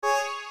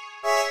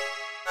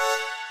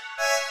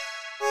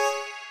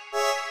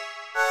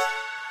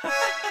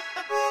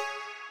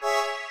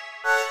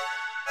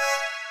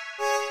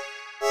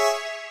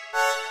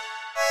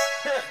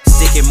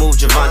make it move.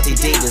 Javante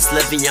Davis,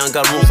 Levin Young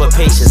got room for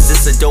patience.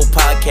 This a dope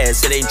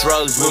podcast, it ain't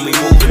drugs when we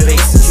moving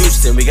bases.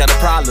 Houston, we got a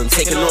problem,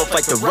 taking off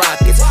like the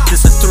Rockets.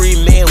 This a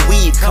 3-man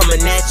weave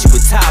coming at you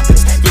with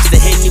topics. Mix the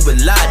Henny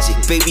with logic,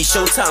 baby,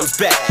 showtime's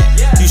back.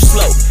 You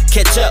slow,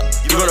 catch up,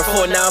 you run a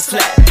 4-9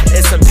 flat.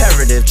 It's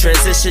imperative,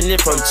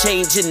 transitioning from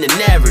changing the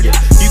narrative.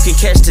 You can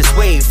catch this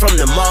wave from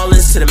the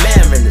Marlins to the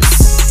Mariners.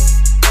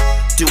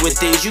 Doing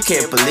things you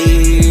can't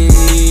believe.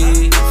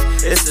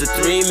 It's the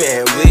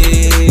 3-man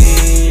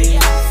weave.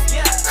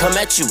 Come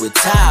at you with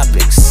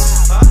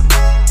topics.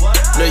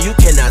 No, you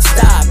cannot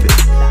stop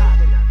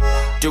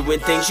it. Doing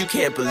things you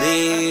can't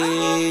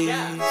believe.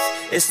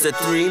 It's the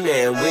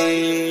 3-man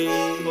weave.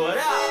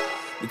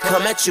 We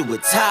come at you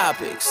with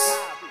topics.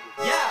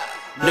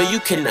 No,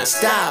 you cannot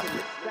stop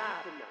it.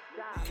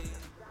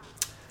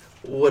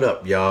 What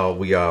up, y'all?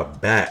 We are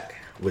back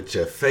with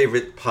your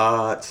favorite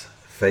pod's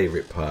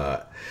favorite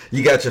pod.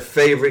 You got your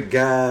favorite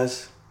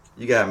guys.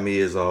 You got me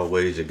as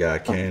always, your guy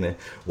Cannon,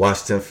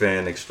 Washington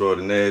fan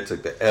extraordinaire.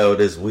 Took the L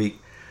this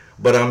week,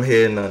 but I'm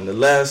here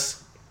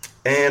nonetheless.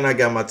 And I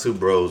got my two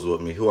bros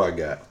with me. Who I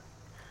got?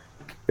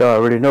 Y'all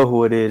already know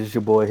who it is. It's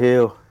your boy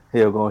Hill.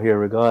 Hill gonna hear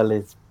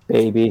regardless,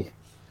 baby.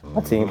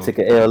 My team took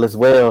an L as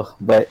well,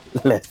 but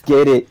let's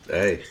get it.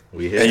 Hey,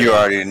 we here. And you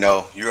already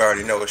know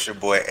it's your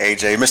boy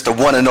AJ, Mr.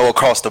 1-0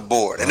 across the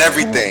board and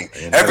everything,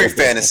 every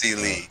fantasy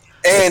league.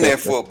 And in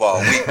football,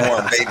 week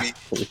 1, baby.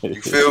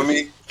 You feel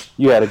me?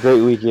 You had a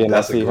great weekend.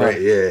 That's a great,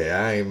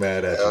 yeah. I ain't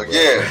mad at Hell you.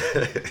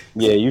 Yeah.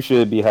 Yeah, you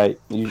should be hyped.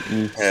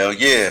 Hell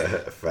yeah.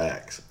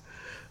 Facts.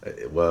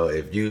 Well,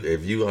 if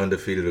you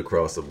undefeated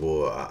across the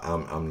board,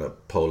 I'm the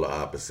polar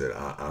opposite.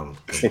 I'm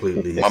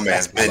completely. My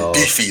man's been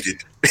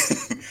defeated.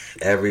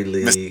 Every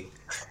league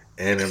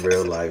and in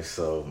real life.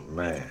 So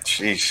man,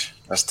 sheesh,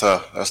 that's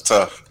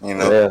tough. You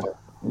know.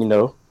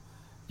 Yeah,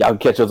 y'all can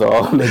catch us on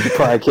all major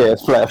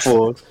podcast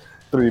platforms.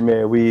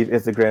 3-Man Weave,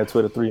 Instagram,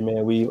 Twitter,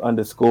 3-Man Weave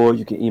 _.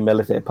 You can email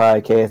us at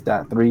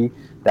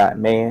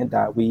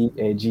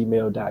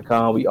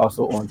podcast.3.man.weave@gmail.com. We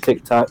also on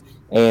TikTok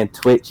and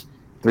Twitch,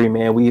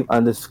 3-Man Weave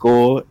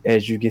 _.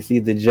 As you can see,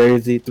 the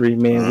jersey,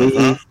 3-Man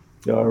Weave.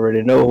 You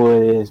already know who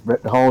it is.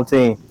 The home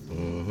team.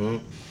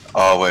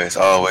 Always.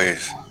 I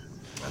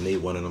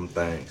need one of them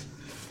things.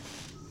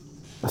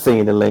 I send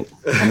you the link.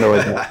 I know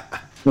it.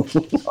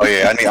 Oh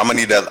yeah, I'm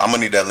gonna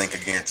need that link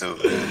again too.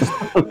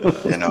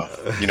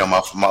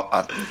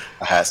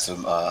 I had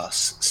some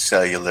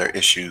cellular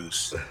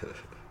issues.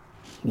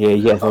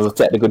 Yeah, so it was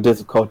technical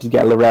difficulty. You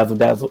got a little razzle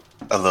dazzle.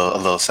 A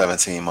little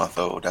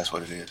 17-month-old. That's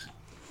what it is.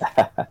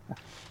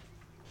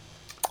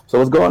 So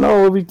what's going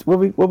on?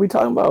 What we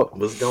talking about?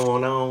 What's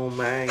going on,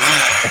 man?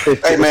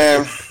 Hey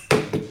man,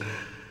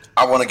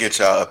 I want to get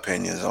y'all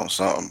opinions on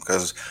something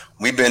because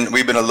we've been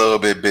a little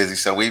bit busy,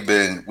 so we've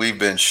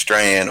been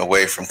straying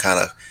away from kind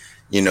of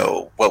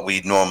what we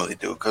normally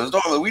do because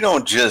normally we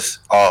don't just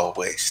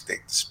always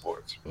stick to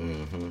sports.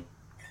 And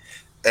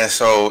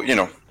so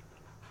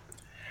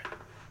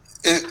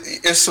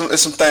it's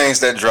some things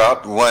that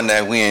dropped. One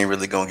that we ain't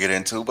really gonna get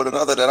into, but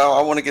another that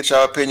I want to get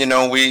y'all opinion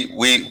on.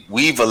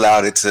 We've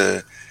allowed it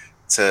to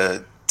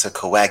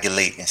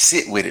coagulate and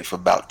sit with it for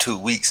about 2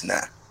 weeks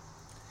now.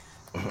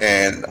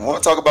 And I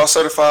want to talk about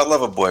Certified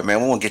Lover Boy,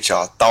 man. We want to get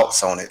y'all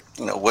thoughts on it.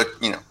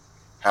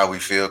 How we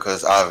feel,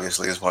 because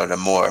obviously it's one of the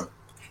more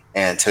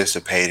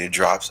anticipated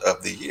drops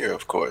of the year,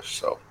 of course.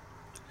 So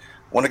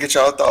I want to get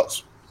y'all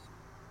thoughts.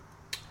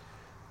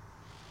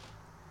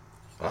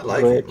 I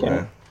like it,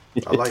 man.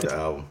 I like the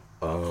album.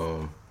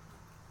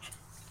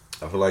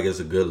 I feel like it's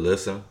a good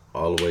listen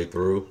all the way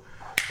through.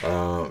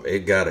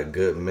 It got a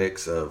good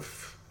mix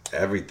of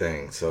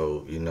everything.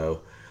 So,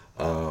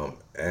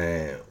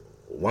 and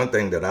one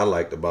thing that I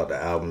liked about the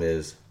album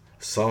is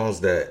songs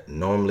that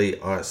normally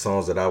aren't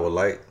songs that I would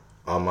like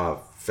are my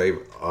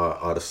favorite,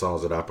 are the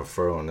songs that I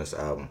prefer on this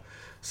album.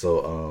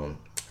 So,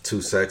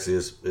 Too Sexy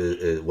is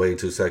Way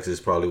Too Sexy is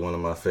probably one of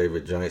my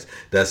favorite joints.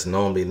 That's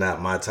normally not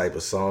my type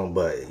of song,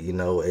 but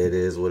it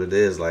is what it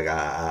is. Like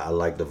I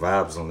like the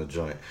vibes on the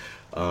joint.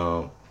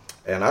 And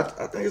I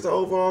think it's an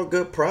overall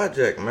good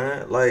project,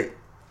 man. Like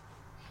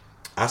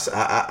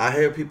I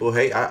hear people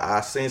hate. I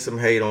seen some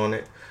hate on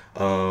it.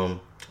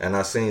 And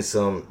I seen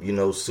some,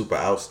 super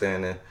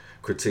outstanding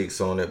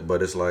critiques on it,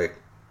 but it's like,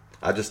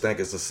 I just think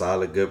it's a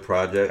solid, good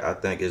project. I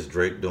think it's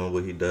Drake doing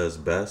what he does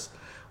best.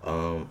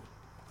 And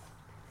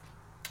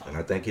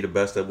I think he the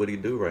best at what he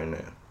do right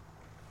now.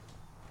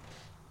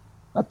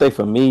 I think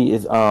for me,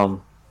 because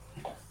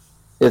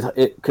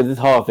it's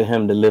hard for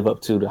him to live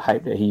up to the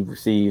hype that he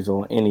receives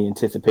on any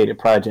anticipated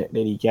project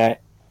that he got.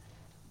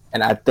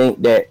 And I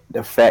think that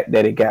the fact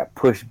that it got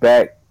pushed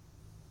back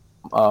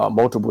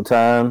multiple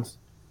times,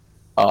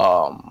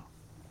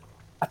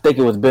 I think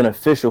it was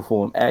beneficial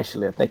for him,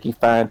 actually. I think he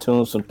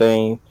fine-tuned some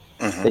things.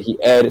 I think he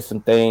added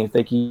some things.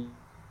 I think he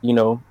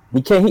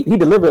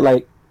delivered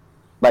like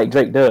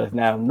Drake does.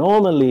 Now,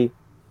 normally,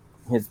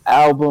 his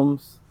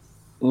albums,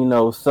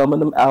 some of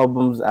them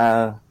albums,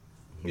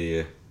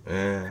 yeah.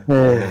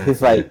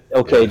 It's like,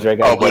 okay, Drake.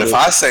 But if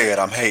I say it,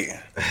 I'm hating.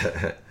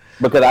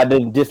 because I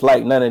didn't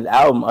dislike none of the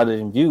album other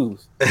than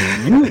Views.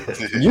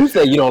 You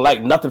say you don't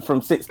like nothing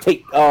from since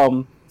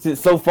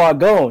So Far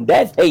Gone.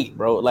 That's hate,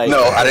 bro. Like,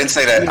 no, I didn't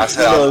say that. I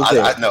said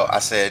I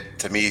said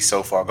to me,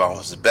 So Far Gone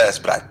was the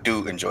best, but I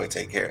do enjoy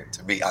Take Care.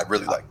 To me, I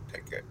really like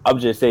Take Care. I'm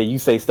just saying, you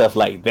say stuff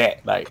like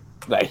that, like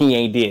he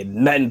ain't did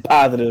nothing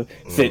positive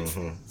since.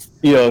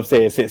 You know what I'm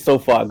saying? Since So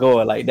Far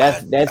Gone, like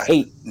that's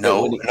hate.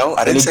 No,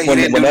 I didn't say he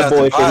didn't do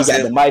nothing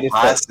positive.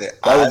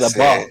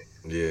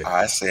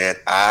 I said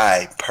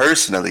I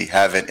personally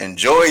haven't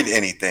enjoyed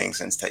anything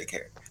since Take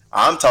Care.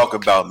 I'm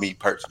talking about me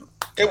personally.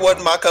 It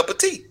wasn't my cup of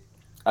tea.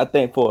 I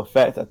think for a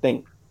fact, I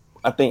think,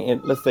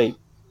 let's say,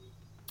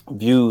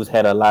 Views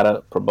had a lot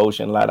of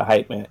promotion, a lot of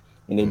hype, man,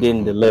 and it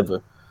didn't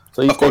deliver.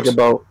 So you think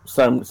about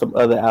some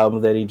other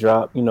albums that he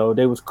dropped. You know,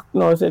 they was, you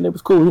know what I'm saying, it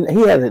was cool.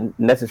 He hasn't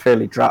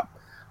necessarily dropped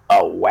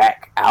a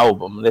whack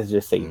album. Let's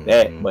just say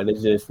that, but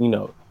it's just, you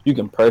know, you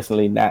can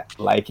personally not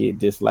like it,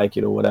 dislike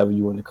it, or whatever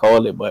you want to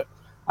call it. But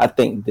I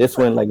think this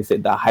one, like I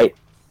said, the hype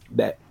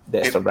that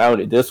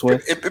surrounded this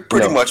one, it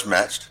pretty much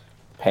matched.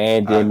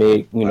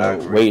 Pandemic,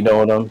 waiting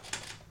on him.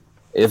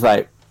 It's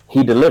like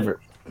he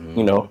delivered,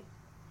 you know.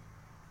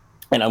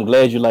 And I'm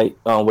glad you like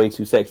Way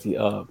Too Sexy,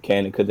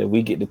 Cannon, because if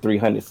we get to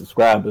 300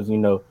 subscribers, you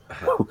know,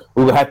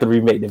 we're gonna have to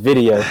remake the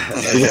video.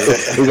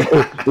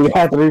 we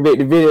have to remake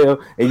the video,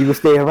 and you can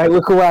stay right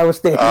where Kawhi was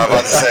staying. I'm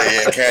about to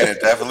say, yeah, Cannon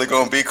definitely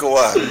gonna be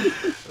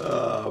Kawhi.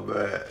 Oh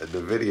man,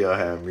 the video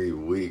had me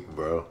weak,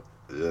 bro.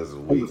 Just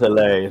weak. It's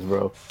hilarious,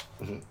 bro.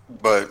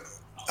 But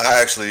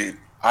I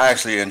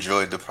actually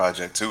enjoyed the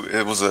project too.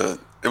 It was a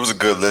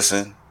good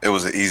listen. It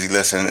was an easy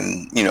listen,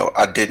 and you know,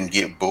 I didn't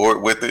get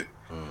bored with it.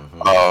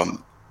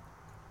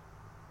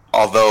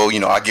 Although, you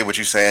know, I get what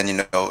you're saying, you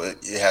know,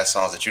 it has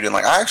songs that you didn't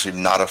like. I actually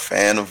am not a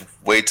fan of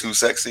Way Too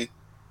Sexy,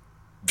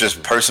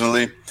 just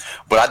personally.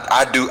 But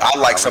I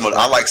like some of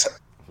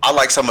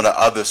the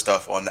other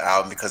stuff on the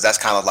album, because that's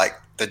kind of like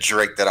the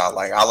Drake that I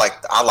like. I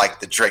like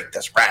the Drake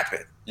that's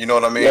rapping. You know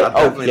what I mean? Yeah,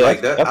 I definitely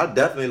like that. I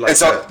definitely like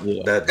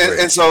that Drake.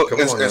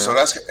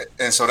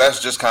 And so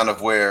that's just kind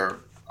of where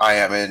I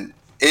am. And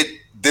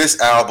this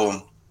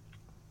album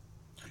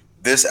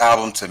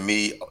to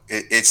me,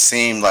 it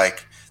seemed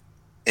like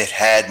it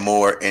had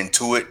more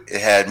into it. It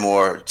had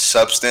more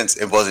substance.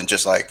 It wasn't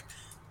just like,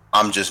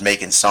 I'm just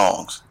making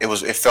songs. It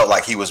felt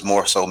like he was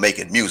more so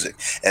making music.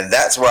 And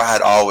that's where I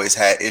had always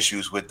had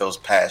issues with those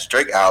past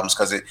Drake albums,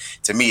 because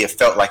to me, it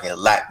felt like it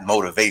lacked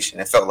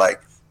motivation. It felt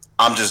like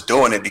I'm just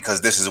doing it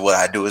because this is what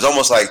I do. It's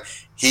almost like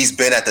he's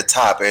been at the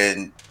top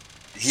and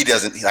he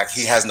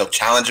has no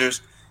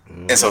challengers.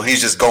 And so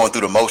he's just going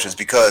through the motions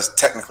because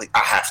technically I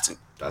have to.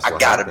 I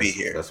gotta be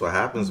here. That's what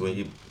happens when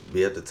you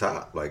be at the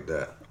top like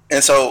that.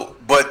 And so,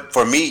 but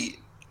for me,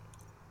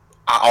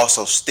 I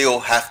also still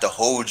have to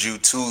hold you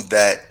to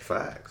that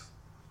facts,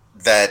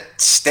 that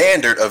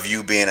standard of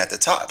you being at the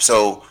top.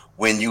 So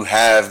when you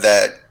have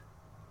that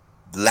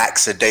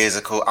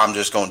lackadaisical, I'm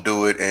just gonna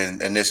do it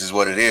and this is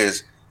what it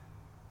is,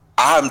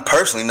 I'm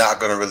personally not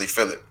gonna really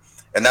feel it.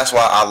 And that's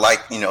why I like,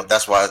 you know,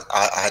 that's why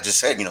I just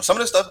said, you know, some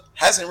of this stuff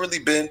hasn't really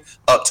been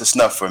up to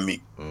snuff for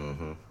me.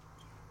 And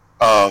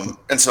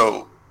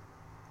so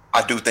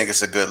I do think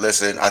it's a good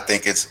listen. I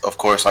think it's, of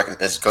course, like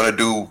it's gonna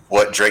do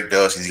what Drake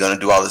does. He's gonna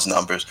do all his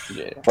numbers.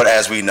 Yeah. But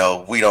as we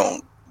know, we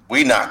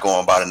not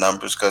going by the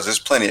numbers, because there's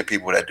plenty of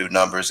people that do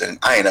numbers, and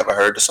I ain't ever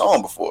heard the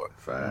song before.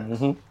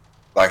 Right.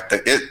 Like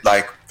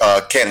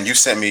Cannon, you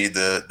sent me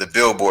the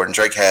Billboard, and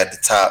Drake had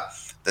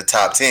the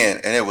top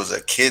 10, and it was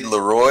a Kid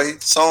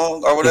Laroi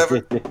song or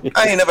whatever.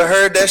 I ain't never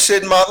heard that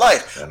shit in my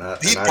life. And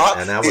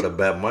I would have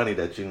bet money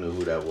that you knew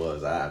who that was,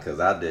 because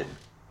I didn't.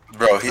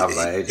 Bro, I was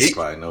like, he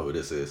probably know who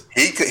this is.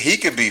 He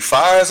could be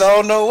fire as I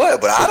don't know what,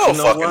 but I don't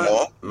fucking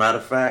know him. Matter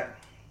of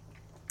fact,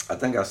 I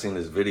think I seen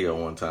this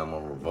video one time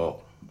on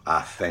Revolt.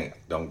 I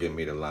think. Don't give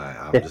me the line.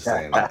 I'm just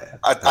saying that.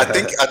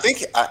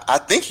 I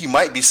think he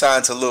might be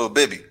signed to Lil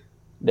Bibby.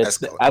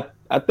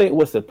 I think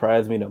what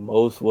surprised me the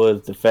most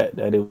was the fact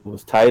that it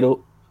was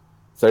titled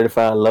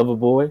Certified Lover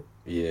Boy.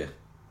 Yeah.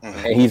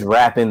 And he's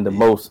rapping the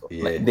most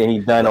than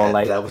he's done on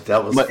like that was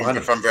funny.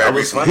 That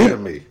was funny to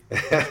me.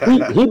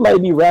 he might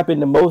be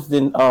rapping the most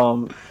in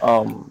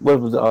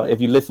what was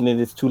if you listen to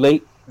this Too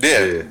Late.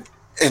 Yeah.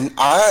 And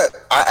I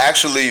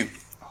actually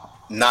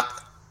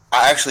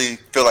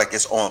feel like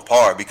it's on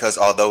par, because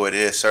although it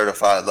is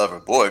Certified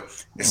Lover Boy,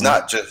 it's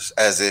not just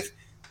as if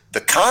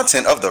the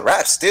content of the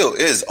rap still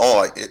is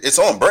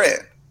on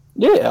brand.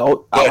 Yeah,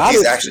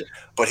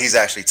 but he's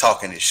actually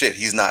talking his shit.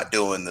 He's not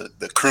doing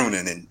the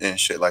crooning and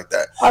shit like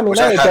that. I mean,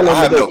 I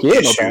have no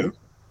issue,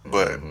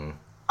 but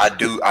I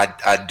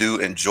do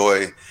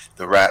enjoy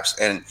the raps,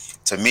 and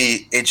to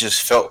me, it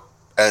just felt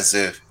as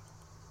if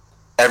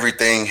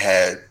everything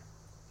had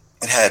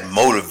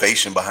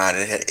motivation behind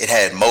it. It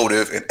had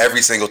motive, and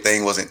every single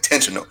thing was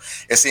intentional.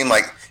 It seemed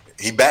like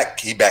he back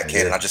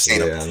Cannon. I just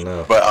seen him, I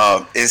know. But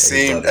it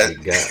seemed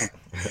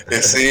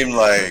it seemed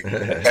like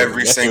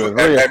every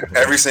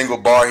single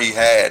bar he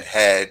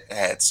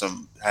had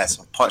some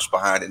punch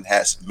behind it and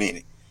had some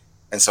meaning,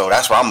 and so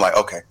that's why I'm like,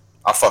 okay,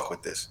 I fuck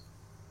with this.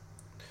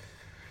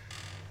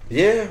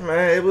 Yeah,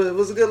 man, it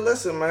was a good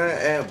listen,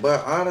 man.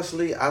 But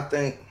honestly, I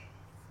think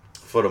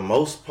for the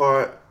most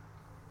part,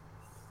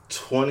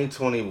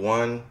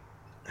 2021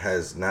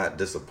 has not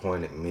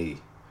disappointed me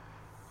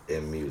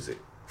in music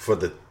for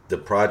the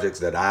projects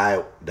that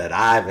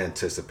I've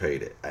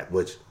anticipated,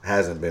 which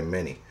hasn't been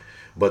many,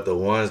 but the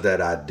ones that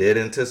I did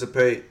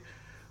anticipate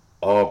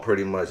all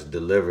pretty much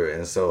delivered.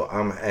 And so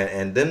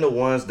and then the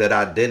ones that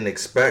I didn't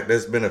expect,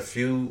 there's been a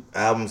few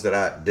albums that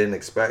I didn't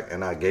expect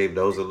and I gave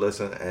those a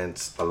listen,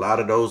 and a lot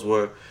of those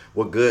were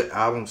good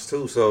albums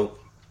too. So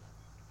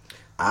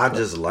I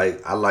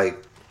like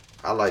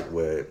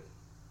where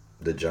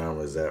the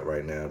genre is at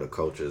right now, the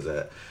culture is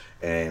at,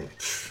 and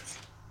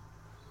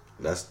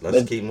let's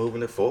keep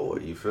moving it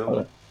forward. You feel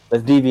me?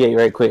 Let's deviate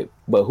right quick.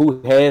 But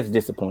who has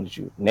disappointed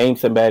you? Name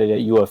somebody that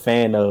you're a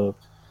fan of,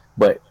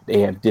 but they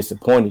have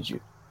disappointed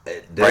you.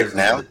 Right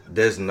now,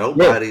 there's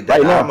nobody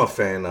that I'm a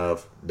fan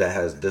of that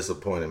has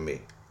disappointed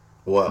me.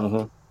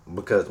 Well,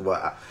 because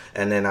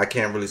and then I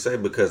can't really say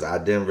because I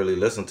didn't really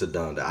listen to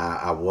Donda.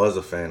 I was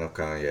a fan of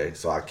Kanye,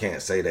 so I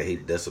can't say that he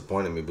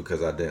disappointed me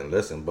because I didn't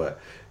listen.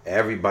 But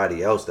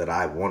everybody else that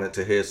I wanted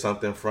to hear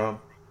something from,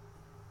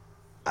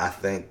 I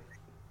think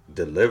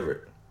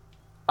delivered.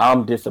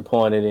 I'm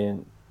disappointed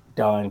in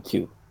Don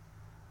Q.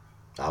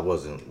 I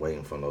wasn't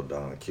waiting for no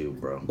Don Q,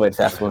 bro. But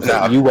that's what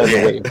you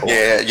wasn't waiting for.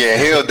 Yeah,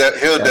 he'll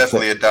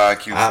definitely a Don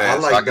Q fan. I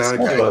like Don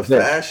Q in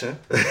fashion.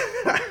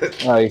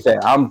 Like you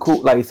said, I'm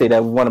cool. Like you said,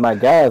 that was one of my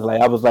guys. Like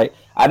I was like,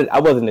 I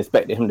wasn't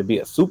expecting him to be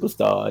a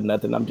superstar or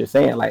nothing. I'm just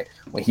saying, like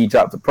when he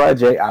dropped the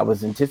project, I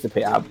was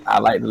anticipating. I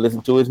like to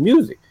listen to his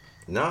music.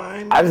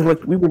 No,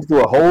 we went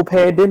through a whole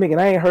pandemic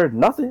and I ain't heard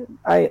nothing.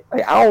 I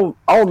don't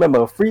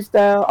remember a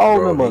freestyle. I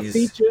don't remember a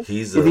feature.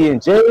 Is he in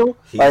jail?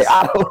 Like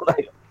I don't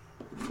like.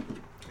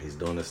 He's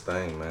doing his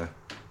thing, man.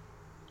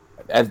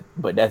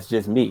 That's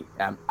just me.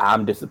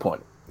 I'm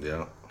disappointed.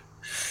 Yeah.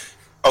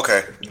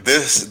 Okay,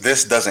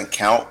 this doesn't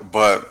count,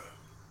 but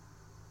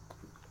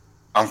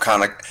I'm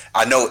kind of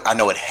I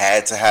know it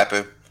had to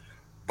happen,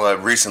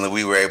 but recently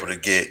we were able to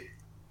get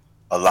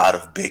a lot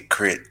of Big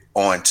Crit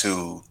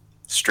onto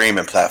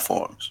streaming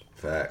platforms.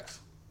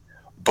 Facts.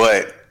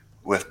 But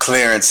with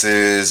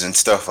clearances and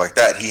stuff like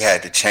that, he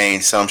had to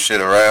change some shit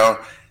around.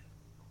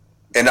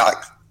 And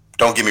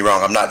don't get me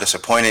wrong, I'm not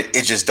disappointed.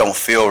 It just don't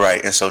feel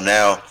right. And so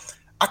now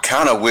I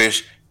kind of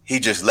wish he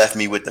just left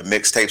me with the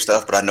mixtape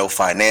stuff, but I know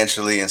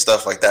financially and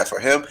stuff like that for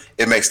him,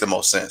 it makes the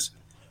most sense.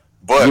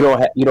 But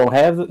you don't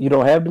have the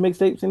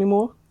mixtapes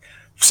anymore?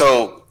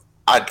 So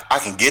I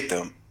can get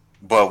them,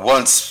 but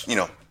once, you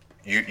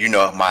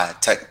know my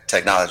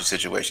technology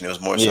situation, it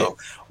was more so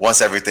once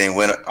everything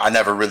went, I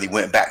never really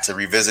went back to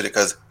revisit it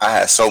because I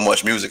had so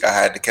much music I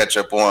had to catch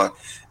up on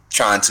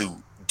trying to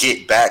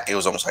get back. It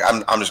was almost like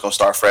I'm just gonna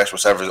start fresh.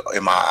 Whatever's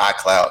in my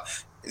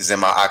iCloud is in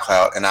my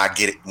iCloud, and I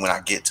get it when I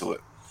get to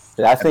it.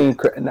 I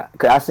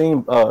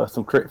seen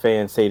some Crit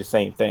fans say the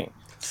same thing.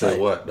 Say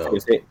what though?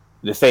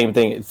 The same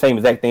thing, same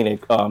exact thing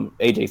that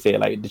AJ said.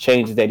 Like the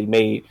changes that he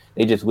made,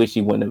 they just wish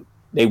he wouldn't.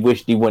 They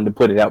wished he wouldn't have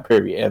put it out.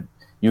 Period. If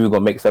you were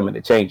gonna make some of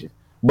the changes,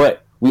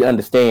 but we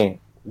understand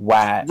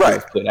why it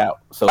was put out.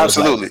 So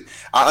absolutely,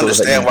 I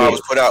understand why it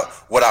was put out.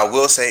 What I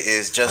will say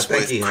is just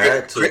with he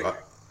had to.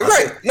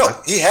 Right. No,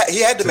 he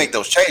had to make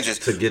those changes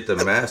to get the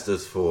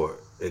masters for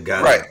it. It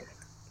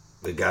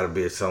got to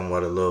be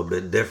somewhat a little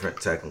bit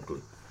different technically.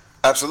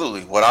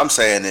 Absolutely. What I'm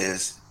saying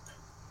is,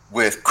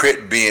 with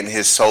Crit being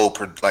his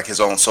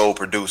own sole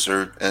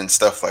producer and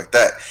stuff like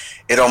that,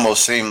 it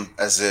almost seemed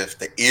as if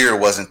the ear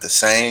wasn't the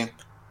same,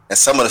 and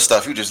some of the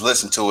stuff you just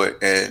listen to it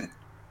and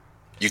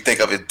you think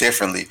of it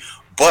differently.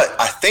 But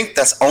I think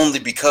that's only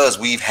because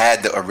we've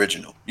had the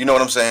original. You know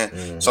what I'm saying?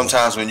 Mm-hmm.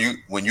 Sometimes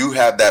when you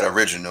have that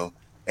original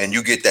and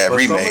you get that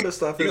remake,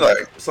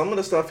 some of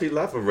the stuff he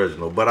left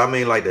original, but I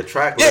mean, like the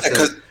track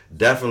listing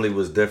definitely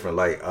was different.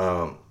 Like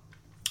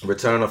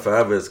Return of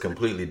Forever is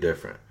completely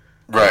different,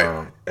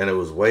 right? And it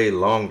was way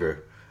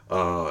longer.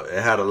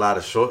 It had a lot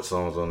of short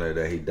songs on there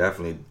that he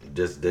definitely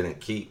just didn't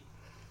keep.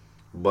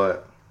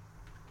 But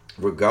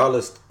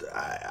regardless,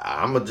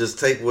 I'm gonna just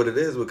take what it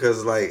is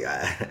because like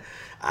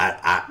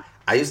I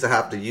used to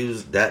have to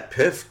use that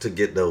Piff to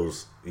get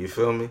those. You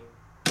feel me?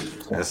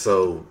 And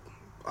so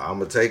I'm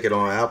gonna take it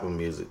on Apple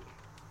Music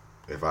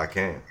if I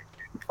can.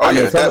 I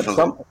mean,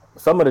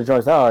 some of the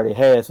joints I already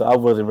had, so I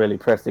wasn't really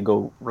pressed to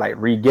go like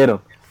re-get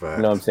them. Facts.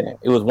 You know what I'm saying?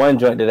 It was one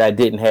joint that I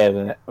didn't have,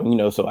 and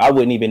so I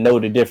wouldn't even know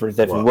the difference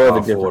if it was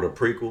a difference. For the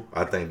prequel,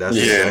 I think that's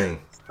the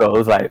thing. So it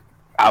was like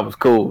I was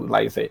cool,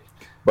 like I said,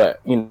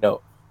 but And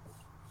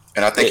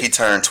I think he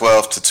turned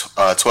 12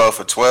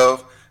 for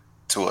 12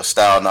 to a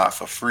Style Not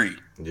for Free.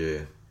 Yeah.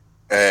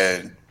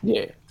 And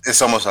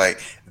it's almost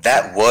like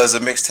that was a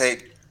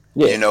mixtape.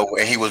 Yeah. And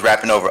he was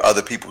rapping over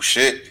other people's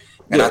shit.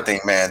 And I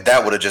think, man,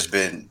 that would have just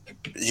been,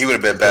 he would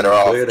have been better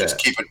off just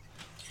keeping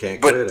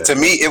it. But to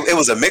me, it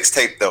was a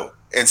mixtape, though.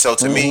 And so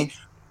to me,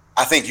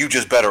 I think you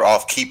just better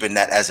off keeping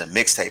that as a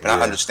mixtape. And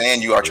I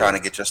understand you are trying to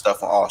get your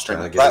stuff on all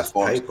streaming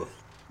platforms.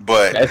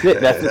 But that's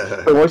it.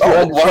 But once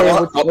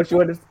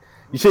you understand,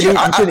 you shouldn't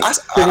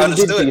I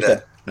understood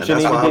that. And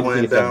that's why I went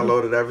and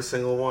downloaded every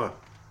single one.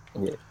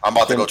 Yeah. I'm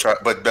about to go try,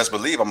 but best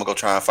believe I'm gonna go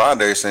try and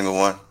find every single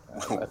one.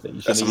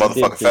 That's a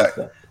motherfucking fact.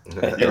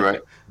 You're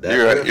right.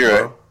 You're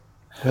right.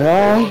 All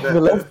right,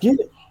 well, let's get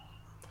it.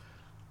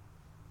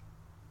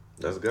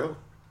 Let's go.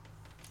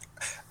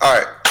 All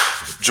right.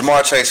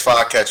 Ja'Marr Chase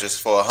 5 catches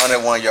for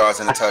 101 yards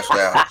and a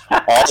touchdown.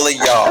 All of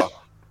y'all,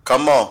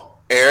 come on,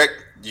 Eric.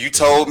 You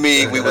told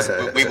me we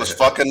was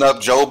fucking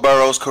up Joe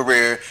Burrow's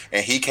career,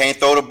 and he can't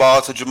throw the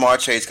ball to Ja'Marr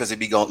Chase because he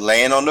be going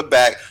laying on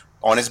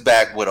his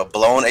back with a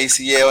blown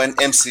ACL and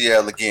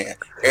MCL again.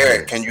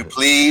 Eric, can you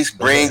please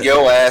bring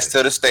your ass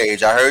to the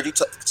stage? I heard you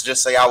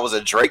just say I was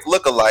a Drake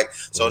lookalike.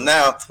 So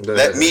now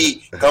let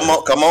me come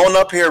on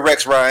up here,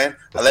 Rex Ryan.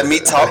 Let me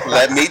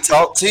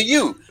talk to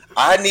you.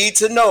 I need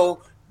to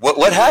know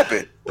what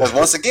happened. Because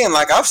once again,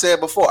 like I've said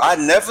before, I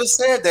never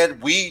said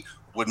that we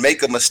would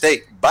make a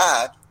mistake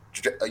by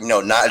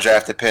not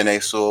drafting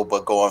Penei Sewell,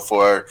 but going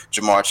for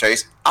Ja'Marr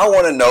Chase. I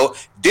want to know,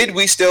 did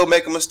we still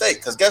make a mistake?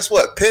 Because guess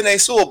what? Penei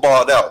Sewell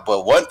balled out.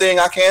 But one thing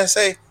I can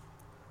say,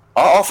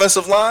 our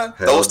offensive line,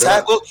 those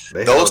tackles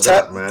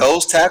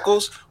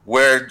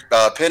where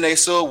Penei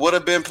Sewell would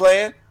have been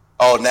playing,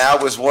 oh, now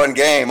it's one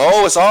game.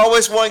 Oh, it's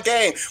always one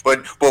game.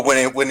 But when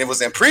it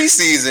was in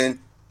preseason,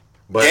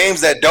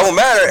 games that don't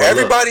matter,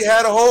 everybody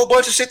had a whole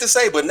bunch of shit to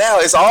say. But now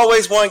it's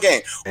always one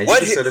game. And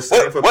you said the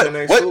same for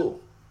Penei Sewell.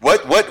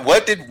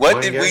 What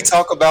did we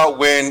talk about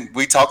when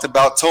we talked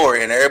about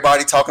Torrey and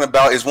everybody talking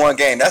about is one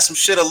game? That's some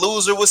shit a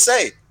loser would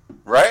say,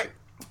 right?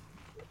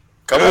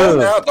 Come on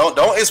now,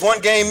 don't it's one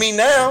game me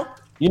now.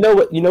 You know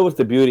what's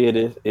the beauty of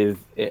this is,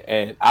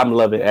 and I'm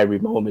loving every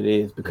moment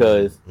is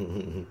because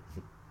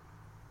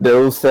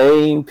those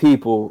same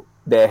people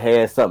that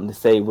had something to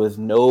say was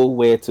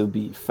nowhere to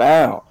be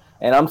found,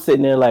 and I'm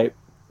sitting there like,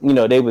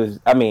 they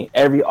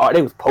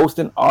was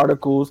posting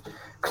articles,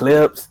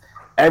 clips.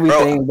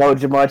 Everything about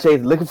Ja'Marr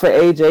Chase, looking for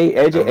AJ,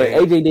 and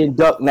AJ didn't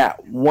duck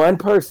not one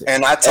person.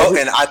 And I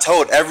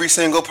told every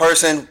single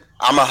person,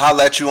 I'm gonna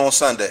holler at you on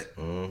Sunday.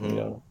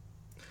 Mm-hmm.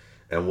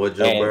 And what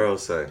Joe Burrow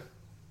say?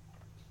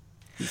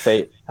 He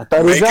say, I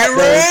thought he was out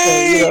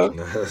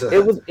there.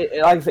 It was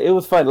like I said, it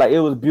was fun. Like it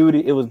was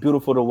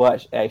beautiful to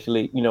watch.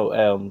 Actually,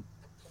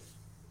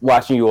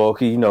 watching you all,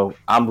 because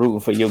I'm rooting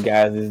for you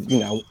guys.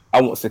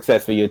 I want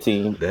success for your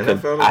team. The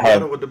NFL is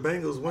better with the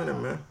Bengals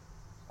winning, man.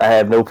 I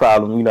have no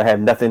problem, I have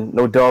nothing,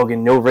 no dog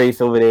and no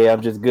race over there.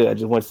 I'm just good. I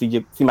just want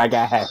to see my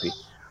guy happy.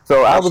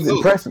 So I was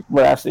impressed with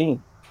what I've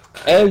seen.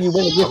 And you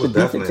went against a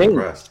decent team.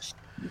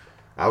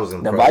 I was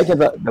impressed.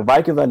 The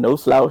Vikings are no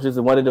slouches,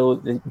 and one of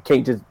those you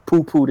can't just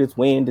poo-poo this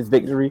win, this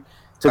victory.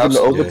 Took them to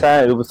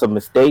overtime. It was some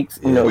mistakes.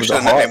 Yeah. We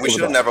should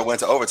have never went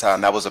to overtime.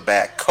 That was a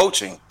bad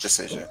coaching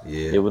decision.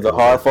 Yeah, it was a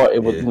hard fought.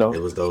 It was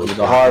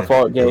a hard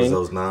fought game. It was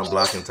those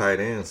non-blocking tight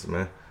ends,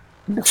 man.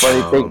 The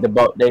funny thing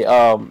about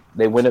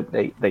they went up.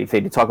 They say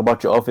they talk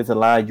about your offensive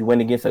line. You went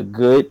against a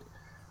good,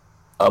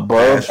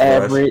 above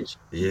average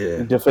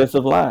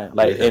defensive line,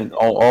 and on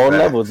all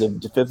levels, the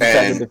defensive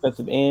tackle,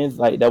 defensive ends,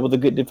 that was a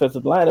good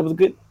defensive line. That was a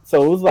good.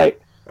 So it was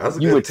like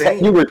you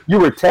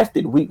were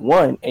tested week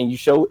one, and you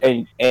showed,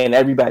 and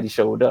everybody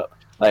showed up.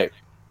 Like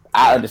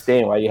I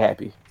understand why you're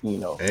happy,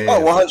 And,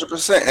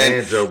 100%.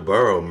 And Joe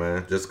Burrow,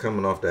 man, just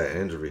coming off that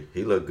injury,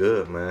 he looked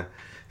good, man.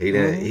 He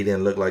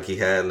didn't look like he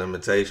had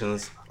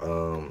limitations.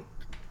 And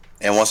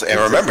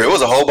remember, it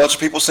was a whole bunch of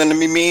people sending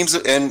me memes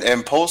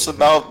and posts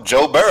about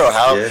Joe Burrow,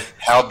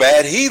 how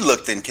bad he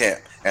looked in camp.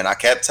 And I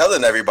kept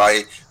telling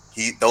everybody,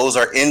 those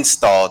are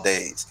install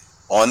days.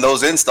 On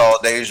those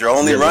install days, you're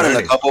only running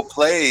a couple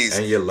plays,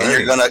 and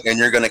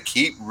you're gonna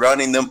keep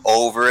running them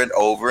over and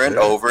over and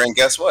over. And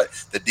guess what?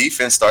 The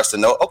defense starts to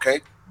know,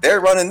 okay, they're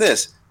running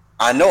this.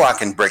 I know I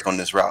can break on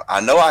this route.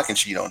 I know I can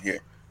cheat on here.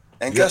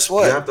 And guess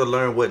what? You have to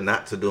learn what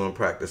not to do in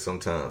practice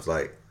sometimes.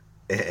 Like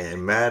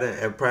in Madden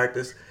and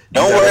practice.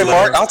 Don't worry,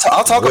 Mark. I'll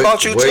talk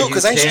about you too,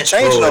 because ain't shit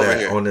changing over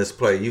here on this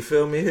play. You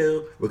feel me,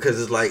 Hill?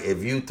 Because it's like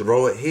if you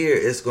throw it here,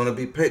 it's gonna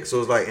be picked. So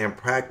it's like in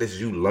practice,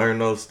 you learn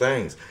those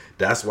things.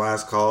 That's why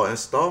it's called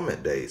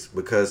installment days.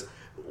 Because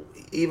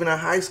even in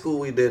high school,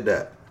 we did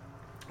that.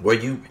 Where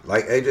you,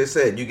 like AJ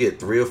said, you get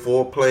 3 or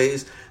 4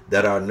 plays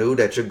that are new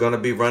that you're gonna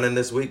be running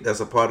this week. That's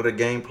a part of the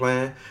game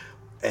plan,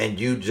 and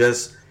you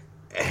just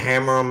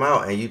hammer them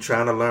out, and you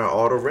trying to learn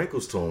all the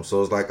wrinkles to them.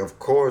 So it's like, of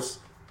course,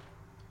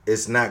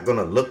 it's not going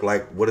to look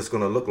like what it's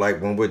going to look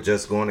like when we're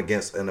just going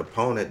against an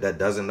opponent that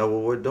doesn't know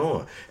what we're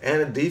doing.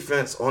 And the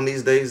defense on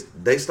these days,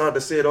 they start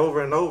to see it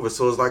over and over.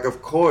 So it's like,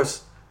 of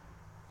course,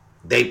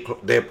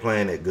 they're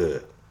playing it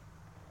good.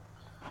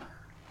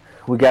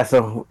 We got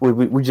some.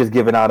 We just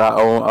giving out our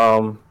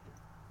own.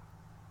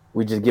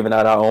 We just giving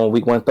out our own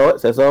week 1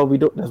 thoughts. That's all we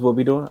do. That's what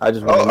we doing. I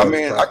just.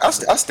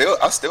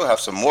 I still have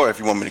some more if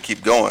you want me to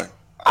keep going.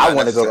 I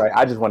want to go right.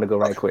 I just want to go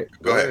right quick.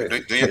 Go ahead.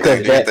 Do your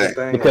thing.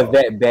 Because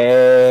that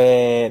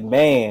bad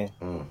man,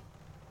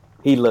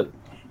 he looked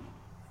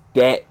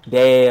that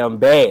damn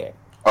bad.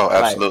 Oh,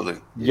 absolutely.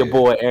 Like, your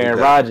boy Aaron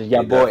Rodgers.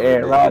 Your boy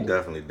Aaron Rodgers. He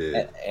definitely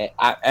did.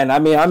 And I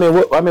mean,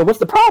 what's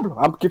the problem?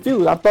 I'm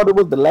confused. I thought it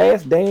was the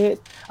last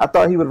dance. I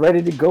thought he was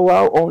ready to go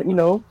out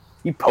on,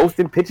 He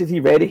posting pictures. He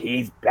ready.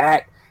 He's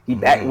back. He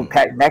back with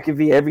Pat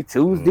McAfee every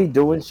Tuesday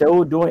doing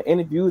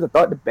interviews. I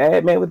thought the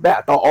bad man was back.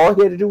 I thought all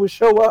he had to do was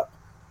show up.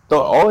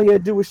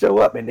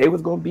 And they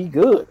was gonna be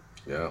good.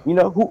 Yeah. You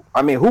know who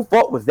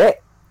fault was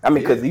that? I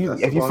mean, because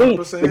if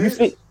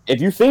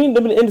you seen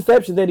them in the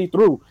interceptions that he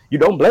threw, you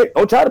don't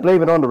try to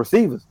blame it on the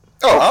receivers.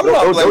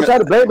 Don't try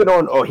to blame it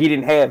on. Oh, he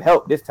didn't have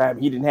help this time.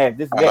 He didn't have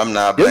this. I'm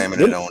not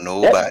blaming it on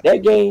nobody.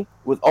 That game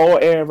was all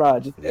Aaron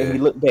Rodgers, and he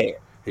looked bad.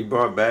 He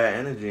brought bad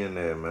energy in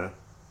there, man.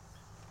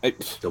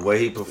 The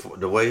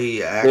way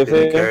he acted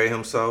and carried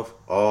himself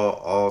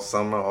all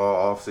summer,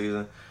 all off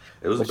season,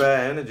 it was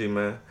bad energy,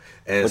 man.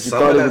 And but you some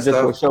thought of it that was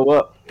just stuff, show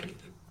up.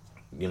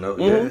 You know,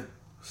 yeah.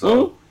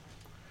 So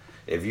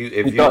if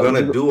you're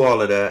gonna do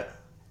all of that,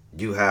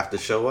 you have to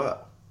show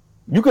up.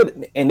 You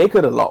could, and they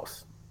could have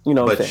lost. You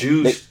know, but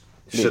you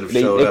should have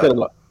showed up.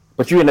 Lost.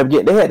 But you ended up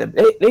getting.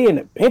 They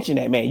ended up pinching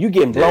that man. You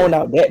getting blown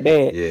out that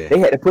bad. Yeah. They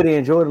had to put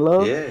in Jordan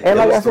Love. Yeah, and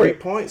like it was I said, 3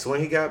 points when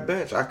he got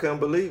benched. I couldn't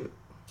believe it.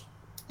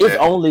 It's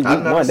only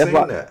week one. That's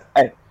why.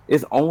 That.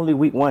 It's only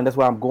week one. That's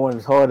why I'm going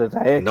as hard as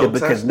I am.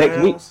 Because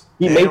next week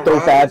he may throw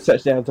 5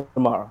 touchdowns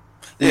tomorrow.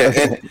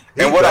 Yeah,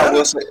 and what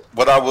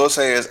I will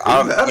say is,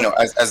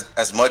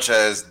 as much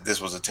as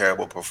this was a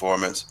terrible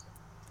performance,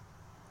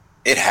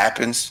 it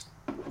happens.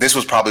 This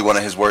was probably one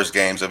of his worst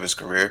games of his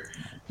career.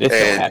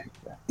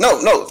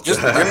 No, just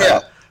hear me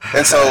out.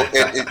 And so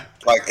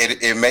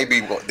it may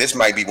be. This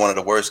might be one of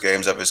the worst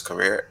games of his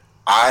career.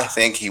 I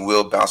think he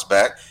will bounce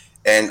back,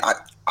 and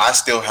I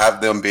still have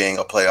them being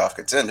a playoff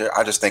contender.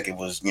 I just think it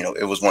was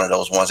one of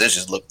those ones. It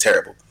just looked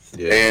terrible.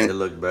 Yeah, and it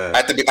looked bad.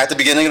 At the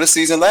beginning of the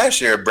season last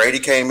year, Brady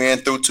came in,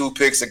 threw 2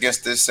 picks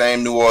against this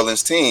same New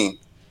Orleans team,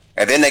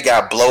 and then they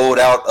got blowed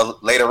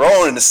out later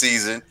on in the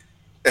season,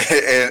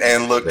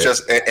 and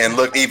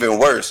looked even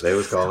worse. They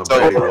was calling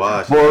Brady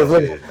Wash. Boys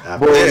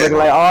looking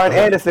like Arn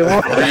Anderson.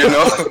 You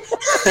know,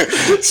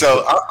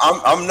 so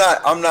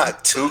I'm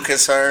not too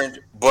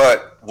concerned,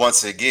 but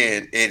once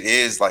again, it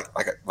is like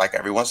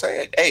everyone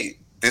saying, hey.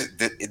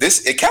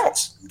 This it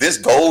counts. This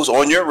goes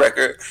on your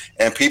record,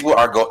 and people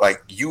are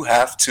you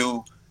have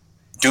to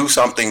do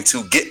something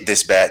to get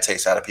this bad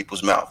taste out of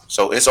people's mouth.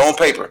 So it's on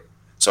paper.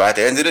 So at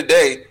the end of the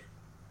day,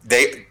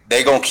 they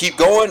gonna keep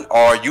going,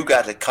 or you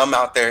got to come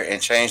out there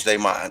and change their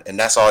mind, and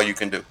that's all you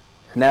can do.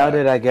 Now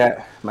that I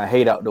got my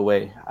hate out the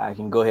way, I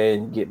can go ahead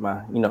and get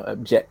my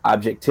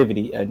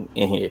objectivity in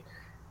here.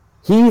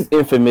 He's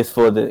infamous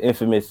for the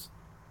infamous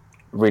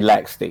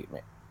relax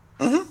statement.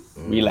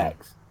 Mm-hmm.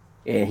 Relax.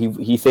 And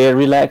he said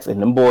relax,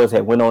 and them boys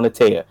had went on a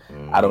tear.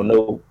 I don't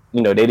know,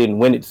 they didn't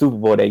win the Super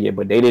Bowl that year,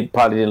 but they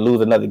probably didn't lose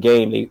another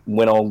game. They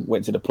went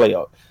to the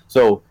playoff.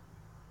 So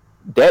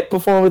that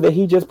performance that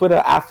he just put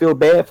out, I feel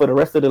bad for the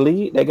rest of the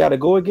league. They got to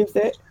go against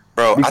that.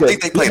 Bro, I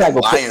think they play the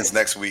Lions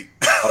next week.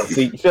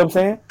 See what I'm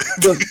saying?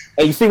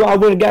 And you see why I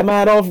went and got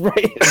mine off,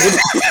 right?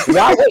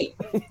 Y'all wait.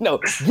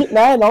 Get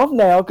mine off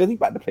now because he's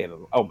about to play.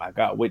 Oh my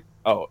God!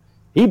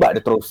 He about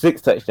to throw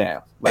 6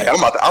 touchdowns. Like,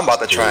 I'm about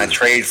to try and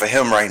trade for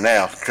him right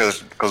now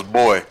because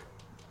boy.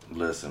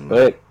 Listen,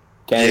 man.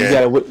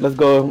 Let's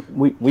go.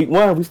 Week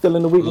 1. We still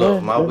in the week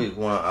 1. My week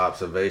 1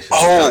 observation.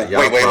 Oh,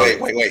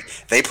 wait.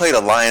 They play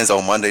the Lions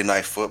on Monday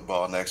Night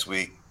Football next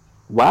week.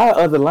 Why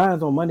are the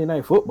Lions on Monday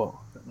Night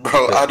Football?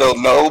 Bro, I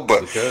don't know,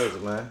 but because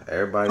man,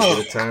 everybody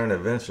get a turn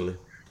eventually.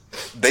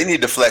 They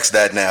need to flex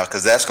that now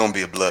because that's going to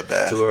be a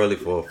bloodbath. Too early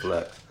for a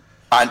flex.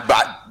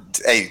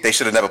 Hey, they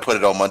should have never put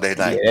it on Monday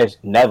night. Yeah,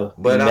 never.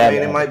 But never. I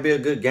mean, it might be a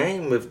good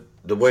game with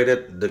the way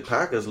that the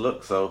Packers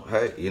look. So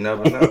hey, you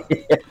never know.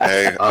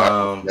 Hey,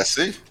 let's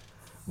see.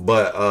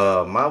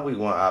 But my week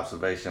 1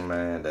 observation,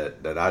 man,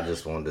 that I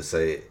just wanted to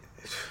say,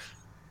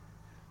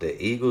 the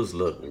Eagles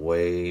look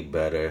way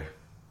better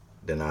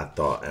than I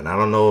thought, and I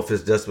don't know if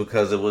it's just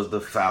because it was the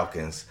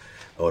Falcons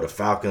or the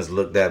Falcons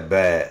looked that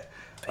bad.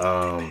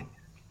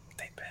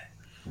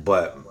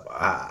 But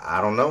I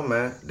don't know,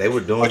 man. They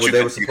were doing what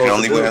they were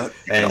supposed to do.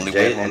 And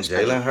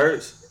Jalen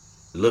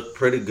Hurts looked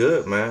pretty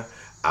good, man.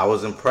 I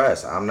was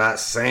impressed. I'm not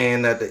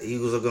saying that the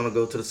Eagles are going to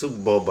go to the Super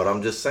Bowl, but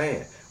I'm just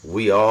saying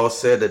we all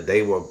said that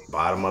they were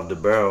bottom of the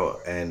barrel,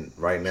 and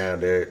right now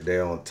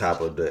they're on top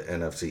of the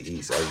NFC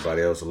East.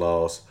 Everybody else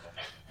lost.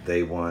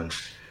 They won.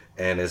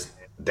 And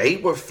they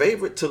were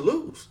favored to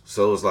lose.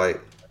 So it's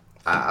like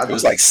it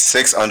was like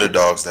 6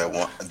 underdogs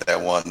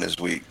that won this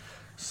week.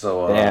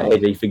 So damn,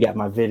 AJ, you forgot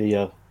my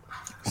video.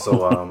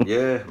 So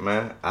yeah,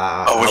 man.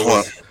 Which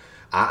one?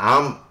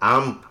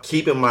 I'm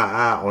keeping my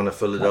eye on the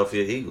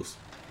Philadelphia Eagles.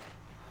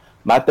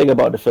 My thing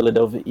about the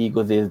Philadelphia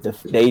Eagles is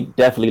they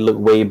definitely look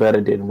way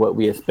better than what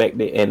we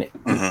expected, and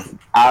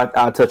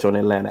I'll touch on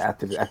Atlanta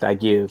after I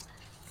give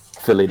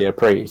Philly their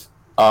praise.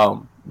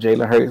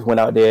 Jalen Hurts went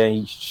out there and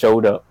he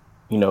showed up.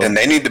 And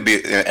they need to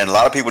be, and a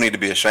lot of people need to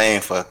be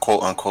ashamed for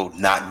quote unquote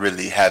not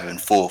really having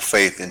full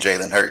faith in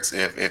Jalen Hurts.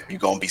 If you're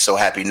gonna be so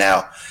happy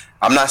now,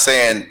 I'm not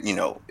saying if you.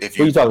 What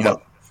are you talking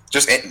about?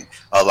 Just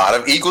a lot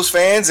of Eagles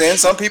fans and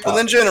some people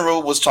in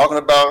general was talking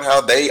about how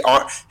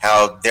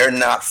they're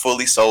not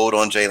fully sold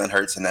on Jalen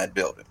Hurts in that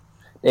building.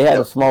 They had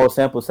a small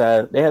sample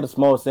size. They had a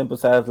small sample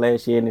size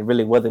last year, and it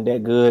really wasn't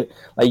that good.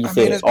 Like you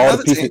said, all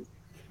the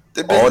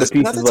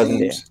pieces, wasn't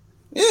there.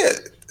 Yeah,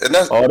 and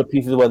that's all the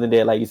pieces wasn't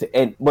there, like you said.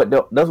 And but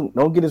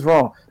don't get us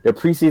wrong, the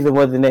preseason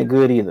wasn't that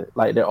good either.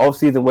 Like the off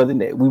season wasn't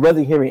that. We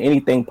wasn't hearing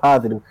anything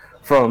positive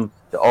from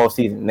the off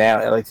season.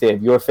 Now, like I said,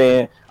 if you're a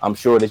fan, I'm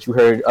sure that you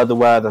heard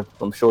otherwise.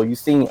 I'm sure you've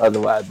seen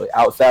otherwise. But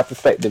outside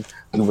perspective,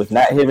 we was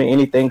not hearing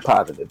anything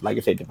positive. Like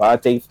I said,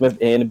 Devontae Smith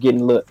ended up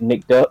getting a little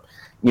nicked up.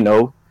 You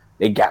know,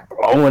 they got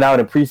blown out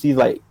in preseason.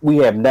 Like we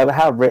have never.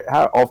 How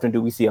often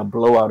do we see a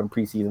blowout in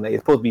preseason? Like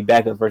it's supposed to be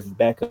backup versus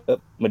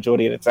backup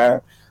majority of the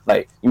time.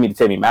 Like you mean to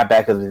tell me my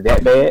backup is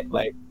that bad?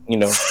 Like you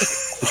know.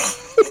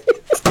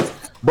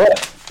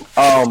 But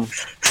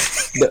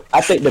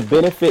I think the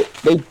benefit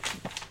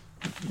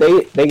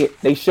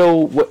they show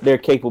what they're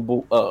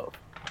capable of.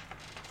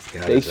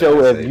 They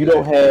show if you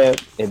don't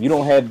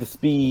have the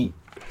speed.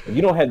 If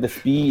you don't have the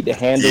speed to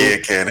handle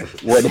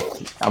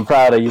what I'm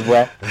proud of you,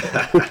 boy.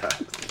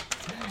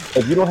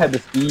 If you don't have the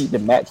speed to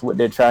match what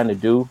they're trying to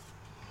do,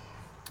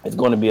 it's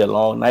going to be a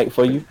long night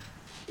for you.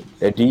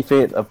 Their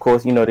defense, of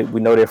course, we know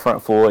their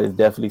front four is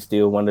definitely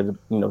still one of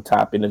the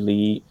top in the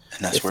league.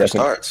 And that's where it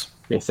starts.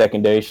 Their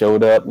secondary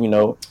showed up.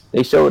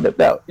 They showed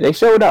up. They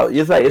showed out.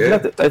 It's like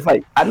nothing. It's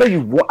like I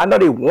know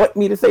they want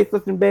me to say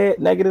something bad,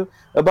 negative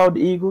about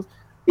the Eagles.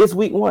 It's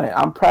week 1.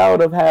 I'm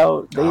proud of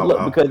how they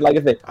look because, like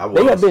I said,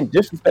 they have been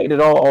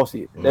disrespected all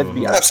season. Let's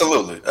be honest.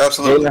 Absolutely.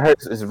 Jalen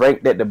Hurts is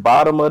ranked at the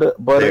bottom of of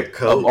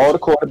all the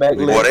quarterback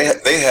lists. Well,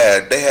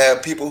 they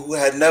had people who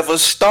had never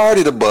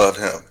started above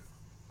him.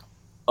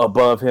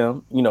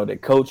 The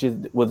coach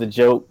was a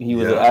joke. He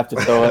was an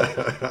afterthought.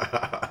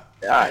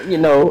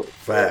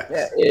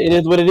 Facts. It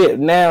is what it is.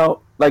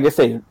 Now, like I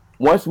say,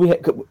 once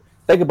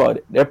think about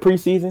it, their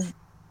preseason,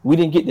 we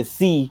didn't get to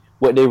see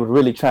what they were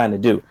really trying to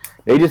do.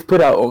 They just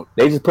put out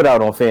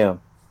on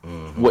film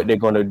what they're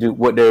going to do,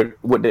 what their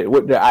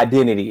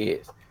identity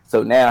is.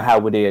 So now, how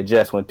would they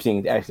adjust when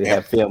teams actually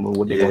have film and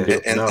what they're going to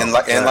do? And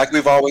like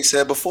we've always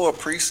said before,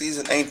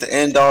 preseason ain't the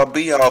end all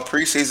be all.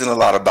 Preseason a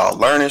lot about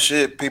learning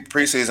shit.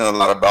 Preseason a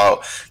lot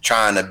about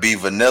trying to be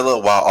vanilla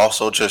while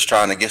also just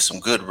trying to get some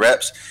good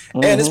reps.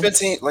 Mm-hmm. And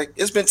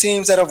it's been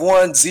teams that have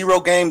won 0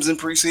 games in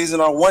preseason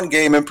or 1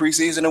 game in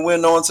preseason and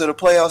went on to the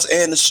playoffs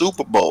and the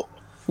Super Bowl.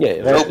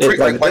 Yeah, there's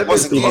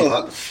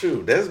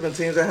been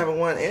teams that haven't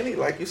won any,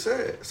 like you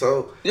said.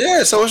 So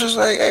it's just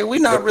like, hey, we're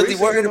not really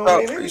worried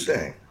about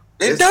anything.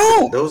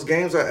 Those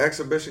games are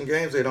exhibition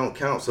games. They don't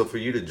count. So for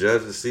you to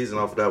judge the season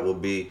off of that will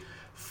be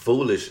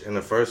foolish in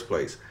the first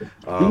place.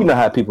 You know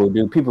how people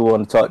do. People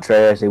want to talk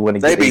trash.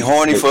 They be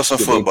horny for some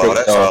football.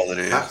 That's all it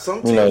is.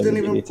 Some teams didn't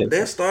even.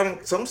 They're starting.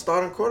 Some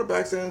starting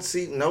quarterbacks didn't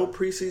see no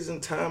preseason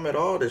time at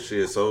all this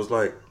year. So it's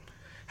like,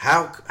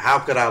 how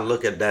could I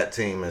look at that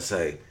team and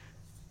say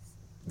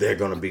they're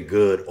going to be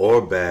good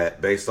or bad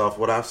based off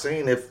what I've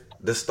seen if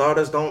the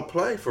starters don't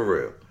play for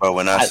real? But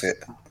when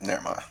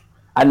never mind.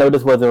 I know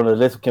this wasn't on the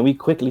list. Can we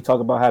quickly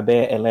talk about how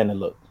bad Atlanta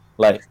looked?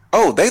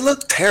 They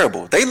look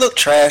terrible. They look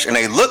trash, and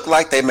they look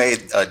like they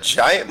made a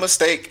giant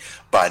mistake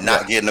by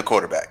not getting a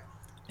quarterback.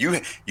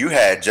 You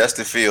had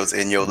Justin Fields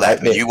in your lap,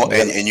 and you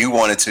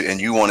wanted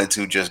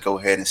to just go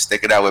ahead and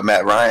stick it out with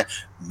Matt Ryan.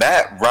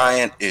 Matt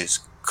Ryan is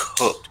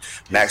cooked.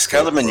 Max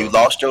Kellerman, you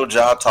lost your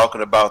job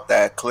talking about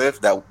that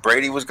cliff that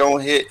Brady was going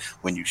to hit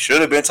when you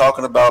should have been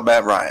talking about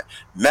Matt Ryan.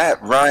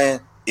 Matt Ryan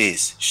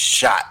is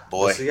shot,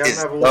 boy. See, I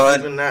never was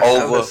even that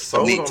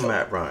sold on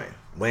Matt Ryan.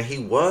 When he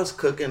was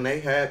cooking, they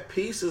had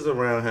pieces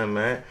around him,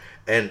 man,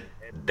 and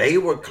they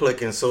were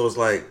clicking. So it's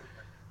like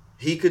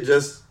he could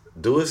just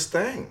do his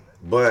thing.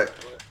 But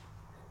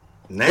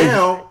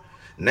now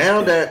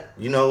that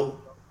y'all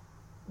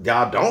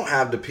don't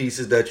have the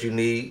pieces that you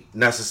need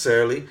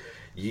necessarily.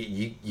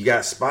 You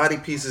got spotty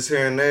pieces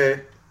here and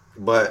there,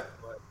 but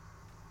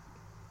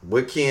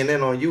we're keying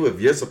in on you.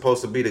 If you're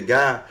supposed to be the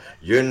guy,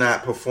 you're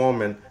not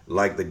performing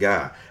like the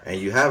guy,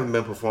 and you haven't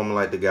been performing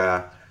like the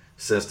guy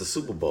since the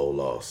Super Bowl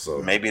loss.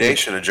 So maybe they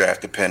should have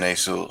drafted Penei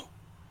Sewell.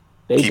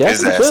 Keep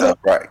his ass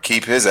upright.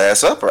 Keep his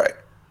ass upright.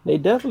 They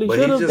definitely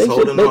should have. But he's just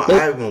holding on.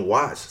 I even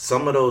watched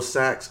some of those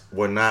sacks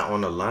were not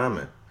on the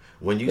lineman.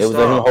 When you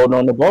start holding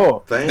on the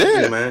ball, thank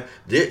you, man.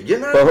 You're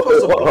not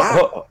supposed to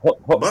block,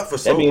 but for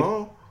so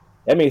long.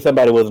 That means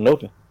somebody wasn't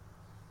open.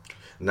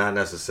 Not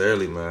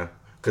necessarily, man.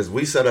 Because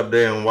we sat up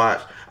there and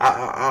watched.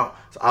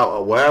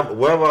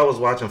 Wherever I was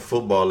watching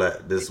football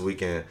at this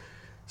weekend,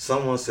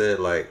 someone said,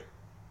 like,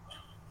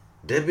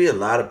 there'd be a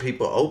lot of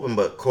people open,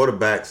 but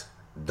quarterbacks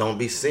don't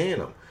be seeing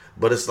them.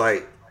 But it's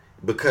like,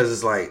 because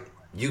it's like,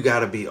 you got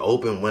to be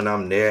open when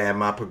I'm there at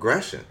my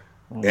progression.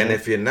 Mm-hmm. And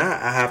if you're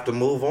not, I have to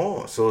move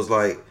on. So it's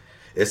like,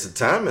 it's a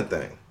timing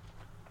thing,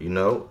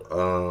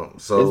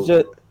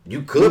 So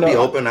you could be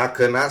open. I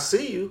could not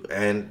see you,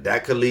 and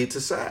that could lead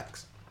to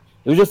sacks.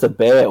 It was just a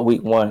bad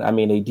week 1. I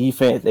mean, they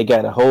defense. They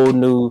got a whole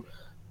new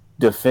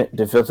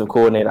defensive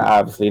coordinator.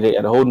 Obviously, they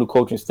had a whole new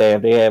coaching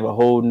staff. They have a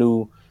whole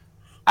new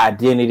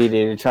identity that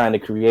they're trying to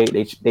create.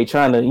 They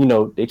trying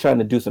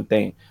to do some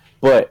things.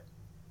 But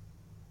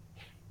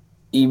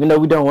even though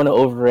we don't want to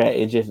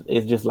overreact,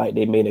 it's just like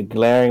they made a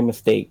glaring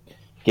mistake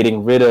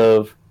getting rid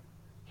of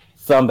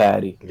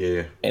somebody,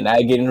 and not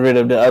getting rid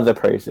of the other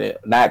person,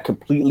 not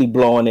completely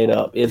blowing it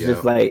up. It's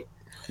just like,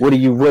 what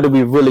are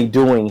we really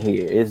doing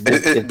here?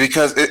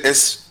 Because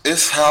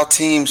it's how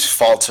teams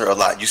falter a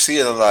lot. You see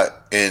it a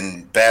lot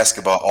in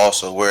basketball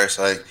also, where it's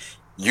like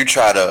you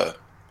try to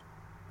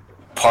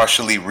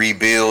partially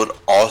rebuild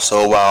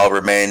also while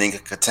remaining a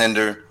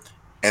contender,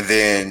 and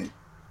then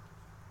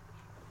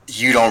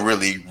you don't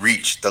really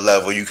reach the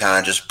level. You kind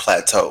of just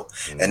plateau,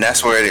 and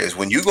that's where it is.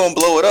 When you gonna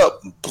blow it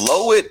up,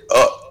 blow it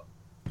up.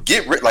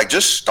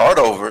 Just start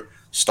over,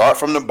 start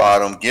from the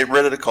bottom, get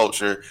rid of the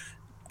culture,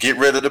 get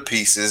rid of the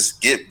pieces,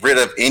 get rid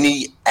of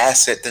any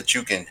asset that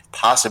you can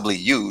possibly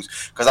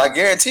use. Because I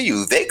guarantee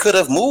you, they could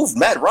have moved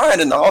Matt Ryan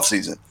in the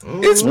offseason.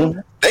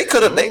 They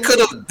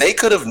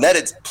could have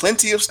netted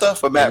plenty of stuff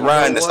for Matt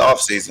Ryan this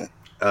offseason.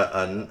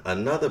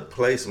 Another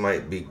place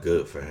might be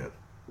good for him.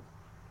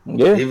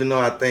 Yeah. Even though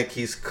I think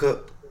he's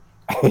cooked.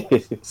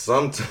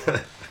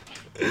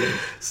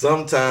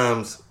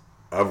 Sometimes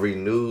a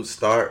renewed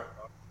start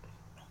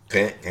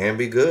can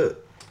be good.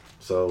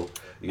 So,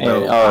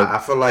 I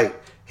feel like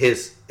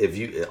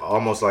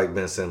almost like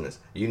Ben Simmons,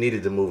 you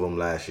needed to move him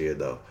last year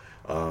though,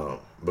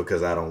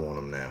 because I don't want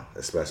him now,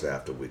 especially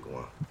after week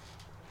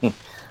 1.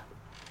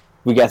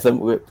 We got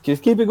some.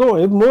 Just keep it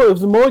going.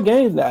 It's more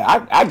games now.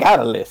 I got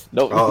a list.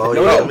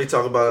 Let me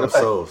talk about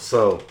them.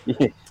 So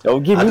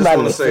don't give me. I just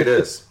want to say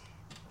this,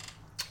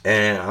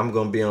 and I'm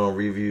gonna be on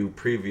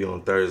preview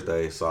on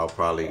Thursday, so I'll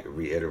probably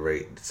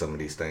reiterate some of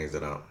these things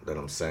that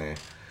I'm saying.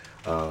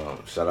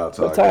 Shout out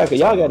to what time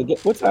y'all gotta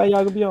get? What time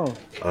y'all gonna be on?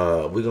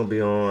 We're gonna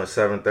be on at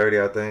 7:30,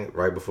 I think,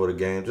 right before the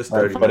game, just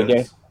 30 minutes. The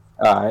game.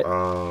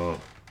 All right.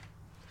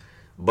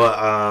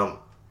 But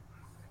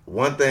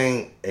one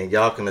thing, and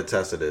y'all can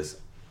attest to this,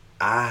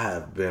 I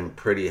have been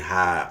pretty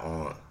high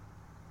on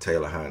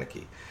Taylor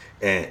Heineke,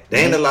 and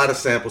there ain't a lot of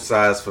sample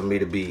size for me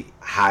to be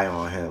high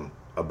on him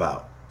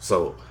about.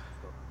 So,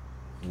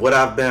 what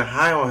I've been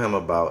high on him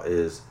about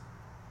is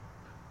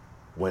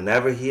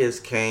whenever he has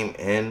came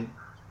in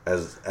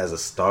as a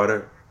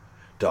starter,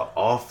 the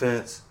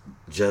offense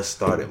just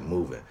started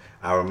moving.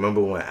 I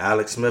remember when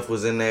Alex Smith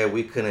was in there,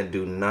 we couldn't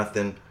do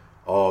nothing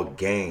all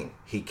game.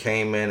 He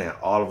came in and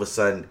all of a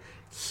sudden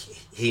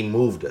he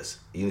moved us.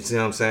 You see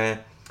what I'm saying?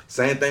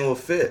 Same thing with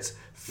Fitz.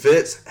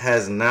 Fitz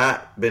has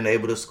not been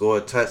able to score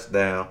a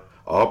touchdown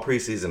all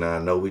preseason. I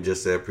know we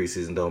just said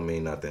preseason don't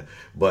mean nothing,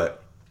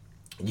 but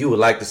you would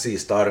like to see a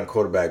starting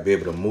quarterback be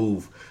able to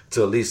move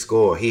to at least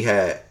score. He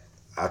had,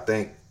 I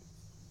think,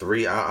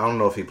 3. I don't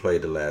know if he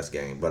played the last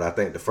game, but I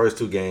think the first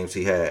 2 games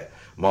he had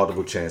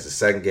multiple chances.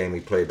 Second game he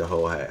played the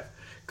whole half.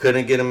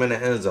 Couldn't get him in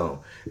the end zone,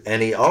 and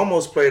he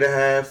almost played a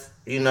half.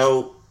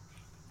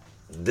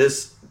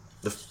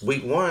 The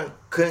week 1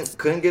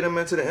 couldn't get him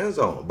into the end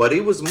zone, but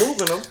he was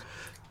moving him.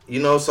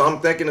 So I'm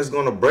thinking it's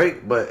going to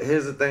break. But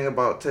here's the thing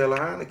about Taylor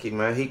Heineke,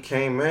 man. He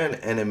came in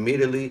and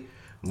immediately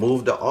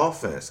moved the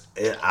offense.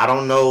 I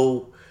don't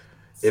know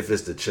if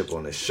it's the chip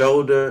on his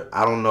shoulder.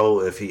 I don't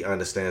know if he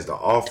understands the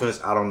offense.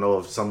 I don't know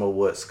if some of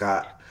what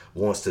Scott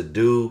wants to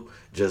do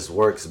just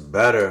works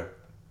better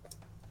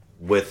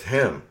with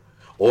him.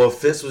 Or if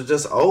Fitz was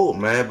just old,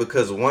 man,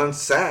 because 1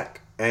 sack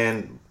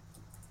and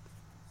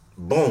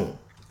boom,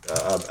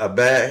 a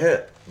bad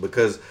hit.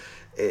 Because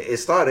it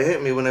started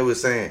hitting me when they were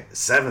saying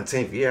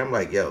 17th year. I'm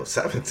like, yo,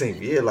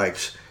 17th year, like,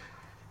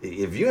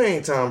 if you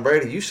ain't Tom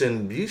Brady, you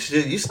shouldn't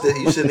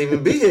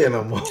even be here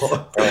no more.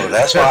 Bro,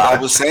 that's why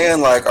I was saying,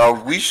 like, are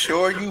we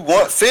sure you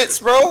want Fitz,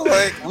 bro?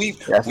 Like,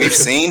 we've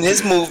seen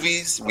his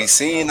movies, we've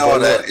seen all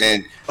that,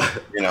 and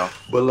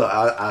But look,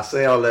 I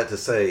say all that to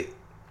say,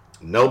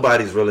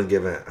 nobody's really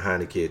giving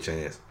Heineke a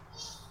chance.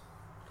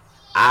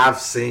 I've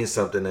seen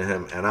something in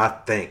him, and I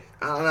think,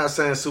 I'm not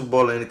saying Super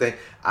Bowl or anything,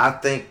 I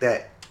think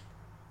that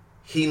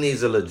he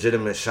needs a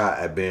legitimate shot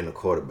at being a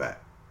quarterback.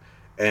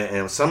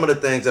 And some of the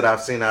things that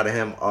I've seen out of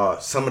him are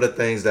some of the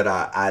things that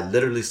I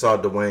literally saw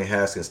Dwayne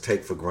Haskins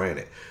take for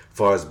granted. As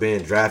far as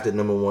being drafted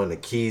number 1, the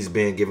keys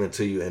being given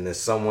to you, and there's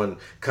someone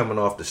coming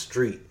off the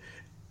street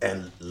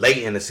and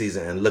late in the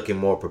season and looking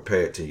more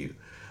prepared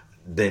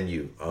than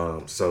you.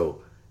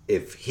 So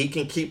if he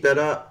can keep that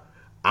up,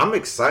 I'm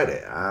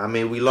excited. I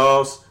mean, we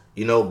lost,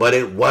 but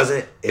it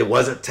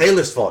wasn't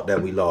Taylor's fault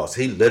that we lost.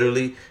 He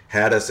literally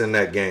had us in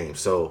that game.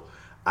 So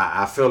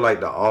I feel like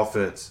the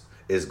offense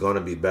is going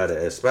to be better,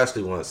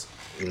 especially once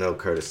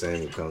Curtis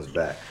Samuel comes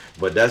back.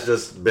 But that's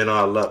just been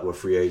our luck with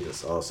free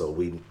agents. Also,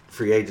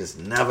 free agents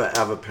never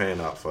ever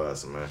pan out for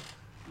us, man.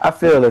 I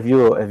feel if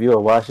you're a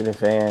Washington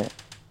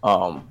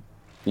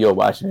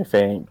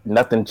fan,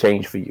 nothing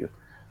changed for you.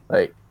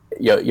 Like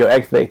your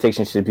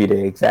expectations should be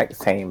the exact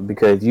same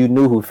because you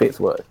knew who Fitz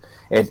was.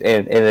 And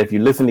if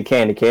you listen to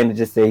Candy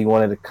just said he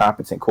wanted a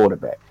competent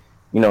quarterback.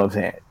 You know what I'm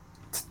saying?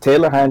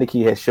 Taylor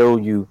Heineke has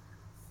showed you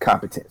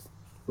competence.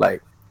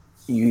 Like.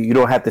 You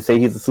don't have to say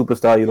he's a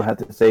superstar. You don't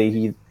have to say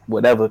he's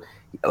whatever.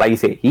 Like you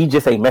said, he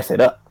just ain't mess it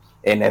up.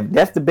 And if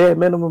that's the bare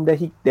minimum that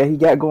he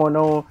got going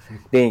on,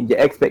 then your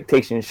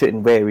expectations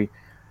shouldn't vary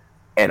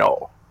at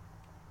all.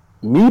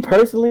 Me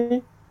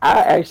personally,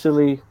 I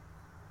actually,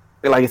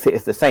 like I said,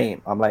 it's the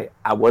same. I'm like,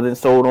 I wasn't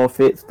sold on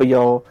Fitz for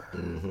y'all.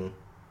 Mm-hmm.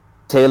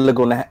 Taylor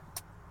gonna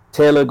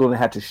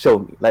have to show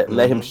me.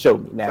 Let him show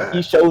me. Now,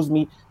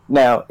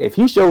 if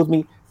he shows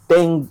me,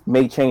 things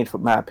may change for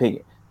my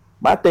opinion.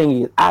 My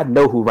thing is, I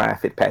know who Ryan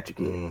Fitzpatrick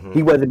is. Mm-hmm.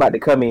 He wasn't about to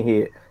come in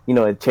here,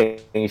 and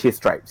change his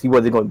stripes. He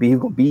wasn't going to be. He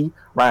was going to be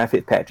Ryan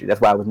Fitzpatrick.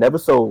 That's why I was never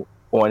sold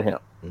on him.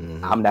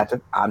 Mm-hmm. I'm not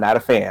a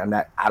fan.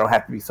 I don't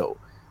have to be sold.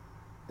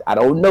 I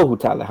don't know who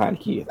Tyler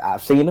Heineke is.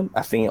 I've seen him.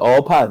 I've seen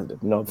all positive.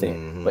 You know what I'm saying?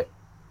 Mm-hmm. But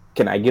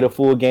can I get a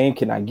full game?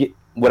 Can I get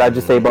what I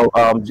just say about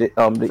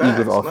the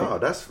Eagles offense? No,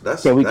 that's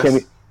can we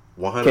 100%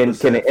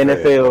 can the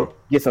NFL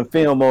get some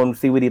film on him,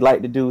 see what he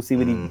like to do, see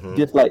what he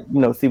dislike,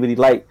 see what he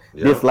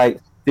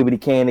dislike, see what he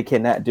can and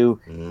cannot do,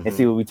 and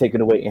see what we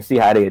taking away and see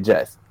how they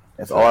adjust.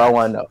 That's all I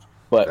want to know.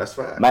 But that's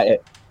right.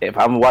 If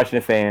I'm a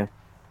Washington fan,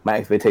 my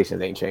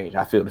expectations ain't changed.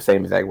 I feel the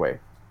same exact way.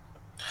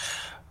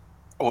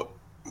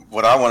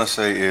 What I want to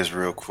say is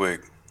real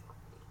quick.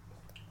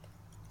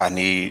 I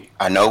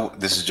know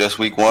this is just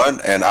week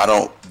one, and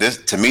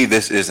to me,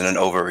 this isn't an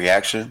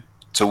overreaction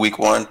to week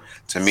one.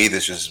 To me,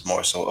 this is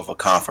more so of a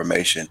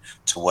confirmation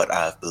to what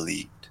I've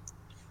believed.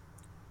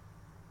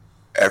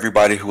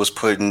 Everybody who was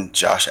putting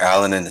Josh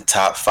Allen in the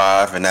top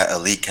 5 in that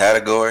elite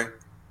category,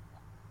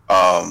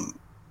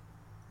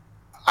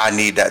 I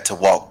need that to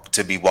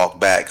be walked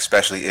back,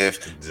 especially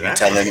if you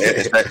tell him,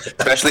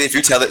 especially if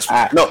you tell it.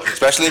 No,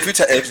 especially if you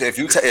telling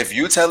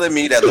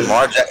me that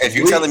if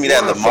you telling me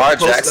that Lamar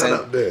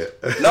Jackson,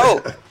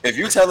 no, if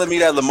you telling me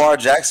that Lamar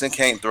Jackson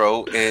can't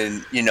throw,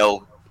 and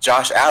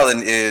Josh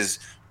Allen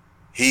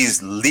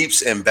he's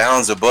leaps and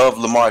bounds above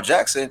Lamar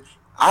Jackson.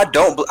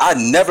 I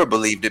never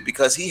believed it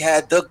because he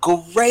had the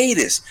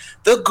greatest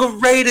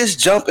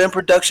jump in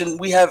production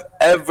we have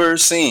ever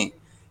seen.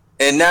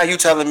 And now you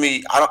telling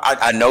me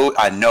I know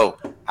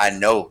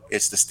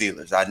it's the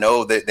Steelers. I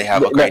know that they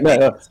have a great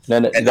defense.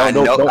 No. I'm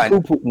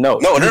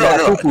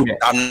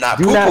not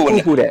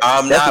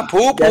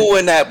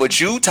poo-pooing that, but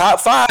you top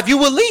 5,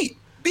 you elite.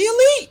 Be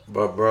elite.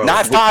 But bro,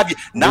 not 5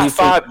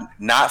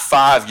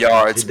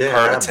 yards he didn't per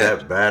have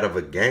attempt. that bad of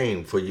a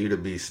game for you to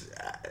be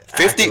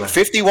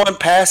 51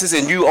 passes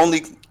and you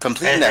only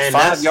completing that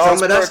 5 yards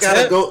some of that's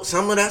per attempt.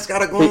 Some of that's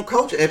gotta go on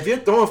coaching. If you're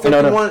throwing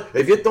 51,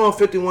 if you're throwing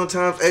 51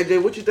 times,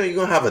 AJ, what you think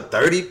you're gonna have a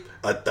 30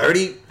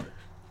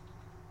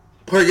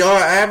 per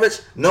yard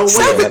average? No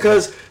way,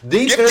 because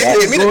defense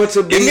is going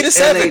to be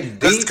in a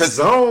deep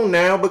zone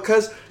now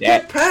because you're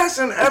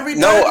passing every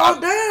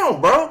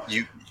down, bro.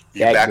 You're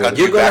gonna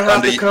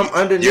have to come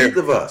underneath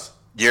of us.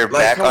 You're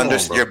back under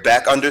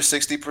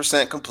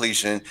 60%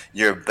 completion.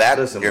 You're back.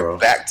 Listen,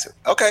 back to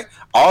okay.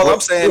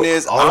 I'm saying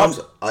is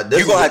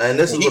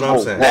this is what I'm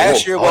saying.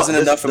 Last year wasn't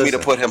enough for me to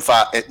put him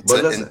and put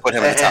him in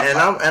the top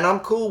 5. And I'm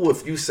cool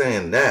with you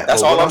saying that.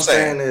 That's all I'm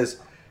saying is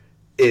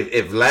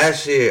if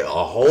last year a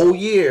whole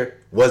year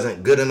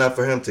wasn't good enough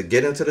for him to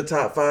get into the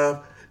top 5,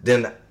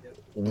 then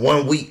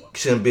 1 week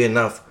shouldn't be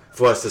enough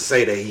for us to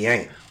say that he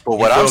ain't. But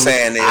what I'm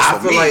saying is, I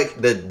feel like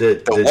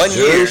the 1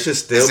 year should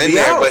still is in be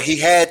there, out. but he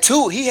had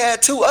 2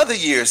 other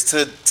years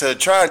to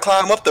try and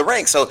climb up the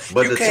ranks. So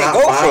but you the can't top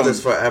go 5 from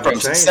is forever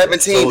changing.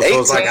 17,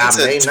 18 like I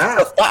may to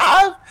not.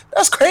 5.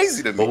 That's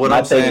crazy to me. But what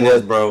I'm saying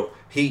is, bro,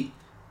 he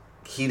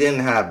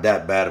didn't have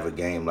that bad of a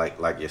game like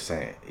you're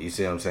saying. You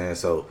see what I'm saying?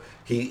 So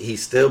he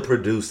still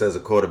produced as a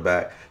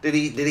quarterback. Did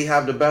he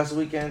have the best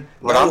weekend?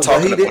 What I'm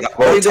talking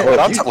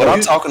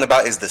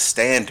about is the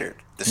standard.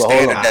 The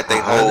standard that they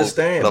hold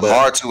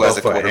Lamar to as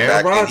a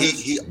quarterback.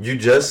 Rodgers, and you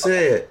just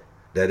said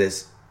that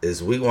it's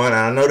week 1.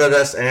 I know that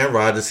that's Aaron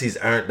Rodgers. He's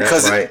earned that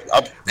right.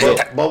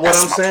 But what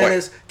I'm saying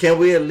is, can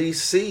we at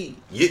least see?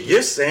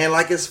 You're saying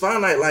like it's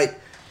finite. Like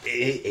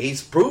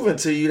he's proven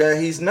to you that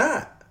he's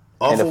not.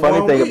 And the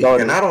funny thing about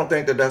it, and I don't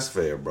think that that's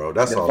fair, bro.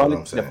 That's all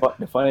I'm saying.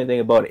 The funny thing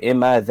about it, in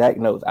my exact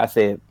notes, I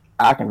said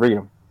I can read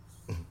them.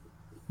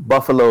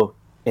 Buffalo,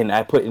 and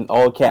I put in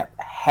all cap,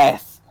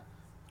 has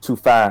to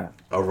find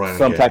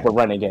some type of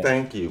running game.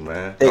 Thank you,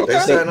 man. They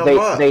have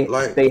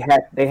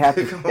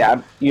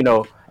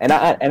to,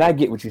 and I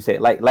get what you said.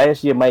 Like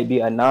last year might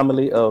be an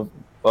anomaly of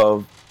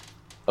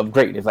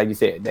greatness, like you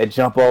said. That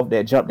jump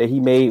that he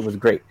made was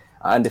great.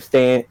 I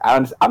understand.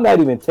 I'm not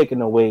even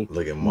taking away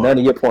none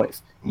of your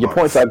points. Your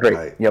points are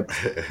great.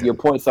 Your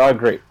points are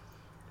great.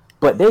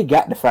 But they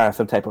got to find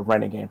some type of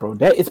running game, bro.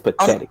 That is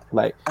pathetic.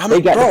 They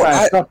got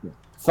to find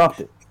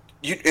something.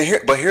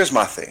 But here's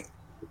my thing.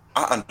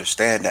 I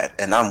understand that,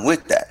 and I'm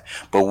with that.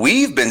 But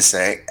we've been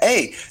saying,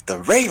 hey, the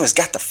Ravens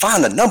got to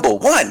find the number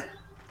 1.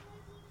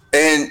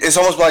 And it's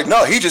almost like,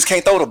 no, he just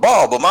can't throw the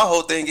ball. But my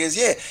whole thing is,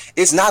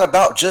 it's not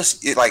about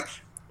just you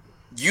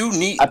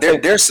need.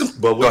 There's some.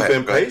 But we've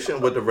been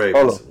patient with the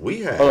Ravens. We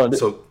have.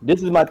 So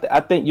this is my. I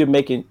think you're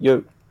making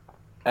your.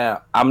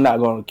 I'm not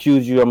going to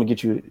accuse you. I'm going to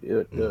get you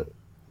to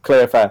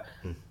clarify.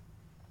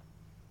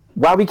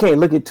 Why we can't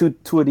look at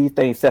two of these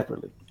things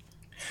separately?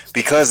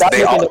 Because stop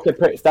they all.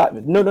 Stop.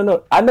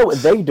 No. I know what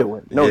they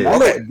doing. No, I know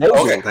what they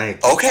doing.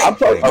 Thank you. Okay. I'm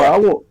talking. I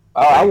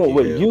want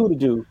what you to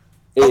do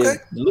is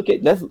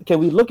can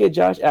we look at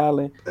Josh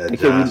Allen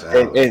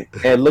and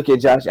and look at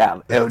Josh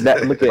Allen and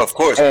look at of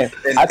course. And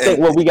I think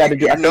what we got to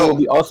do. I think what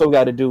we also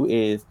got to do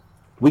is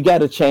we got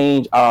to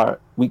change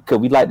because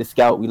we like to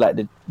scout. We like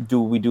to do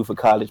what we do for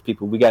college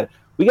people. We got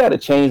to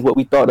change what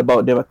we thought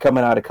about them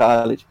coming out of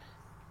college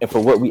and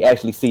for what we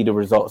actually see the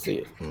results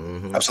is.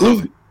 Mm-hmm.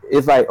 Absolutely.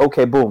 It's like,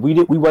 okay, boom. We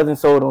wasn't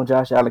sold on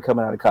Josh Allen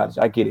coming out of college.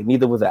 I get it.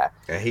 Neither was I.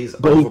 And he's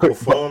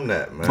overperformed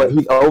that, man. But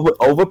he's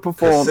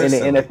overperformed in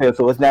the NFL.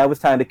 So it's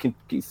time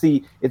to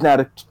see. It's now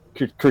to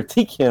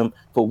critique him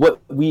for what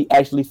we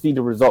actually see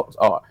the results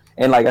are.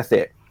 And like I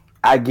said,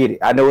 I get it.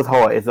 I know it's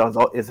hard.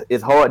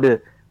 It's hard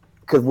to,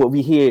 because what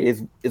we hear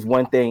is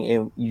one thing,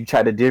 and you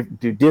try to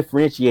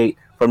differentiate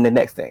from the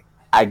next thing.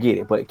 I get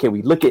it. But can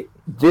we look at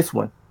this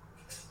one?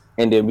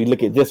 And then we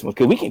look at this one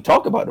because we can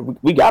talk about it.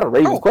 We got to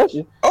raise this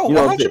question. Oh,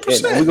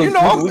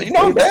 100%.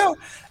 I'm down.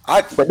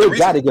 But they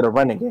got to get a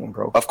running game,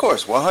 bro. Of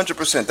course,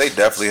 100%. They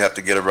definitely have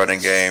to get a running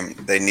game.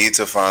 They need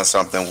to find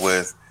something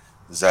with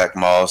Zach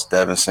Moss,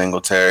 Devin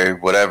Singletary,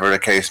 whatever the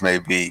case may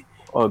be.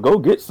 Or go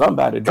get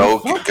somebody. Go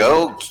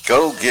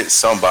get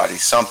somebody,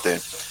 something.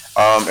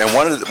 And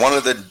one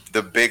of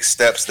the big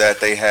steps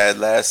that they had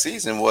last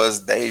season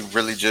was they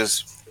really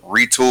just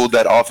retooled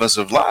that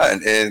offensive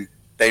line, and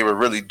they were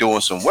really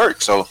doing some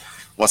work. So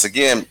once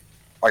again,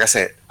 like I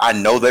said, I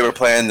know they were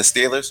playing the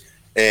Steelers,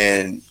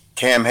 and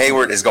Cam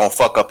Hayward is gonna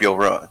fuck up your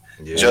run.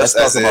 Yeah, just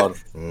as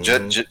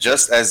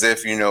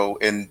if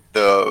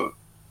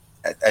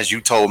as you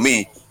told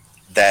me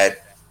that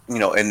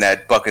in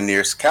that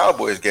Buccaneers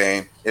Cowboys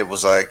game, it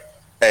was like,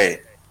 hey,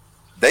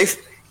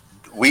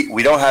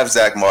 we don't have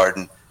Zach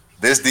Martin.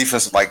 This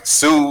defense, like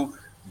Sue,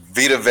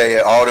 Vita Vea,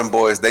 all them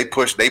boys, they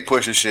push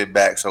the shit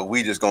back. So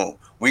we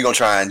gonna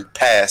try and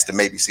pass to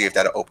maybe see if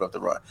that'll open up the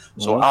run.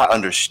 So I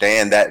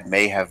understand that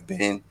may have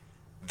been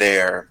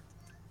their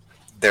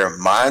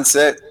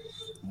mindset,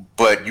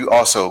 but you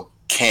also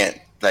can't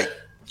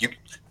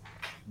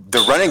the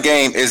running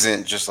game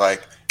isn't just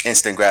like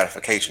instant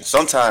gratification.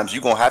 Sometimes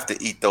you're gonna have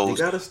to eat those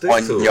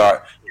 1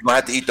 yard. You're gonna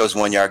have to eat those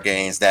 1 yard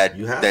gains, that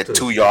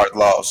 2 yard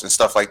loss and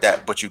stuff like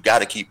that. But you got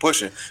to keep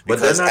pushing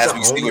because but they're not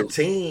the only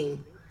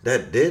team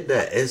that did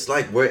that. It's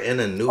like we're in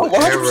a new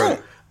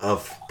era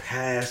of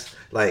pass.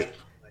 Like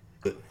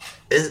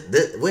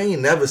we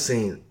ain't never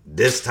seen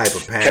this type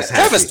of pass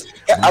happen.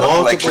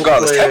 Kevin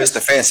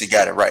Stefanski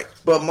got it right.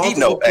 But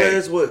multiple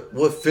players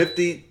with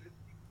 50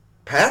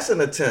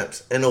 passing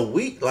attempts in a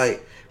week,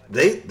 like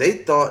they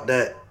thought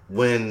that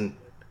when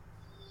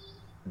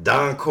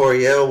Don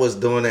Coryell was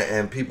doing it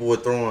and people were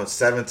throwing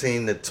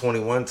 17 to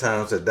 21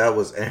 times that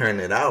was airing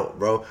it out,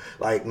 bro.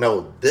 Like,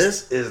 no,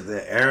 this is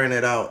the airing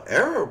it out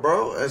era,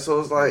 bro. And so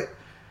it's like,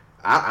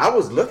 I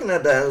was looking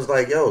at that. It was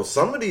like, yo,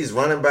 some of these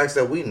running backs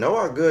that we know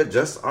are good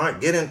just aren't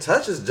getting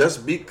touches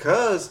just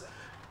because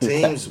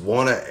teams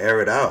want to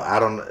air it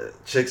out.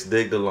 Chicks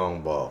dig the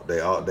long ball. They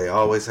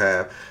always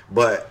have.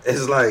 But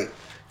it's like,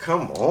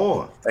 come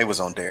on. They was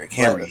on Derrick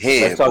Henry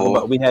head. Let's talk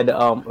about. We had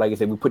like I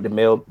said, we put the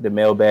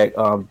mailbag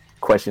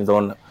questions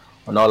on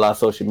all our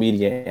social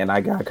media, and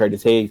I got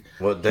Curtis Hayes.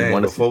 Well,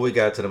 Dan, before we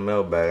got to the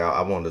mailbag,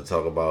 I wanted to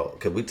talk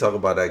about. Could we talk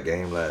about that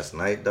game last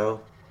night,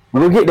 though?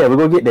 We're gonna get there. We're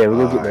gonna get there.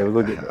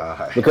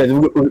 Right. Because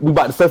we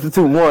about to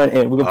substitute one,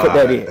 and we're gonna put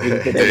that in.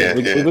 We're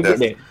gonna get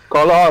there.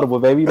 Call the audible,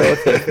 baby.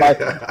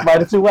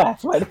 Might two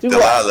eyes.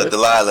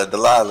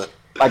 Delilah.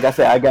 Like I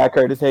said, I got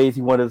Curtis Hayes.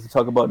 He wanted us to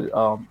talk about the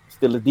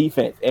Steelers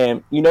defense,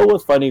 and you know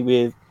what's funny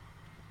with,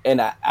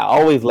 and I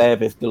always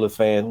laugh at Steelers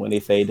fans when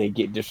they say they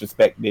get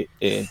disrespected,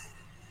 and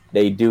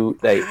they do.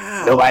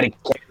 Nobody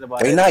cares about.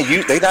 They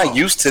not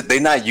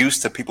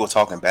used to people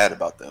talking bad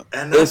about them,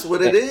 and that's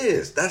what it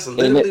is. That's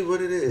literally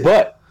what it is.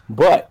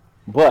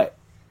 But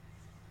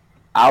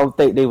I don't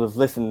think they was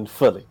listening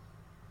fully.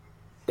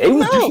 They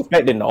was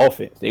disrespecting the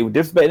offense. They were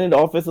disrespecting the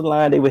offensive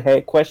line. They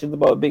had questions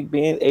about Big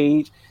Ben's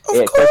age. They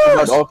had questions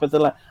about the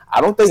offensive line.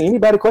 I don't think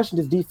anybody questioned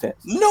his defense.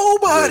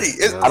 Nobody.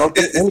 I don't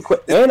think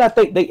and I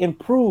think they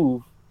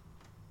improved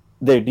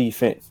their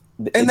defense.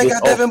 And they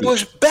got Devin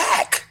Bush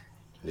back.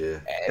 Yeah.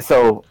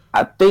 So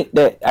I think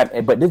that,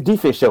 but this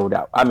defense showed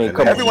out. I mean,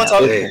 come on. Everyone's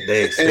talking.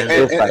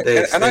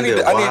 And I need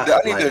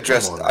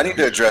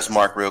to address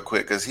Mark real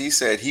quick because he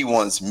said he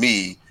wants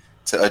me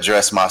to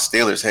address my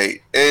Steelers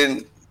hate,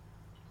 and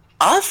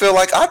I feel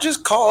like I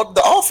just called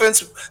the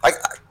offense. Like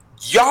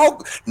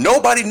y'all,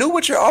 nobody knew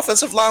what your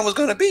offensive line was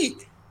going to be.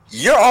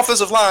 Your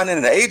offensive line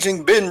and an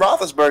aging Ben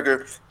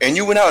Roethlisberger, and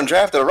you went out and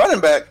drafted a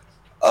running back.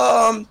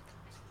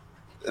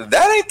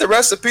 That ain't the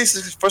recipe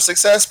for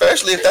success,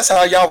 especially if that's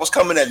how y'all was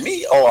coming at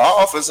me. Oh,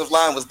 our offensive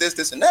line was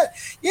this, and that.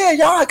 Yeah,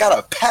 y'all got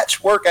a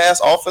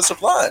patchwork-ass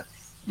offensive line.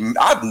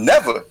 I've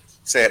never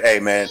said, hey,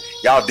 man,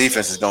 y'all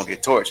defense is going to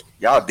get torched.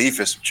 Y'all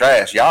defense is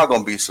trash. Y'all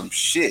going to be some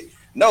shit.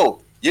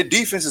 No, your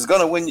defense is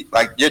going to win.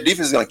 Like, your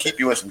defense is going to keep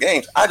you in some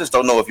games. I just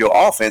don't know if your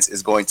offense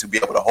is going to be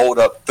able to hold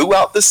up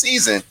throughout the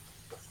season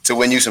to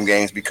win you some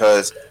games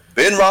because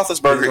Ben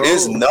Roethlisberger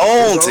is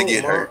known to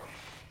get hurt.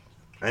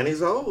 And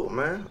he's old,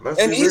 man.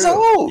 He's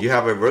old. You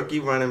have a rookie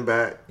running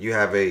back. You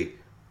have a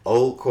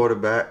old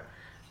quarterback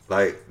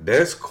Like,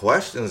 there's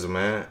questions,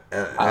 man,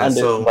 I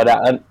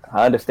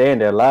understand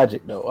their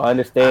logic though. I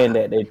understand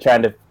that they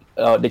tried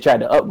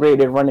to upgrade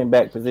their running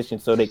back position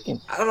so they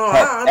can. I don't know.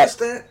 I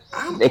understand.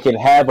 They can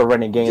have a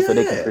running game so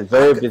they can Yeah,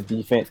 preserve this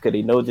defense because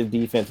they know this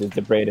defense is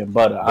the bread and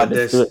butter. I But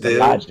there's understood the still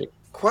logic.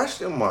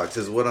 question marks,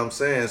 is what I'm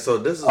saying. So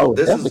this is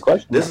definitely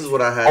question this marks. is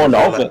what I had On the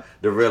to offense.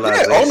 the Yeah,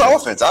 realization. on the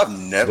offense, I've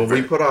never. When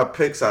we put our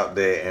picks out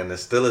there and the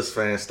Steelers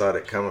fans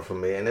started coming for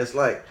me, and it's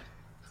like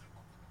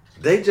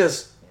they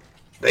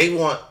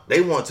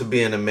want to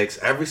be in the mix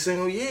every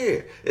single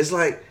year. It's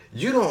like,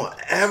 you don't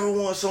ever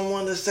want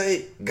someone to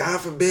say,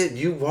 God forbid,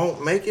 you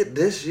won't make it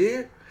this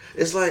year.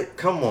 It's like,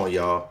 come on,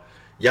 y'all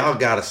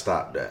gotta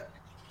stop that.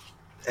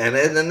 And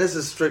this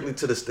is strictly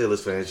to the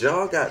Steelers fans.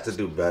 Y'all got to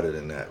do better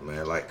than that,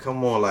 man. Like,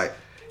 come on, like,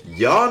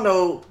 y'all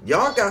know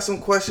y'all got some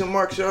question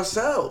marks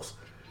yourselves.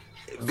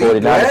 Be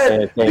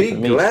glad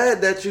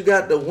that you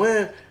got the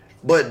win,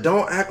 but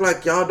don't act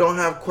like y'all don't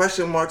have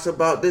question marks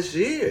about this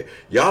year.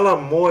 Y'all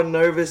are more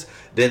nervous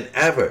than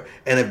ever.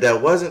 And if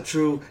that wasn't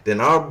true,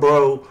 then our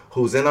bro,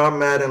 who's in our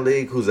Madden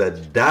League, who's a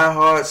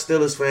diehard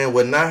Steelers fan,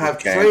 would not have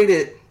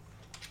traded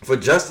for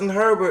Justin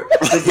Herbert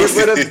to get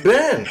rid of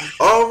Ben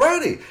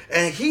already.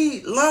 And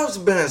he loves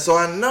Ben, so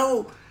I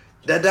know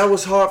that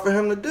was hard for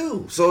him to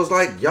do. So it's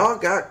like, y'all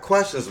got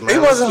questions, man.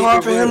 It wasn't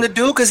hard for him to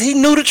do because he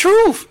knew the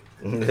truth.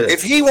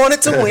 If he wanted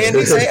to win,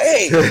 he say,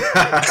 "Hey,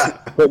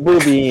 put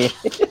Booby in."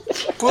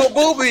 Put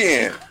Booby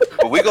in.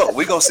 But we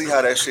gonna see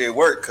how that shit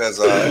work because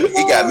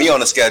he got me on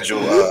the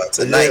schedule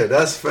tonight. Yeah,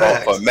 that's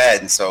facts. For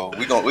Madden. So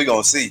we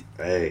gonna see.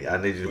 Hey, I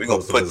need you to we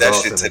gonna put that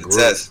shit to the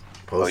test.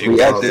 You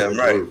got damn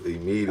right.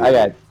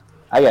 Immediately.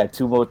 I got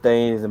two more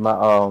things in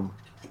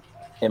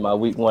my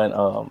week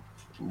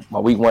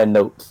one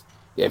notes.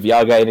 If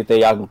y'all got anything,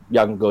 y'all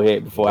can go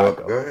ahead before I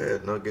go. Go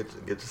ahead. No, get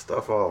your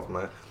stuff off,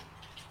 man.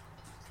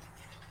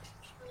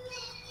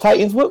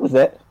 Titans, what was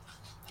that?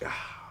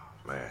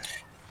 Man.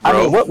 I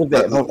mean, what was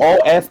that from all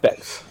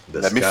aspects?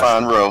 Let me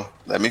find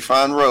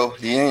Ro.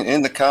 He ain't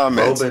in the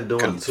comments. Bro been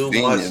doing too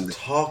much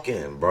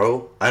talking,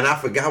 bro. And I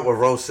forgot what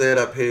Ro said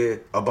up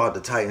here about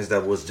the Titans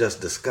that was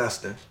just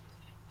disgusting.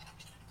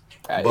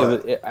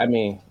 I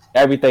mean,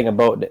 everything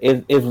about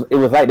it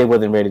was like they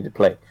wasn't ready to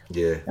play.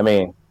 Yeah. I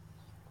mean,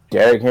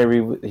 Derrick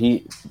Henry,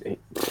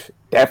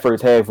 that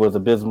first half was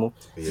abysmal.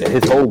 Yeah.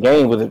 His whole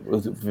game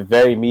was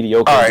very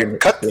mediocre. All right,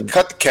 cut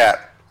the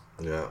cap.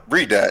 Yeah.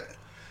 Read that.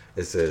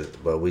 It says,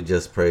 but we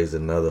just praised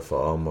another for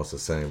almost the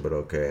same, but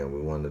okay, and we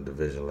won the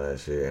division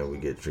last year, and we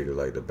get treated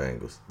like the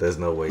Bengals. There's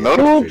no way.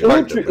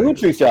 Who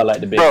treats y'all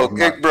like the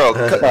Bengals? Bro,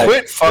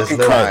 quit fucking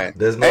crying.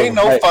 Ain't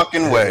no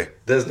fucking way.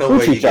 There's no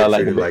way you get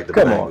treated like the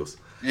Bengals.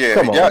 Yeah,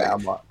 come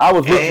on. I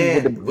was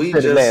with the we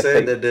just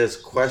said that there's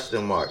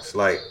question marks.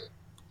 Like,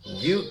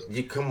 you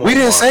come on. We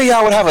didn't say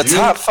y'all would have a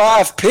top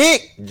 5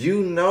 pick.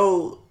 You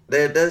know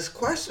that there's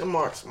question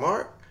marks,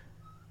 Mark.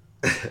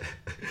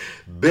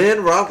 Ben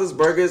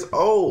Roethlisberger is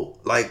old.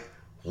 Like,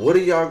 what are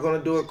y'all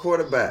gonna do at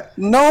quarterback?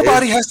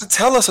 Nobody has to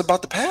tell us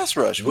about the pass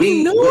rush.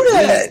 We knew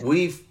that.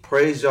 We've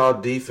praised y'all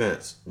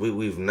defense.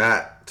 We've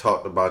not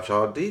talked about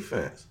y'all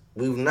defense.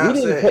 We've not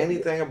said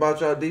anything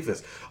about y'all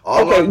defense.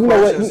 All our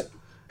questions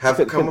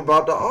have come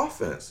about the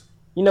offense.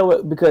 You know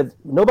what? Because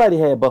nobody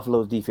had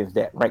Buffalo's defense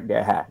that ranked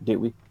that high, did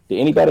we? Did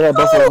anybody have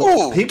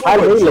Buffalo? People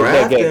were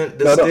drafting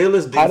the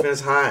Steelers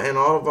defense high in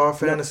all of our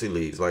fantasy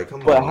leagues. Like, come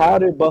on. But how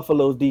did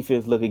Buffalo's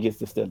defense look against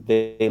the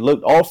Steelers? They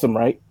looked awesome,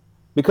 right?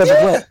 Because of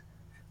what?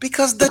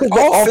 Because the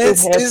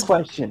offense has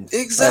questions.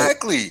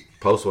 Exactly.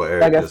 Post what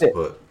Eric just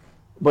put.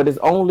 But it's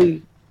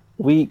only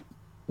week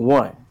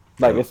 1.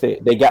 Like I said,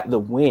 they got the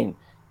win.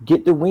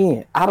 Get the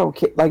win. I don't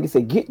care. Like I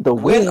said, get the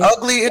win. Win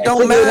ugly, it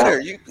don't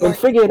matter. And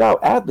figure it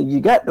out after you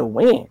got the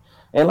win.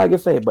 And like I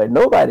said, but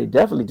nobody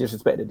definitely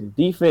disrespected the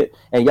defense,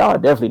 and y'all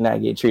definitely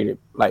not get treated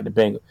like the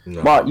Bengals.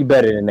 No. Mark, you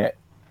better than that.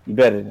 You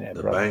better than that,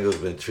 bro. The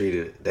Bengals been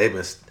treated.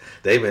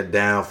 They've been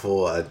down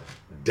for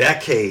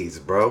decades,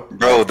 bro.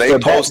 Bro, they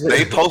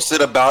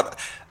posted about.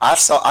 I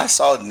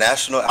saw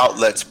national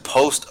outlets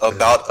post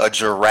about a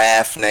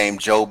giraffe named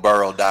Joe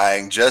Burrow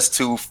dying just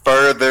to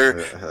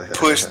further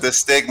push the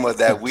stigma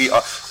that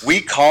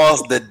we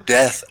caused the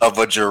death of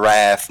a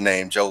giraffe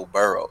named Joe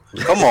Burrow.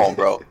 Come on,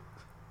 bro.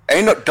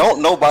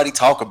 Don't nobody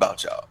talk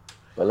about y'all.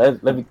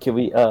 But can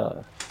we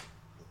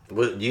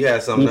you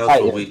had something else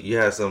for week. You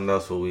had something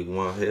else for week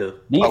 1 here.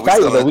 We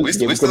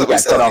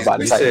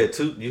said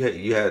 2.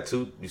 You had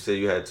 2. You said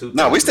you had 2.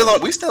 No, we still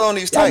on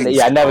these Titans.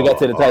 Yeah, I never got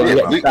to the Titans.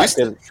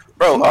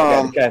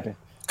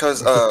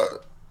 Because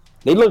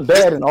they look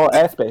bad in all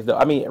aspects, though.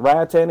 I mean,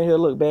 Ryan Tannehill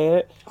looked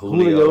bad.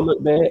 Julio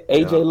looked bad.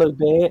 AJ looked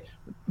bad.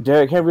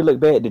 Derrick Henry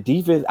looked bad. The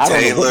defense.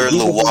 Taylor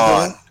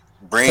Lewan.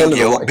 Bring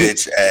your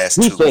bitch ass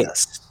to the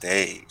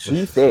stage.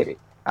 He said it.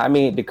 I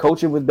mean, the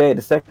coaching was bad.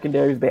 The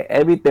secondary was bad.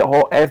 Everything,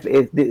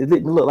 it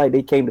didn't look like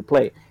they came to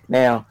play.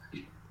 Now,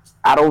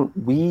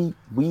 who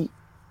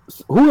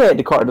had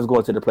the Cardinals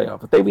going to the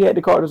playoff? I think we had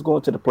the Cardinals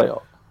going to the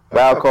playoff.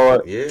 Wild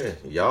card. Yeah,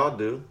 y'all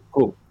do.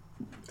 Cool.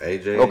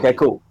 AJ. Okay,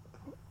 cool.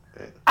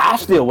 I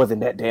still wasn't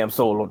that damn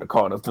sold on the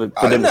Cardinals for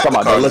them to come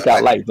out and look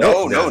out like that.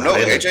 No.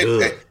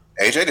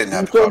 AJ didn't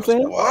have the You know what I'm Cardinals in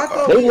the saying? Well, wild I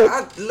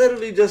card. thought I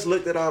literally just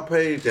looked at our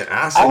page and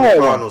I seen had the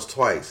one. Cardinals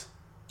twice,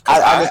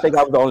 I didn't think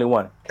I was the only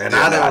one. and Yeah,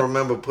 I didn't I-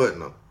 remember putting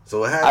them.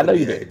 So it had I to know be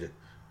you did. AJ.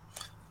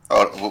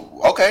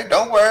 Oh, okay.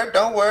 Don't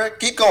worry.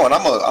 Keep going.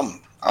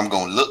 I'm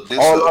gonna look this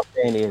All I'm up.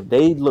 saying is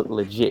they look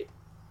legit.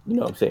 You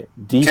know what I'm saying?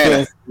 Cannon,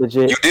 Defense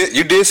legit.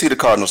 you did see the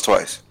Cardinals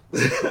twice.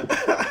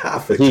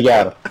 He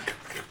got him.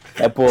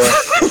 That boy.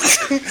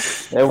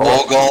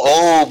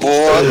 Oh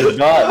boy.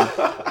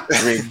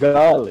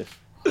 Regardless.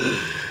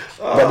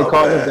 But the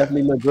Cardinals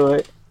definitely look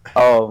good.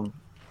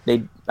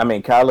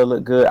 Kyler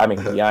looked good.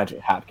 DeAndre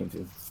Hopkins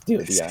is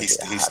still DeAndre He's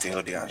Hopkins.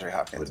 still DeAndre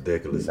Hopkins.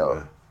 Ridiculous, You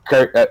know,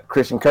 man.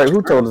 Christian Kirk.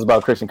 Who told us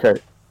about Christian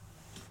Kirk?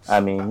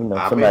 Somebody.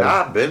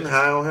 I've been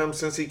high on him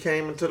since he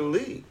came into the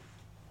league.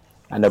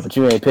 I know, but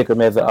you ain't pick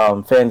him as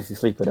a fantasy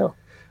sleeper though.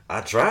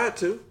 I tried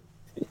to.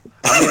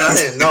 I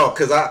didn't know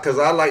because I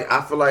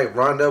feel like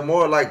Rondell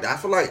Moore I like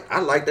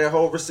that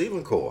whole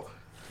receiving core.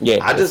 Yeah,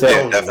 I just that's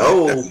it. don't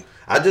know. Definitely.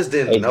 I just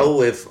didn't Hey.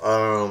 know if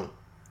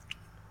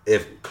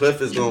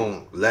Cliff is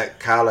gonna let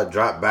Kyler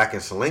drop back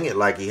and sling it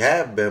like he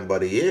have been,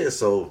 but he is.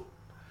 So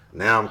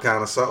now I'm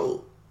kind of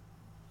sold.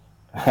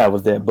 I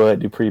was that Bud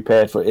Dupree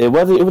pass for it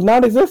was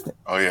non-existent.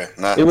 Oh yeah,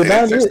 It was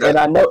non-existent,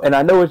 and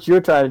I know what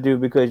you're trying to do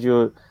because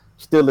you're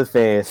still a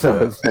fan.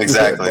 So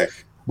Exactly.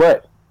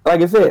 But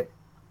like I said,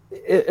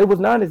 it was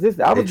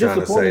non-existent. I They was trying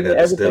to say disappointed that in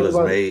the everything Steelers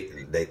about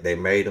it. they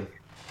made him.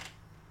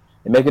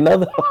 And make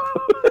another.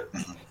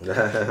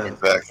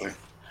 Exactly.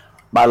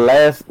 My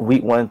last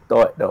week one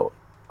thought though,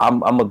 I'm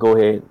gonna go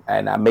ahead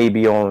and I may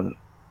be on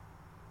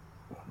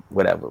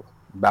whatever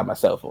by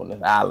myself on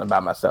this island by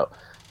myself.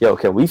 Yo,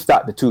 can we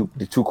stop the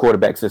two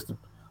quarterback system?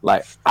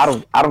 Like I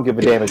don't give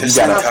a damn if you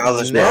Listen, got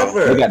college,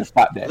 never. they got to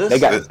stop that. They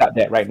got to stop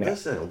that right now.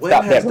 Listen, when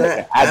Stop has right that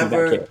now. I do not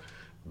ever care.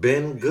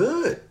 been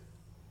good?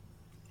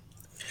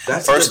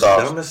 That's First the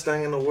off, dumbest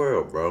thing in the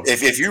world, bro.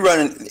 If you run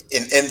in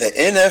the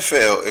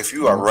NFL, if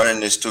you are running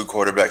this 2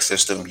 quarterback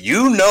system,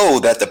 you know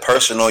that the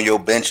person on your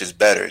bench is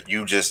better.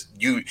 You just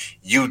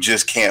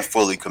can't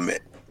fully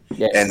commit,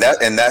 Yeah. and that's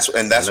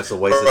That's a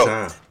waste of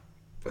time.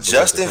 That's a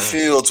waste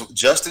of time.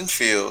 Justin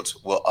Fields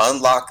will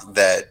unlock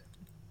that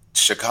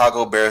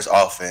Chicago Bears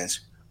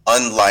offense,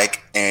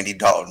 unlike Andy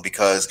Dalton,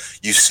 because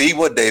you see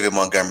what David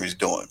Montgomery's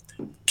doing.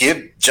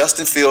 Give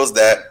Justin Fields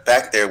that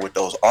back there with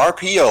those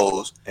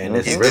RPOs, And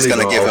it's It's really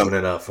gonna going give to him- open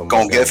it up for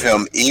gonna give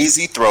Montgomery. him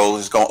easy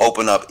throws. It's gonna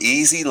open up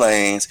easy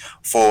lanes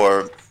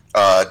for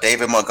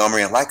David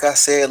Montgomery. And like I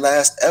said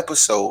last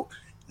episode,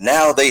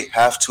 now they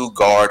have to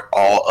guard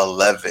all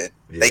 11.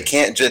 Yeah. They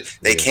can't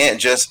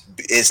just.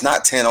 It's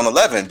not 10 on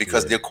 11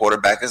 because Yeah. their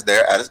quarterback is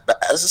there as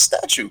a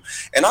statue.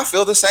 And I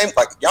feel the same.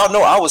 Like y'all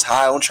know, I was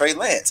high on Trey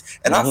Lance,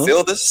 and I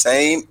feel the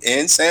same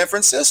in San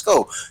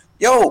Francisco.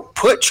 Yo,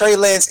 put Trey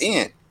Lance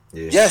in.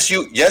 Yeah. Yes,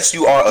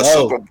 you are a No.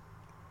 super.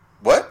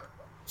 What?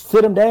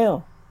 Sit him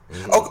down.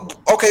 Oh,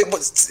 okay,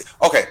 but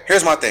okay.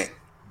 Here's my thing.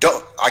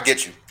 I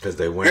get you. Because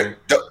they win.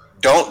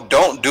 Don't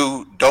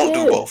do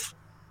Yeah. both.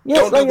 Yeah,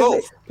 Don't do like I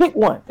both. said, pick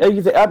one. Like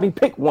you said,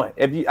 pick one.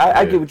 If you,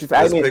 I get what you're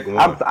saying. Just pick one.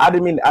 I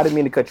didn't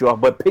mean to cut you off,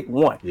 but pick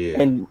one Yeah.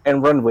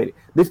 and run with it.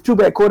 This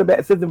 2-back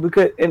quarterback system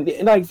because and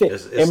like you said,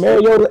 It's-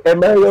 and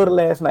Mariota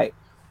last night.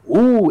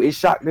 Ooh, it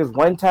shocked this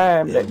one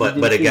time. Yeah, that but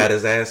we it didn't got see.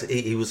 his ass.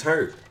 He was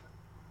hurt.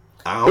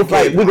 I don't It's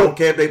care. like we I go- don't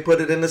care if they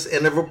put it in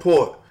the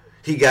report.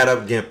 He got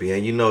up gimpy,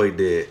 and you know he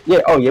did. Yeah.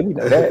 Oh yeah, we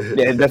know that.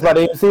 Yeah, that's why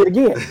they didn't see it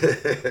again.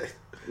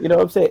 You know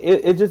what I'm saying?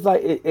 It just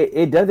like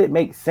it doesn't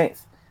make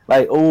sense.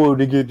 Like, oh,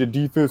 they get the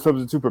defense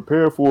something to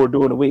prepare for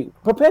during the week.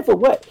 Prepare for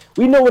what?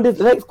 We know when this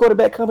next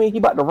quarterback come in, he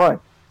about to run.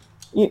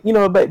 You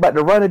know, about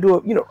to run and do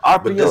a RPO.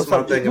 But this or is my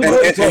something. thing You about know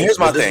it. what I'm And here's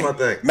my But this thing. my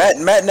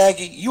thing. Matt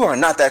Nagy, you are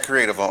not that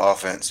creative on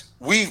offense.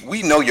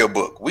 We know your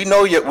book. We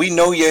know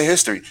your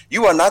history.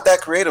 You are not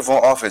that creative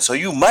on offense. So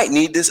you might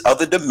need this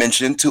other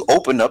dimension to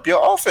open up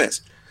your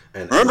offense.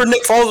 And Remember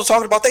Nick Foles was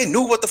talking about they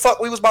knew what the fuck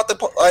we was about to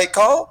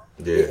call?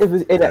 Yeah. It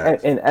was,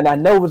 and I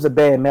know it was a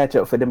bad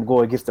matchup for them to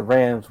go against the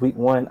Rams week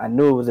one. I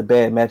knew it was a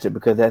bad matchup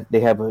because they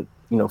have a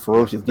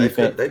ferocious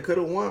defense. They could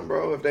have won,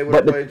 bro, if they would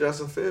But have played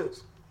Justin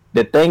Fields.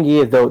 The thing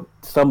is, though,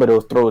 some of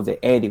those throws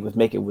that Andy was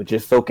making were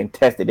just so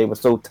contested. They were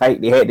so tight.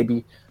 They had to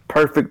be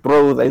perfect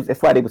throws. That's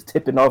why they was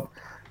tipping off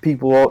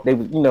people. They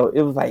was,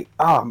 it was like,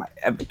 oh my,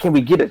 can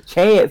we get a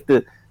chance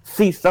to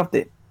see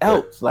something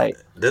else? Like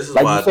This is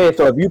like why you said.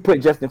 So if you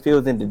put Justin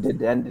Fields in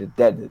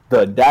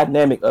the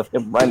dynamic of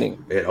him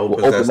running, it will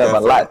opens that open up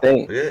stuff a lot of up.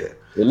 things. Yeah.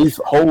 At least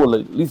hold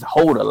a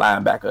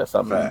linebacker or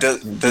something.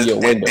 Be your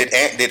window.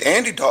 Did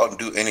Andy Dalton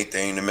do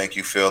anything to make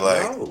you feel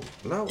like,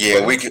 No. yeah,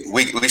 bro.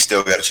 we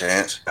still got a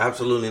chance?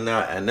 Absolutely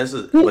not. And this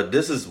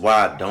is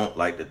why I don't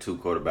like the 2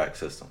 quarterback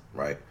system,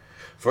 right?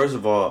 First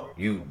of all,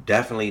 you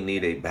definitely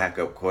need a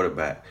backup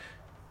quarterback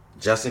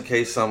just in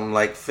case something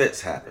like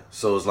Fitz happens.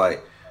 So it's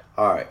like,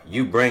 all right,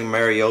 you bring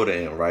Mariota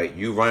in, right?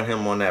 You run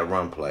him on that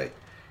run play.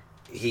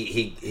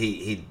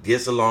 He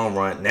gets a long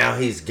run. Now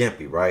he's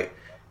gimpy, right?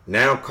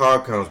 Now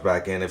Carr comes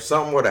back in. If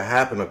something were to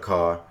happen to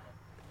Carr,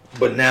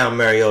 but now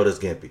Mariota's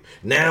gimpy.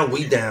 Now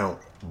we down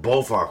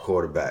both our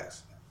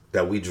quarterbacks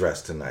that we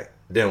dressed tonight.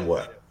 Then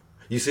what?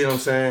 You see what I'm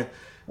saying?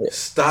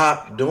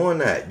 Stop doing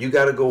that. You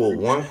got to go with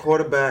one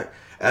quarterback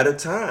at a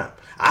time.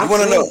 I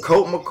want to know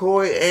Colt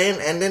McCoy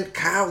and then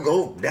Kyle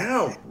go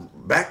down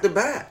back to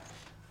back.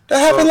 That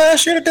happened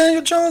last year to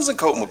Daniel Jones and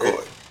Colt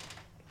McCoy.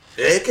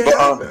 It can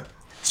happen.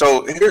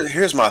 So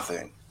here's my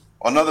thing.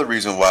 Another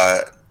reason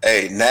why,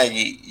 hey,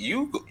 Nagy,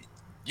 you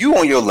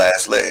on your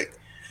last leg.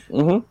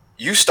 Mm-hmm.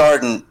 You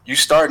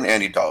starting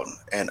Andy Dalton,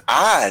 and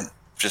I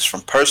just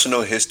from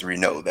personal history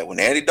know that when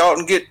Andy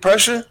Dalton get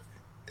pressure,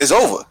 it's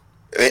over.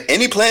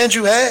 Any plans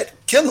you had,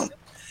 kill him.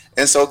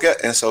 And so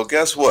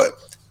guess what?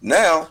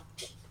 Now,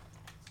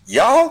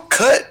 y'all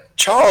cut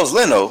Charles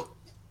Leno,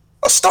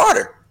 a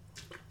starter,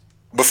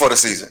 before the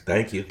season.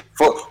 Thank you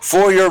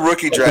for your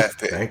rookie draft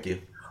pick. Thank you.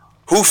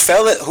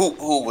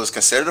 Who was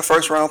considered a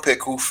first round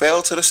pick, who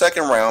fell to the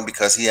second round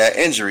because he had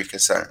injury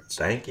concerns.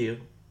 Thank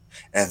you.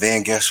 And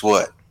then guess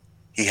what?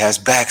 He has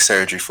back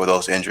surgery for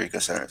those injury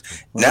concerns.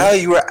 Mm-hmm. Now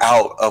you are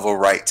out of a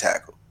right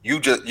tackle. You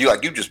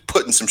just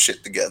putting some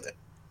shit together.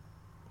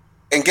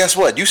 And guess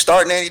what? You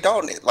starting Andy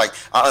Dalton. Like,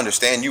 I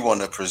understand you want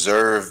to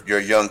preserve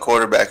your young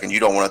quarterback and you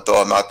don't want to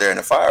throw him out there in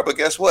the fire, but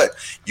guess what?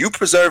 You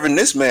preserving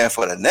this man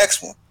for the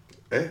next one.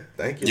 Hey,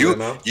 thank you.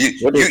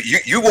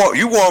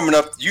 You warming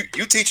up.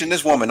 You teaching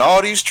this woman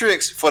all these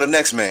tricks for the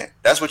next man.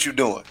 That's what you're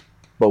doing.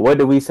 But what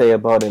do we say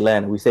about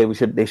Atlanta? We say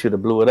they should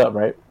have blew it up,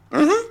 right?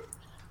 Mm-hmm.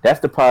 That's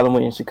the problem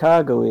in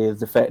Chicago is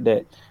the fact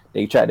that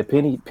they tried to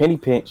penny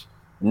pinch,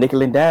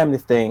 nickel and dime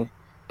this thing,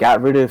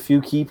 got rid of a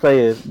few key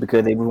players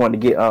because they wanted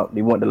to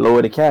they wanted to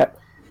lower the cap,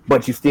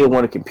 but you still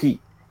want to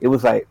compete. It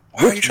was like,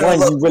 why are you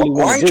trying to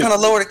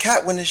lower the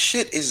cap when the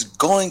shit is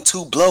going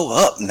to blow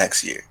up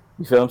next year?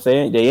 You feel what I'm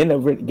saying? They end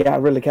up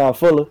got rid of Kyle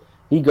Fuller.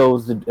 He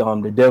goes to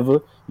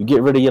Denver. You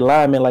get rid of your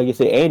lineman, like you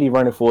said, Andy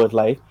running for his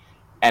life.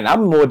 And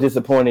I'm more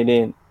disappointed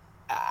in.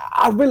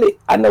 I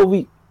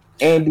know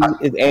Andy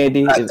is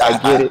Andy. I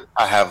get it.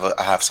 I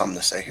have something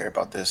to say here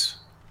about this.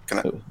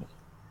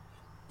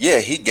 Yeah,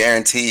 he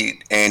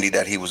guaranteed Andy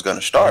that he was going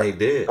to start. And he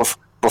did.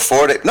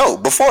 Before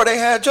they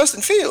had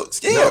Justin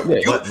Fields. Yeah,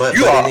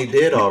 but he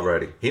did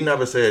already. He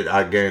never said,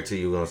 "I guarantee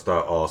you're going to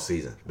start all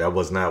season." That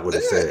was not what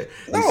he said.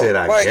 He said,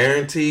 "I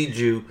guaranteed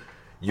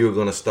you're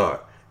going to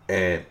start,"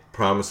 and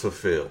promise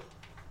fulfilled.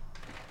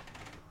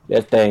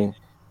 That thing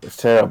was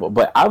terrible.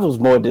 But I was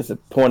more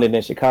disappointed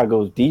in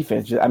Chicago's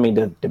defense. I mean,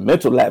 the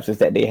mental lapses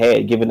that they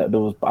had giving up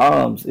those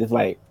bombs is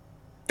like.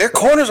 Their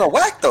corners are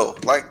whack though.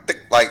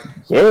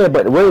 Yeah,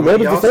 but where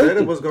did y'all the said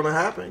it was going to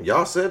happen?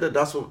 Y'all said that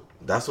that's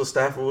what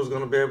Stafford was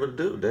going to be able to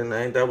do. Then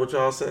ain't that what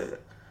y'all said?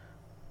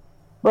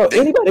 Bro,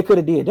 anybody could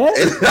have did that.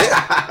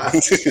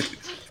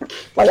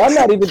 Like, I'm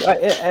not even.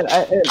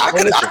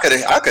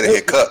 I could have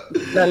hit Cup.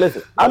 Now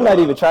listen, I'm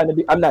not trying to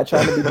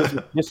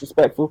be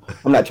disrespectful.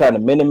 I'm not trying to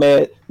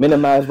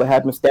minimize what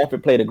happened.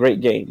 Stafford played a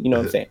great game. You know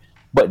what I'm saying?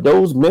 But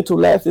those mental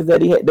lapses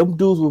that he had, them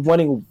dudes were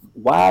running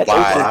wide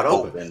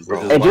open,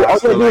 bro. And I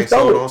still ain't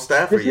sold on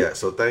Stafford yet.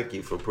 So thank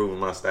you for proving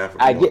my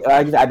Stafford. I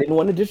didn't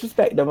want to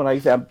disrespect them, and like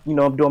I said,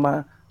 I'm doing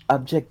my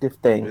objective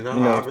thing. You know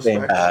what I'm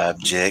saying?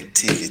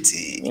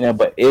 Objectivity.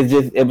 But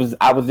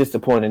I was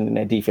disappointed in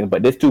that defense.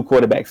 But this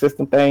 2-quarterback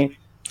system thing.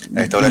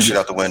 Hey, throw that shit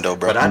out the window,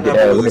 bro. But I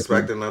never was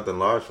expecting nothing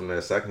large from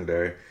that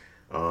secondary.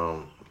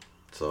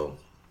 So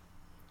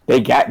they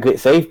got good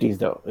safeties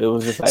though. It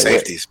was just like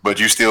safeties, but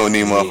you still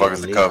need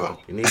motherfuckers to cover.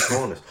 You need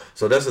corners.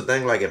 So that's the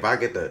thing. Like if I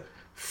get the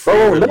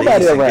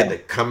release and get to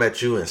come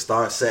at you and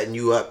start setting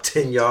you up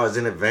 10 yards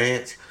in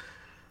advance,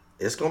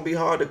 it's gonna be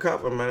hard to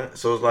cover, man.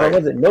 So it's like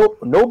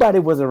nobody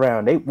was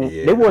around. They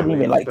wasn't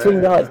even like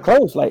 10 yards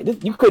close. Like this,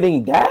 you couldn't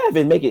even dive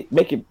and make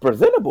it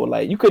presentable.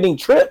 Like you couldn't even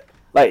trip.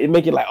 Like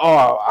make it like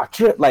I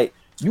tripped. Like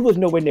you was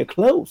nowhere near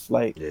close.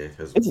 Like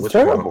because it's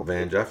terrible.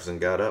 Van Jefferson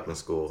got up and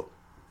scored.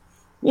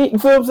 Yeah, you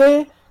feel what I'm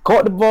saying?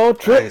 Caught the ball,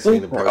 tripped. I ain't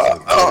seen the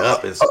person get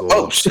up and score.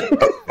 Oh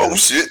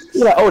shit!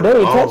 You're like, they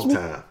ain't touch me.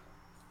 Time.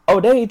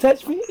 They ain't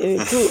touch me.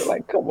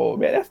 Like, come on,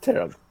 man, that's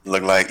terrible.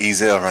 Look like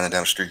Ezel running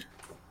down the street.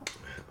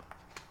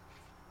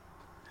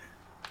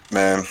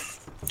 Man,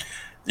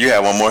 you had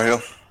one more,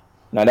 Hill?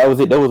 No, that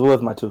was it. That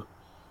was my 2.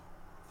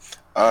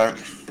 All right.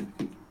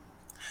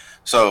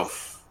 So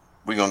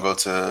we gonna go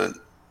to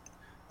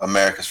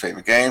America's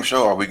favorite game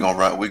show, or we gonna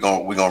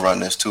run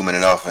this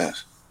 2-minute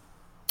offense?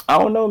 I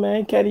don't know,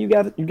 man. Caddy, you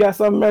got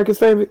some America's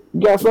favorite?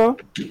 You got some?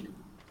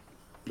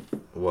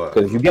 What?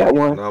 Because you got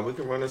one. No, we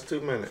can run this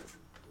 2 minutes.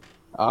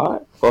 All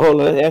right. Well,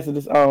 hold on. Let's answer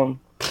this.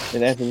 Let's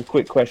answer this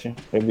quick question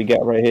that we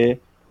got right here.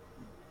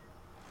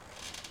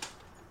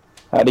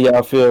 How do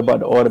y'all feel about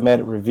the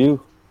automatic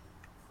review?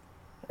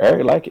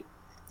 Eric like it.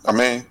 I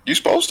mean, you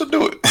supposed to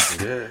do it.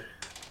 Yeah.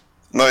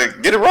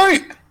 Like, get it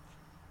right.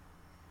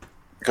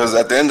 Because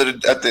at the end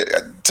of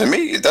to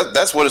me,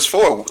 that's what it's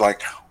for.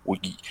 Like,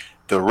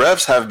 the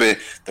refs have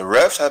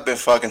been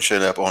fucking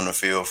shit up on the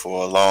field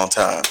for a long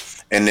time.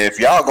 And if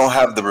y'all gonna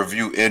have the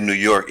review in New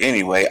York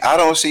anyway, I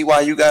don't see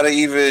why you gotta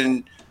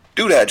even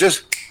do that.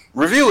 Just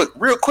review it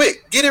real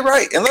quick, get it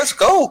right, and let's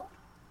go.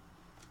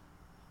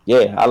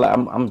 Yeah,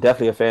 I'm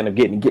definitely a fan of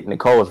getting the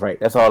calls right.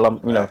 That's all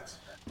I'm.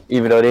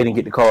 Even though they didn't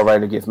get the call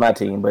right against my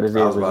team, but it is.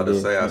 I was what about it to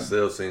is. say I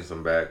still seen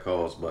some bad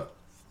calls, but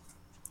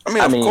I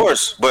mean, of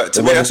course, but to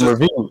it me, that's wasn't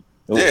reviewed.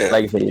 Yeah.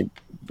 Like I said,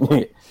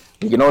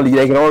 they can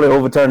only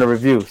overturn the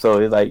review. So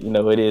it's like,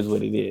 it is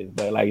what it is.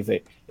 But like I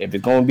said, if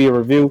it's gonna be a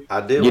review,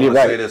 I did get want it to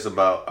right. say this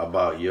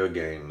about your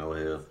game, No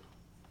Hill.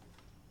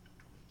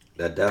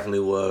 That definitely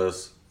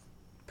was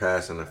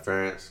pass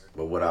interference,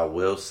 but what I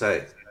will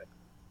say,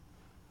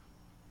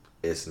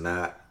 it's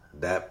not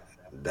that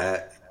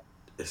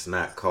it's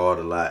not called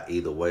a lot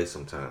either way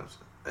sometimes.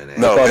 And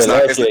no, called it's it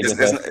not. last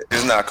year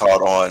It's not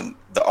called on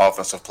the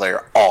offensive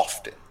player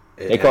often.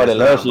 They called it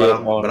last year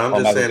but I'm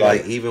on just Michael saying,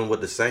 like, Gallup. even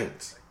with the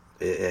Saints,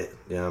 you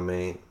know what I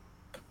mean?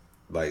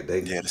 Like they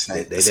Yeah, the Saints-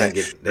 they the didn't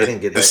Saints- get they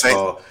didn't get the that Saints-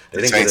 call. They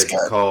the didn't Saints get a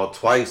got- call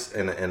twice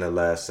in the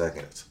last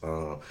seconds,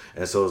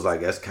 and so it's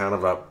like that's kind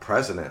of a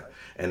precedent,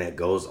 and it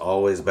goes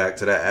always back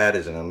to that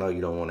adage. And I know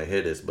you don't want to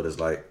hear this, but it's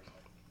like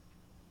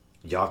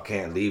y'all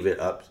can't leave it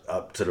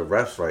up to the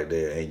refs right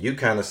there. And you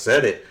kind of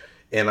said it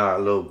in our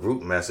little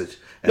group message.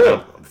 And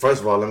Yeah.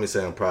 first of all, let me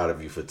say I'm proud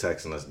of you for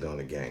texting us during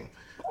the game.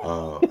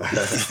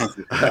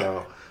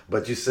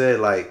 But you said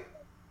like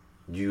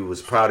you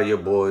was proud of your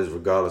boys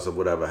regardless of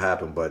whatever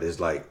happened. But it's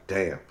like,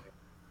 damn,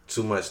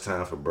 too much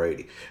time for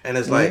Brady. And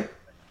it's like,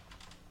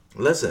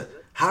 listen,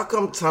 how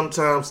come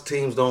sometimes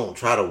teams don't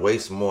try to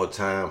waste more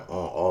time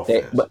on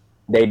offense? But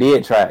they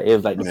did try. It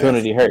was like the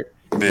penalty hurt.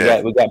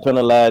 Yeah. We got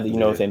penalized. You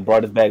know what I'm saying?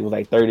 Brought us back. It was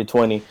like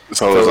 30-20.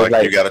 So it was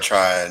like you got to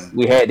try and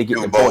we had to get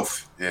do the both.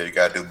 points. Yeah, you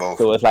got to do both.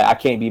 So it's like I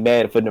can't be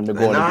mad for them to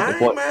go and No, get I the ain't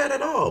point. mad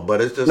at all.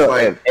 But it's just No,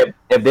 like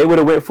if they would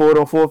have went for it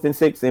on 4th and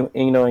 6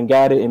 and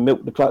got it and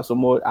milked the clock some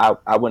more,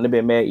 I wouldn't have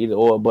been mad either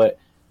or. But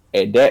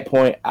at that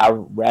point, I'd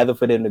rather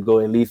for them to go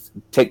at least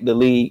take the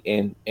lead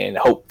and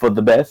hope for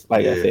the best.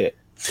 Like I said.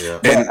 Yeah.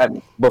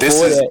 But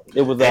before that,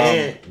 it was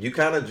and you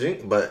kind of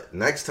jinx. But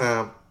next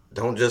time,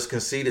 don't just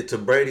concede it to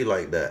Brady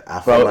like that. I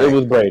felt like it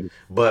was Brady.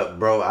 But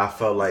bro, I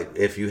felt like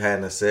if you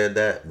hadn't have said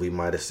that, we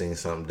might have seen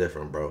something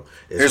different, bro.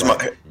 It's Here's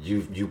like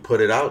you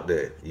put it out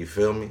there. You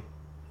feel me?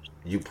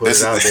 You put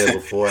it out there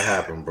before it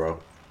happened, bro.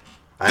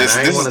 I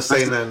ain't want to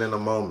say nothing in a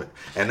moment.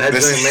 And that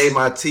just made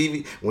my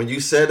TV. When you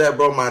said that,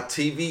 bro, my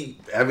TV,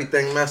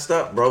 everything messed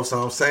up, bro.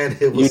 So I'm saying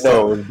it was.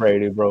 It was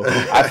Brady, bro.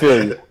 I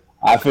feel you.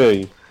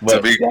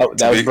 But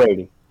that was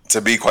Brady. To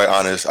be quite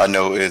honest, I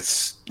know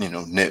it's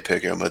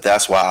nitpicking, but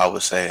that's why I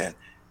was saying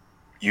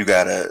you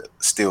gotta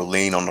still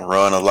lean on the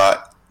run a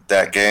lot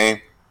that game,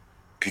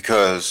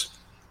 because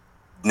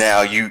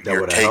now you're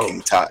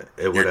taking time.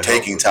 You're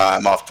taking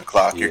time off the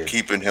clock. Yeah. You're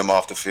keeping him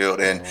off the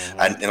field, and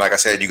like I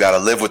said, you got to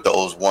live with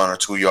those 1 or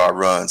 2 yard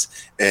runs.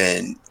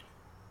 And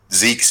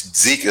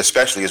Zeke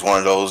especially is one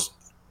of those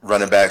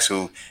running backs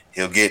who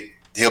he'll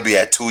be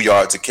at 2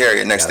 yards to carry,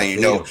 and next thing you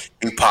know,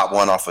 he pop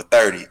one off of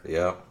 30.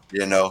 Yeah.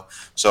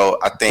 So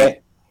I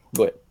think,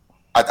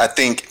 I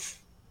think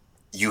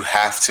you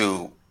have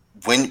to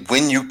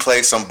when you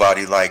play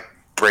somebody like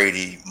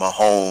Brady,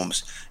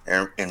 Mahomes,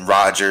 and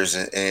Rodgers,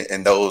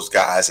 and those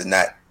guys in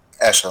that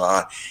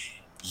echelon,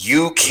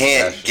 you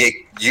can't get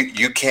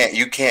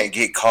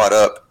get caught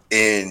up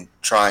in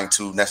trying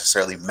to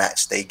necessarily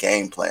match their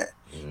game plan.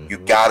 Mm-hmm. You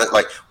got it.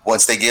 Like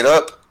once they get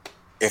up,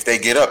 if they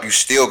get up, you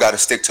still got to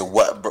stick to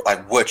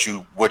what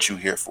you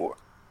here for.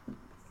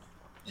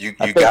 You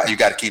got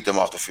to keep them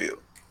off the field.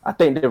 I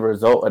think the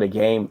result of the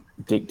game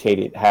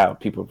dictated how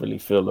people really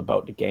feel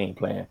about the game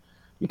plan.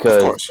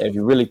 Because if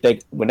you really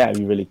think, not if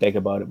you really think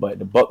about it, but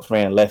the Bucs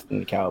ran less than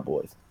the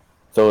Cowboys,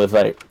 so it's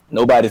like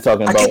nobody's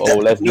talking about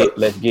let's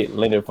get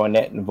Leonard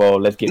Fournette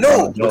involved, let's get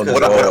Jones involved.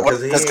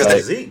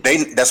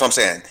 That's what I'm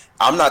saying.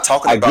 I'm not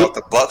talking about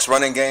the Bucs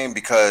running game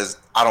because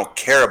I don't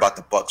care about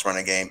the Bucs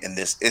running game in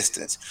this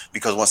instance.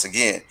 Because once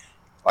again,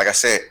 like I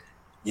said,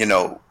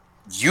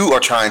 you are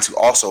trying to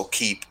also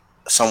keep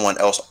someone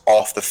else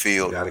off the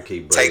field,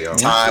 take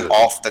time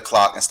off the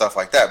clock and stuff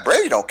like that.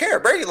 Brady don't care.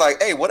 Brady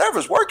like, hey,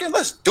 whatever's working,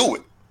 let's do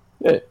it.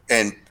 Yeah.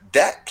 And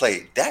Dak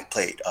played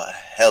a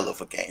hell of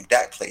a game.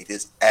 Dak played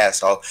his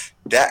ass off.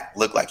 Dak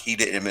looked like he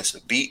didn't miss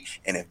a beat.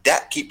 And if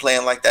Dak keep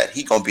playing like that,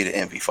 he gonna be the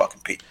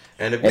MVP.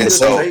 And if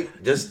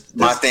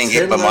my thing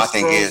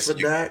is for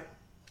Dak,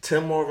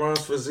 10 more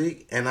runs for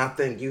Zeke, and I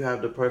think you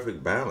have the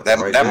perfect balance.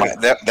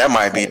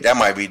 That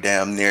might be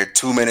damn near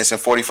 2 minutes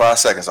and 45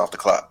 seconds off the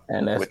clock,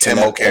 and with 10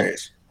 more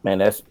carries.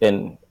 Man,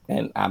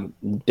 and I'm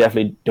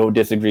definitely don't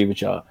disagree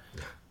with y'all,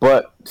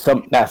 but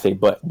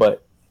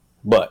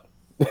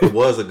it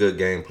was a good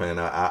game plan.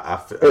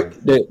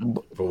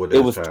 For what they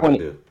were trying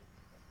to do.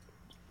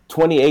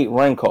 28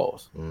 run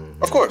calls,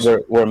 of course,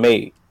 were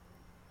made.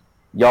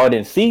 Y'all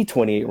didn't see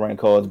 28 run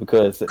calls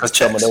because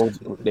some of those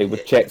they were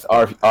checks,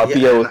 RPOs.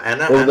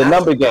 It was a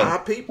number game,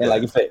 and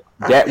like you said,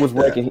 Dak was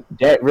working.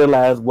 Dak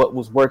realized what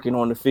was working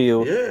on the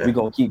field. Yeah. We're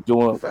gonna keep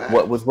doing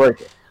what was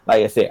working.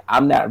 Like I said,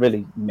 I'm not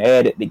really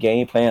mad at the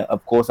game plan.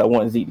 Of course, I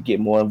wanted Zeke to get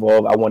more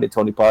involved. I wanted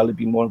Tony Pollard to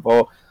be more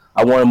involved.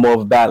 I wanted more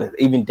of a balance.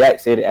 Even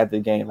Dak said it after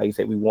the game. Like you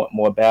said, we want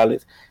more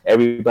balance.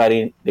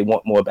 Everybody, they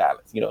want more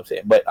balance. You know what I'm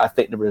saying? But I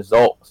think the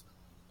results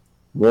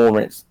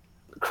warrants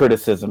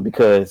criticism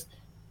because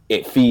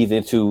it feeds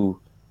into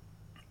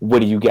what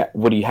do you got?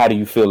 How do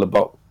you feel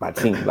about my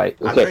team? Like,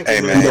 okay,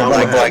 Hey, man, we don't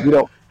run the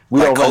ball. We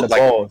don't run the like,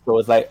 ball. So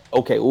it's like,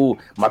 okay,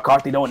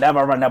 McCarthy don't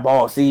never run the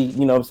ball. See,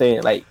 you know what I'm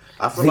saying? Like,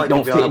 I feel Zeke like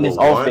don't fit in this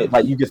offense.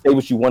 Like, you can say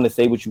what you want to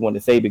say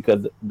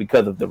because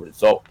of the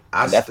result.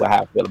 That's how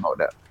I feel about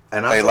that.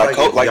 And hey, like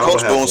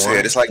Coach Boone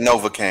said, it's like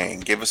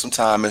Novocaine. Give it some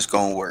time, it's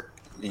gonna work.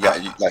 You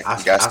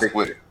gotta stick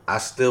with it. I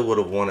still would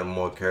have wanted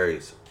more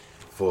carries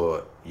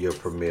for your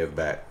premier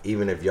back,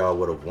 even if y'all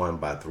would have won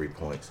by 3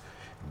 points.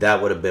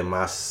 That would have been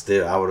I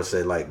would have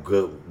said like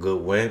good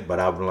win, but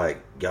I've been like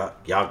y'all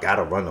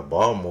gotta run the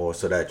ball more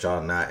so that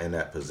y'all not in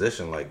that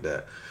position like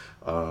that.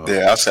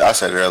 I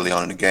said it early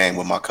on in the game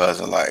with my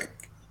cousin, like,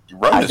 you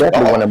run I this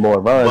definitely ball. wanted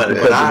more runs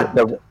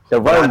because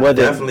the run wasn't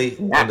definitely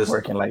not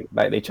working like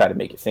they try to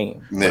make it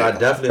seem. But I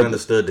definitely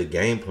understood the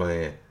game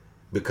plan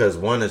because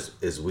one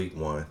is week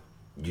one.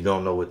 You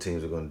don't know what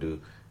teams are going to do.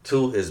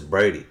 2 is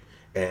Brady.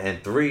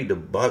 And 3, the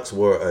Bucs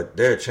were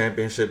their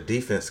championship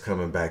defense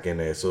coming back in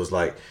there. So it's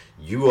like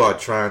you are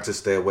trying to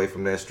stay away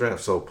from their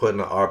strength. So putting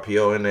an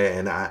RPO in there,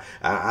 and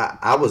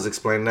I was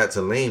explaining that to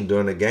Liam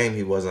during the game.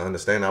 He wasn't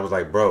understanding. I was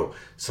like, bro,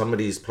 some of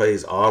these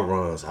plays are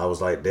runs. I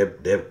was like,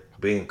 they're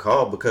being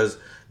called because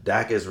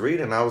Dak is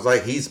reading. I was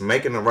like, he's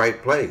making the right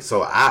play.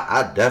 So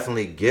I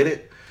definitely get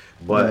it.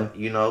 But,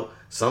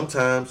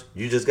 sometimes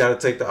you just got to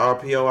take the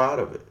RPO out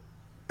of it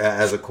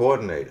as a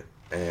coordinator.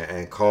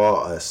 And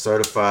call a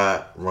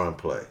certified run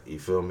play. You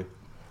feel me?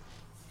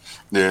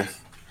 Yeah.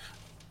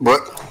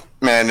 But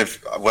man,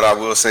 what I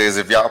will say is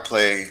if y'all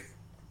play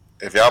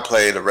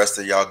the rest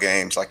of y'all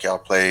games like y'all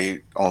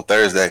played on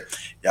Thursday,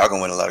 y'all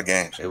gonna win a lot of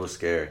games. It was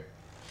scary.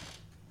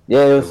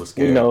 Yeah, it was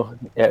scary.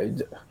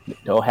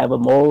 Don't have a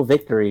moral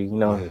victory,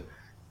 Man,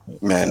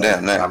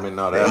 damn that. I mean,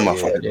 no, them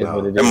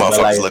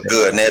motherfuckers look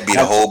good, and that'd be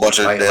a whole bunch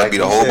of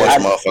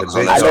motherfuckers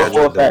on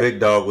that. The big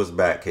dog was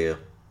back here.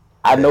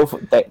 I know for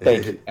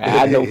thank you.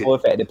 I know for a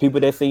fact the people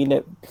that seen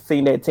that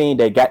team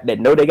they got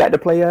the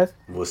play us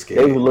was scared.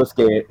 They was a little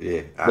scared.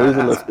 Yeah, they was a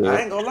little scared.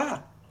 I ain't gonna lie.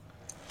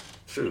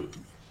 Shoot,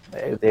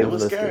 it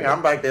was scary. Scared.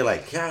 I'm back there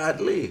like, God,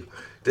 leave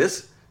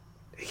this.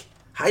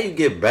 How you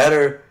get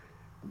better?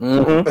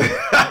 Mm-hmm.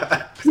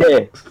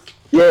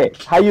 Yeah.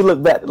 How you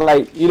look back,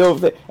 like, you know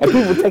what I'm saying? And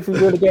people text me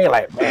during the game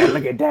like, man,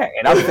 look at that.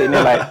 And I'm sitting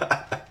there like,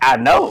 I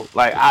know.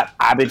 Like,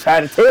 I've been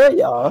trying to tell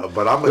y'all.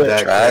 But I'm a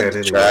Dak fan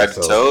anyway,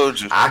 so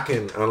told you. I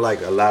can,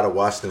 unlike a lot of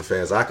Washington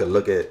fans, I can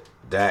look at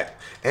Dak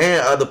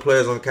and other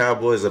players on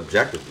Cowboys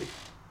objectively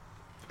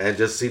and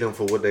just see them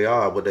for what they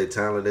are, what their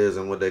talent is,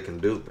 and what they can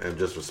do, and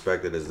just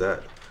respect it as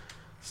that.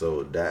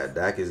 So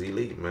Dak is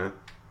elite, man.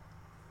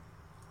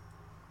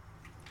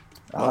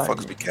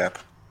 Motherfuckers be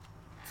capping.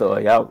 So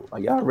are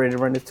y'all ready to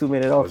run this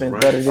 2-minute offense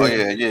better than? Oh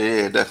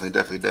yeah,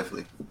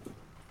 definitely.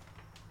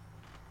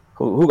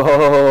 Who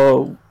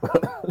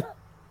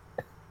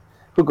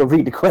can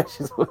read the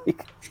questions?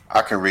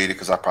 I can read it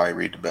because I probably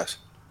read the best.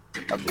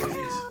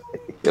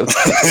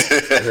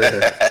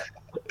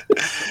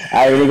 All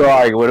right, we go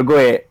argue. Well, go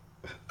ahead.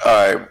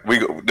 All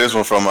right, this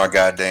one from our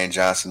guy Dane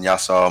Johnson. Y'all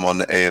saw him on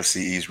the AFC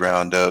East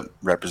roundup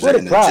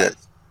representing the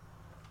Jets.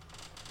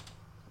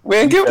 We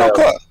ain't giving no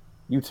clock.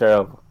 You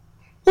terrible.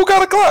 Who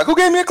got a clock? Who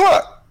gave me a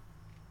clock?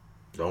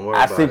 Don't worry.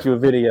 I sent you a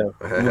video.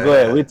 Go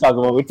ahead. We talking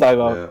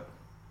about. Yeah.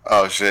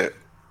 Oh shit!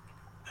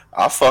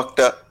 I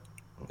fucked up.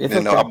 It's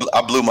okay.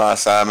 I blew my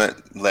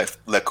assignment.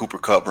 Let Cooper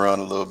Kupp run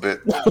a little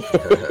bit.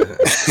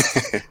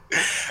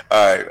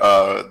 All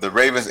right. The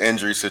Ravens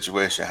injury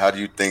situation. How do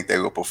you think they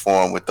will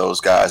perform with those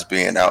guys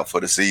being out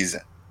for the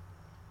season?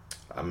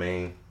 I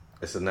mean,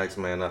 it's a next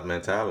man up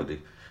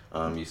mentality.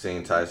 You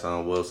seen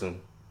Tyson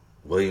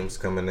Williams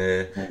coming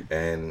in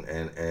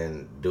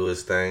and do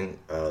his thing.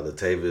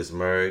 Latavius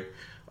Murray.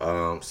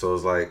 So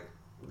it's like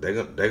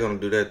they're gonna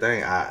do their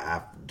thing.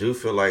 I do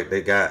feel like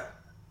they got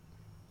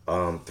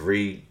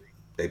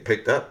they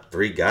picked up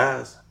 3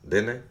 guys,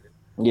 didn't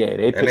they?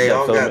 Yeah, they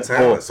all got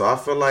talent. So I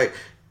feel like,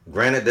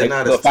 granted, they're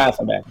not as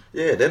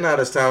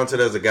talented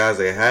as the guys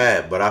they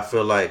had, but I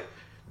feel like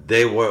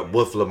they were,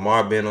 with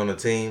Lamar being on the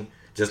team,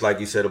 just like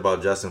you said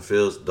about Justin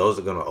Fields, those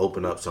are going to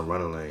open up some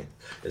running lanes,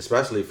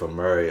 especially for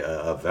Murray,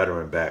 a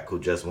veteran back who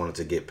just wanted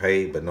to get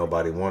paid, but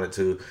nobody wanted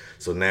to.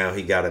 So now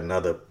he got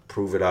another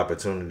prove-it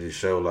opportunity to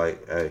show,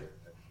 like, hey,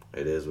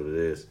 it is what it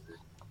is.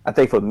 I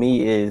think for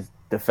me is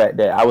the fact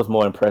that I was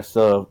more impressed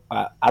of.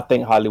 I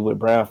think Hollywood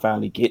Brown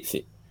finally gets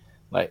it.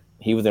 Like,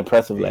 he was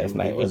impressive last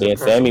night, and then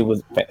Sammy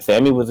was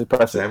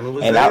impressive. I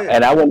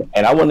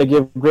want to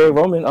give Greg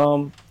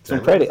Roman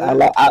some credit.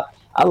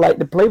 I like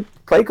the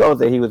play calls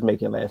that he was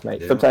making last night.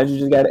 Yeah. Sometimes you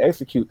just got to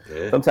execute.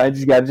 Yeah. Sometimes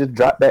you got to just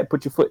drop back,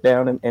 put your foot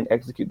down, and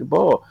execute the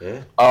ball.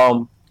 Yeah.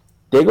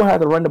 They're gonna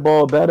have to run the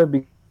ball better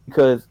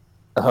because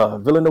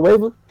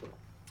Villanueva,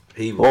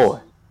 he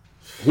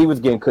was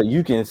getting cut.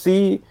 You can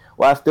see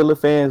why Steelers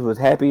fans was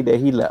happy that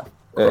he left.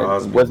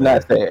 Was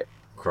not sad.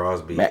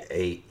 Crosby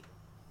ate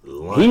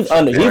lunch. He's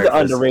an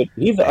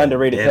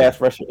underrated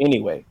pass rusher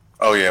anyway.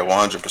 Oh yeah,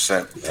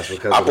 100%. That's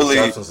because of the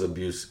substance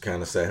abuse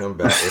kind of set him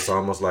back. It's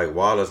almost like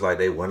Wallace, like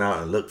they went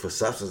out and looked for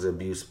substance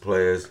abuse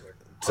players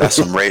That's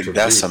some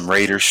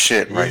Raider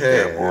shit right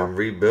there, boy. And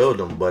rebuild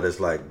them. But it's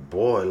like,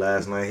 boy,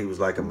 last night he was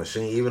like a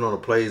machine. Even on the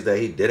plays that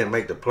he didn't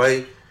make the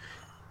play,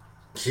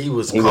 he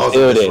was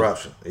causing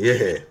disruption.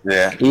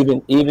 Yeah.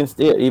 Even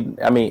still,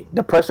 I mean,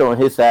 the pressure on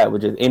his side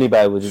was just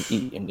anybody was just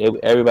eating.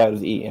 Everybody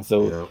was eating.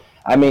 So,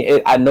 I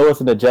mean, I know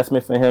it's an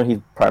adjustment for him. He's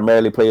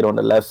primarily played on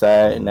the left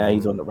side, and now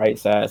he's on the right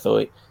side.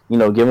 So,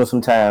 give him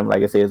some time.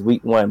 Like I said, it's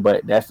week 1,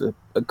 but that's a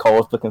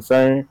cause for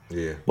concern.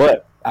 Yeah.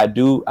 But I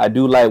do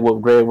like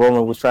what Greg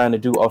Roman was trying to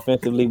do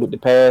offensively with the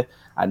pass.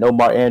 I know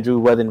Mark Andrews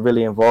wasn't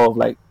really involved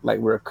like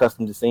we're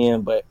accustomed to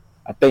seeing, but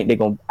I think they're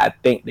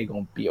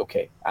gonna be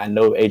okay. I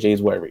know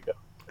AJ's worried though.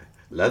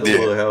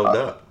 Leatherwood held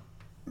up.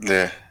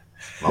 Yeah.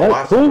 My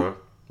watching, bro.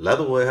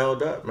 Leatherwood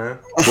held up, man.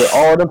 With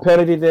all the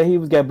penalties that he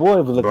was got, boy,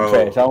 it was looking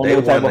trash. I don't know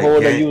what type of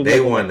hold that he was. They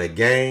won the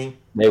game.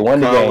 They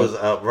won the game. Was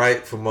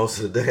upright for most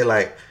of the day.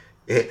 Like,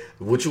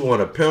 would you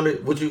want a penalty?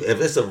 If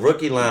it's a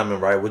rookie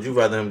lineman, right? Would you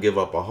rather him give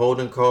up a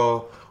holding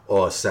call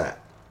or a sack?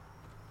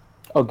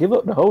 Oh, give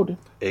up the holding.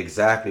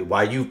 Exactly.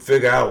 Why you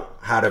figure out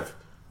how to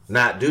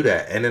not do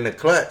that, and in the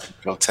clutch,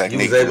 you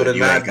was able to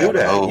not do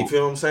that. You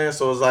feel what I'm saying?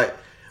 So it's like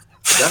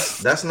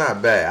that's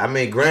not bad. I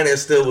mean, granted, it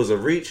still was a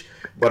reach,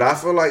 but I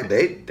feel like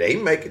they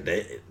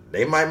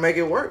might make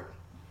it work.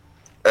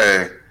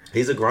 Hey,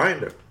 he's a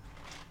grinder.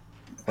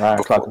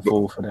 Ryan Clark a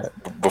fool for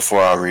that.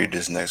 Before I read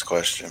this next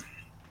question,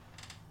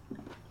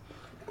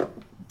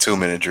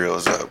 2-minute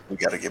drills up. We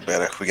got to get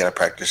better. We got to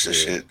practice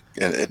this shit.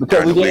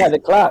 Because we didn't have the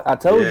clock. I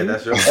told you.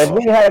 That's your fault. If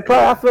we didn't have the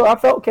clock, I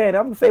felt okay. I'm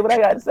gonna say what I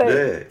got to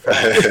say.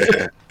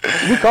 Yeah.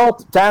 We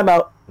called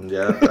timeout.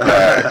 Yeah.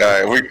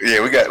 All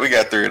right. We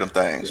got 3 of them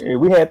things. Yeah,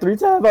 we had 3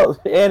 timeouts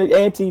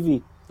and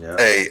TV. Yeah.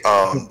 Hey,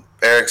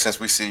 Eric, since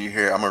we see you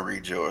here, I'm gonna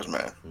read yours,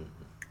 man. Mm-hmm.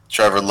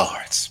 Trevor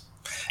Lawrence.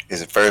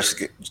 Is it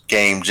first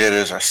game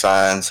jitters or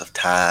signs of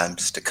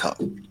times to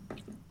come?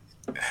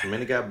 I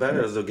mean, it got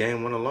better as the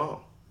game went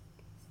along.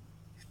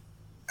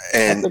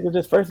 And I think it was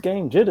his first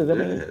game jitters. I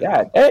mean,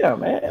 god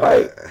damn, man.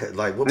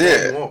 Like what more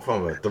you want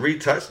from it? 3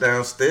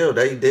 touchdowns still.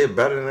 They did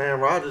better than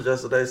Aaron Rodgers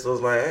yesterday, so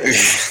it's like, hey.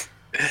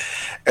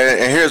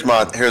 and here's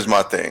my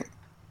thing.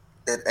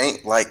 It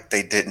ain't like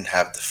they didn't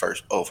have the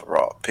first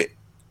overall pick.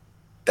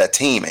 The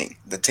team ain't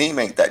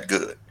that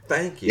good.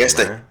 Thank you.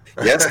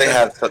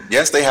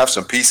 Yes, they have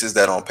some pieces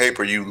that on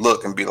paper you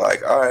look and be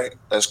like, all right,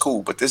 that's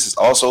cool. But this is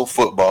also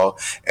football,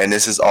 and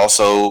this is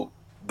also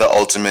the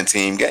ultimate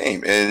team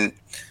game. And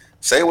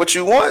say what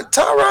you want,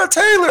 Tyrod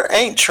Taylor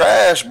ain't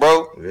trash,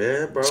 bro.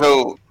 Yeah, bro.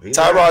 So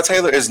Tyrod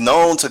Taylor is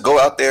known to go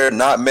out there,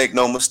 not make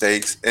no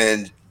mistakes,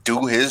 and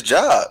do his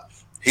job.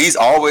 He's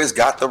always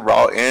got the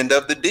raw end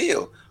of the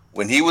deal.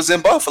 When he was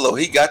in Buffalo,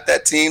 he got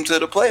that team to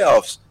the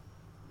playoffs.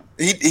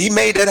 He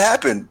made that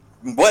happen.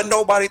 Wasn't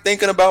nobody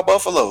thinking about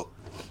Buffalo.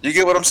 You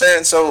get what I'm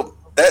saying? So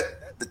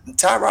that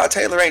Tyrod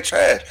Taylor ain't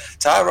trash.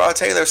 Tyrod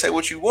Taylor, say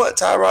what you want.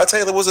 Tyrod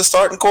Taylor was a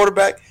starting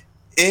quarterback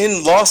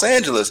in Los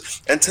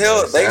Angeles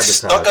until they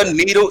stuck a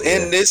needle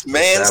in this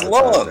man's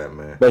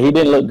lung. But he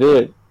didn't look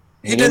good.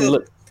 He didn't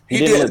look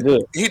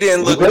good. He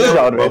didn't look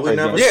good. But we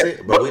never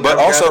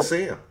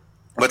see him.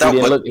 He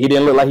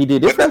didn't look like he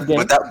did this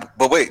game.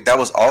 But wait, that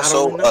was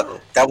also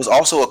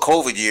a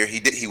COVID year.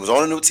 He was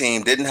on a new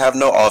team, didn't have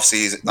no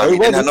offseason. He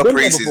didn't have no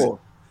preseason.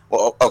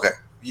 Well, okay,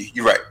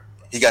 you're right.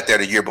 He got there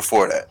the year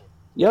before that.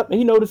 Yep,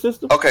 he know the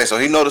system. Okay, so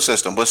he know the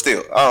system, but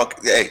still,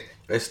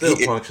 they still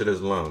punctured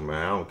his lung,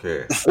 man. I don't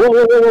care.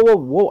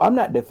 Whoa! I'm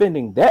not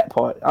defending that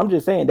part. I'm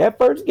just saying that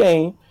first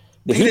game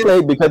that he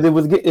played because it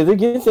was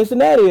against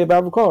Cincinnati, if I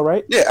recall,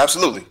 right? Yeah,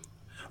 absolutely.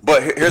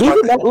 But here's he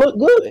did not look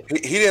good.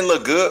 He didn't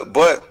look good,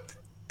 but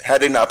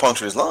had they not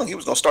punctured his lung, he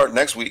was going to start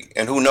next week,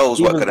 and who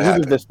knows what could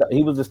have happened.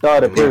 He was the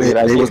starter. Period.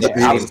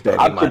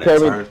 I'm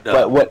comparing,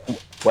 but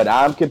what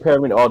I'm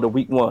comparing are the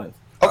week ones.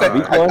 Okay, the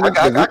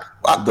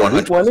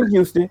week 1 in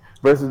Houston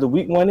versus the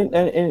week 1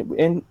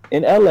 in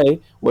LA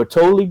were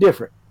totally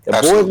different. The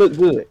boy looked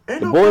good.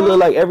 The boy looked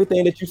like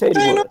everything that you say.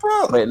 No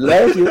problem. But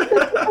last year,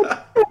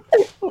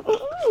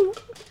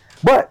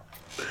 but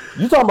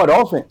you talking about the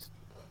offense?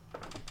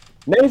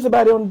 Name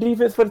somebody on the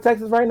defense for the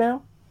Texans right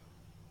now.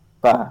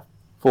 5,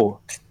 4.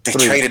 They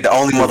 3, traded the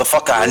only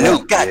motherfucker I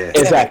knew. God,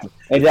 exactly.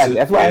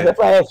 That's why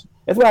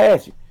I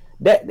asked you.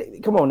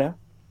 Come on now.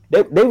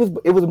 It was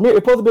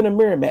supposed to have been a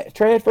mirror match.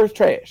 Trash versus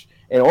trash.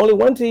 And only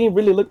one team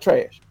really looked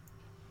trash.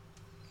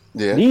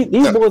 Yeah.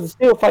 These boys are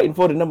still fighting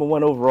for the number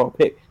 1 overall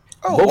pick.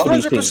 Oh,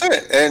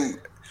 100%. And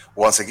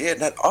once again,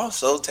 that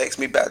also takes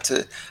me back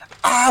to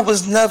I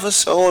was never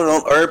sold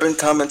on Urban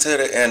coming to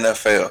the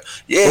NFL.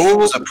 Yeah, he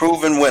was a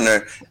proven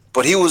winner,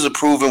 but he was a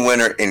proven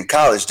winner in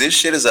college. This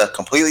shit is a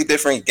completely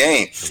different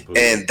game.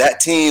 And that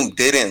team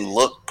didn't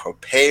look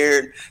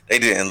prepared. They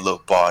didn't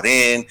look bought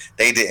in.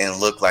 They didn't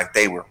look like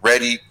they were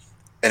ready.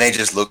 And they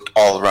just looked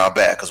all around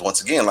bad. Because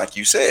once again, like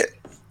you said,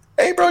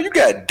 hey, bro, you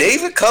got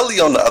David Culley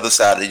on the other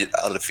side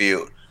of the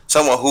field.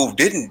 Someone who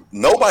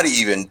nobody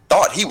even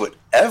thought he would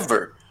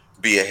ever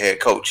be a head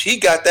coach. He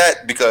got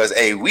that because,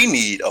 hey, we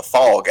need a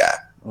fall guy.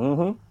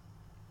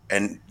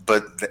 Mm-hmm.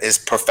 But it's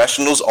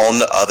professionals on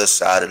the other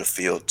side of the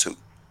field, too.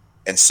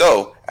 And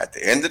so, at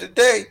the end of the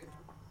day,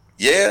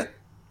 yeah,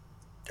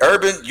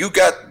 Urban, you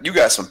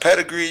got some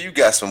pedigree, you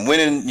got some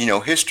winning,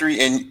 history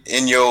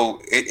in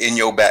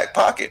your back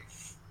pocket.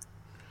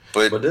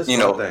 But this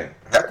one thing,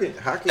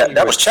 how can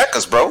that was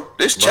checkers, bro.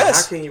 This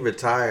chess. How can you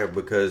retire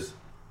because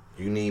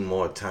you need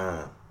more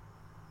time,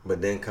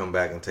 but then come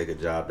back and take a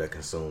job that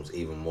consumes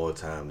even more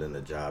time than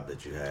the job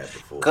that you had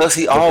before? Because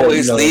he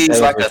always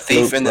leaves like a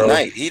thief in the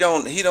night. He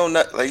don't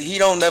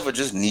never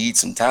just need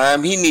some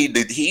time.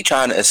 He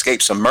trying to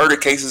escape some murder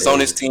cases on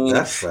his team.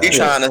 He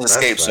trying to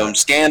escape some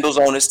scandals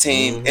on his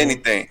team.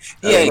 Anything.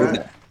 He ain't.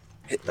 Right.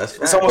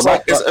 It's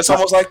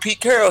almost like Pete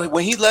Carroll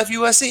when he left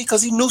USC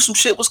because he knew some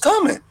shit was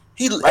coming.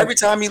 Every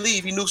time he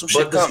leave, he knew some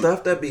shit coming. But the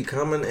stuff that be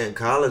coming in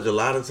college a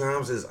lot of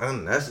times is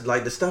that's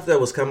like the stuff that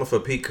was coming for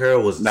Pete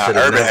Carroll was.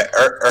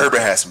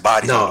 Urban had some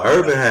bodies. No,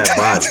 Urban had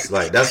bodies.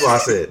 Like that's why I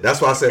said.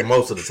 That's why I said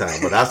most of the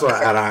time. But that's why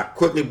I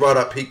quickly brought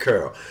up Pete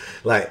Carroll.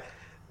 Like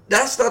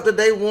that stuff that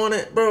they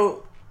wanted,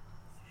 bro.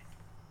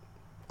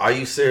 Are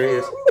you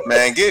serious?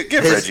 Man, give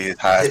Reggie his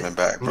Heisman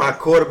back. Bro. My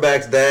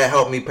quarterback's dad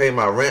helped me pay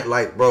my rent.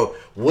 Like, bro,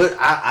 what?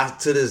 I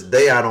to this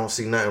day I don't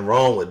see nothing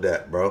wrong with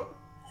that, bro.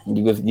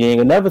 You ain't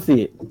gonna never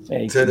see it.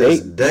 Hey, to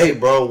this day,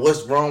 bro,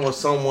 what's wrong with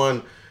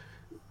someone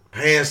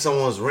paying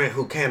someone's rent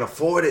who can't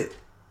afford it?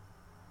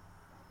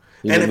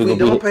 And if we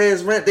don't pay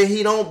his rent, then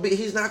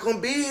he's not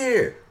gonna be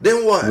here.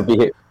 Then what?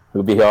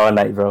 We'll be here all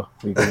night, bro.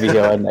 We could be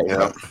here all night,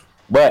 bro.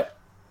 But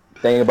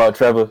thing about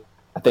Trevor,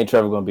 I think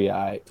Trevor gonna be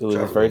alright. It was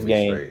his first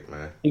game. Straight,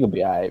 he gonna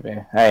be alright,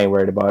 man. I ain't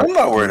worried about it. I'm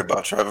not worried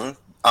about Trevor.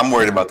 I'm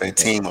worried about their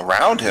team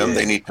around him. Yeah.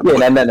 They need to. No.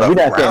 We're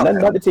not saying nothing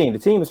about the team. The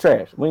team is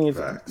trash.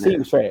 The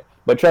team is trash.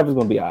 But Trevor's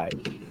gonna be alright.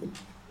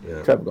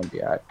 Yeah. Trevor's gonna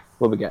be alright.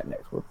 What we got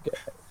next? All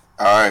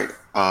right.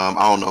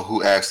 I don't know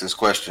who asked this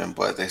question,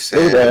 but they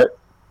said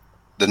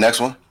the next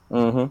one.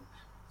 Mm-hmm.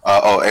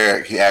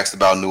 Eric. He asked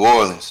about New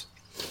Orleans.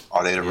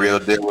 Are they the real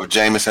deal with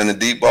Jameis and the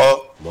deep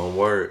ball? One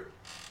word: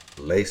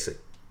 LASIK.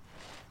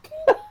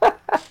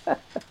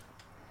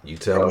 You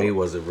tell me,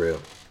 was it real?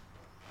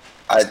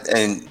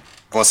 And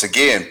once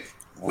again,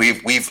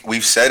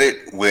 we've said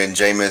it when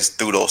Jameis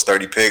threw those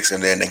 30 picks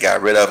and then they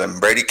got rid of him.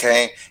 Brady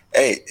came.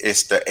 Hey,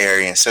 it's the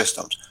Arian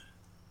systems.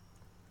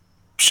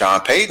 Sean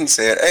Payton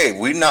said, hey,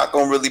 we're not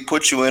going to really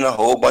put you in a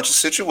whole bunch of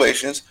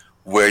situations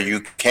where you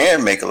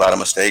can make a lot of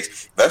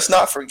mistakes. Let's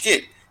not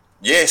forget.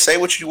 Yeah, say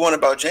what you want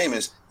about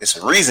Jameis. It's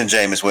a reason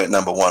Jameis went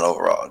number 1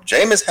 overall.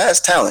 Jameis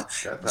has talent.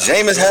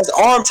 Jameis has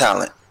arm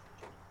talent.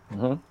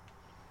 Mm-hmm.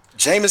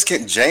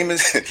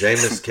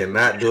 Jameis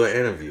cannot do an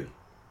interview.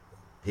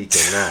 He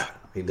cannot.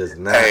 He does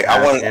not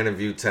have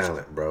interview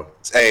talent, bro.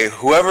 Hey,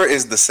 whoever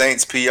is the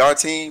Saints PR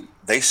team,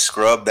 they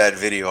scrubbed that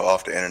video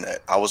off the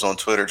internet. I was on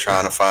Twitter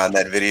trying to find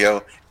that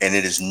video, and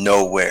it is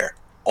nowhere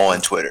on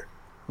Twitter.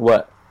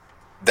 What?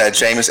 That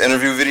Jameis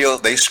interview video,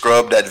 they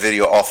scrubbed that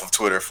video off of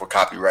Twitter for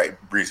copyright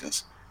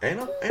reasons. Ain't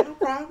no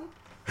problem.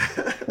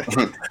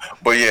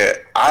 But yeah,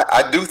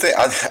 I do think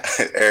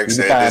Eric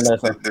said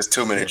this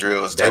 2-minute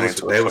drill is turning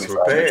into a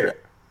 25-minute drill.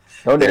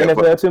 Don't the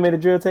NFL 2-minute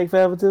drill take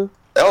forever too?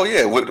 Oh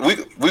yeah,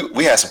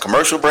 we had some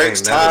commercial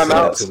breaks,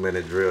 timeouts.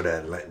 2-minute drill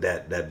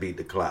that beat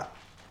the clock.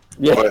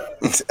 Yeah,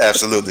 but,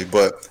 absolutely.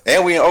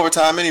 And we in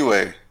overtime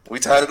anyway. We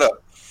tied it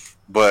up.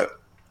 But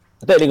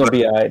I think they're gonna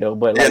be all right though.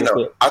 But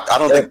I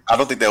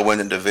don't think they'll win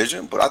the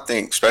division. But I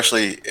think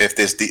especially if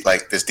this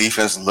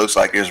defense looks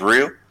like it's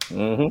real.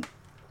 Mm-hmm.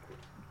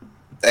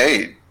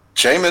 Hey,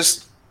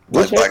 Jameis.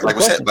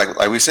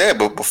 Like we said,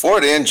 but before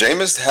then,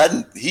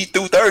 Jameis he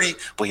threw 30,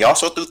 but he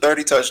also threw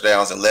 30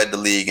 touchdowns and led the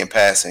league in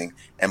passing.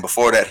 And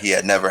before that, he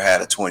had never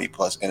had a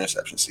 20+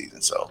 interception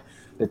season. So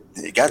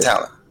he got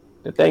talent.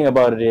 The thing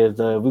about it is,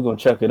 we're gonna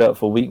chuck it up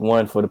for week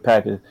 1 for the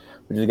Packers.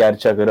 We just got to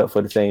chuck it up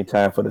for the same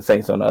time for the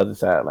Saints on the other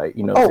side, like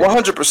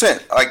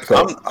 100%. Like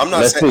so, I'm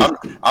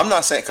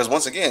not saying because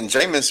once again,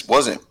 Jameis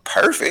wasn't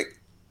perfect.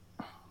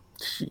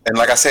 And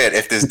like I said,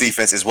 if this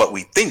defense is what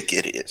we think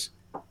it is,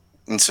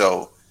 and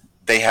so.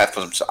 They have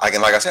some. Like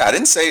I said, I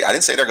didn't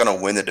say they're going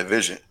to win the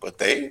division, but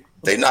they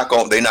not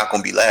going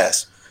to be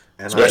last.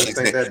 And especially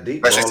that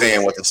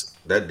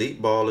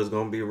deep ball is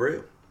going to be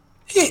real.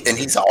 And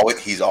he's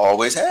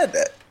always had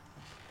that.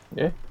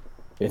 Yeah,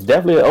 it's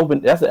definitely open.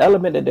 That's an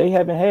element that they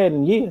haven't had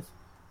in years.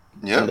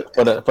 Yeah,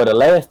 for the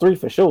last 3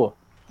 for sure.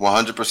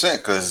 100%,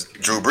 because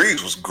Drew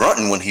Brees was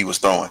grunting when he was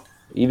throwing.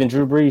 Even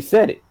Drew Brees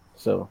said it.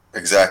 So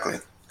exactly.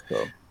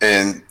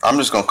 And I'm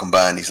just going to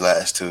combine these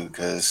last 2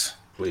 because.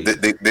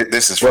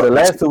 This is the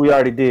last 2 we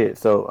already did.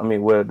 So I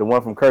mean, the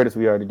one from Curtis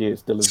we already did.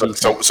 Still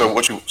so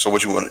what you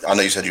want? I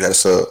know you said you had a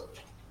sub.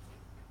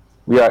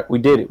 We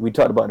did it. We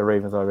talked about the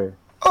Ravens already.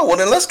 Oh well,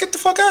 then let's get the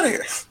fuck out of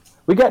here.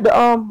 We got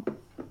the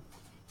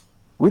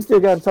We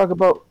still got to talk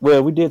about.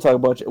 Well, we did talk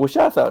about. Well,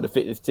 shouts out to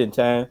Fitness 10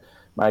 Times.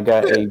 My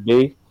guy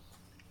AB.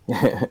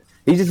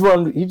 He just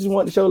wanted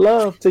to show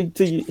love to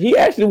you. He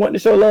actually wanted to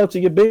show love to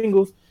your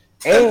Bengals,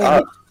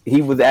 and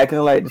he was acting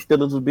like the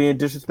Steelers was being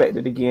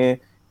disrespected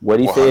again. What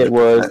he 100%. Said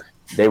was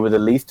they were the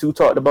least 2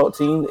 talked about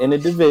teams in the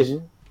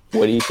division.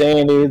 What he's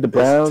saying is the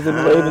Browns and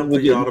the Ravens. For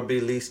y'all to be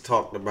least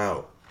talked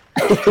about.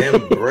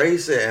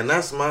 Embrace it, and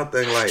that's my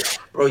thing. Like,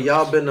 bro,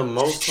 y'all been the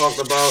most talked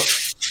about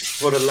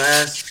for the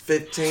last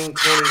 15,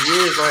 20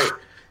 years. Like,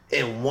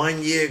 in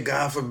 1 year,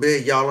 God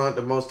forbid, y'all aren't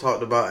the most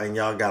talked about and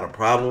y'all got a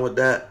problem with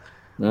that.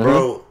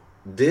 Bro,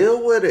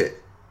 deal with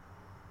it.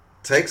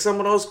 Take some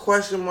of those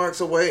question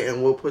marks away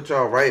and we'll put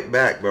y'all right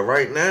back. But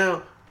right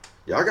now,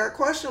 y'all got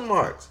question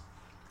marks.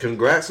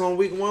 Congrats on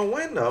week 1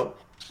 win, though.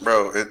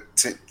 Bro,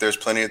 there's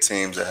plenty of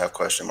teams that have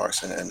question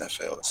marks in the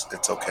NFL.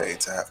 It's okay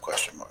to have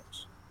question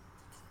marks.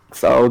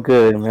 It's all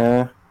good,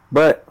 man.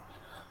 But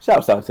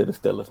shouts out to the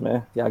Steelers,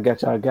 man. Y'all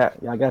got y'all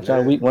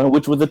week 1,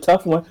 which was a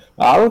tough one.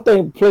 I don't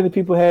think plenty of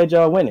people had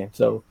y'all winning.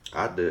 So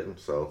I didn't.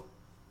 So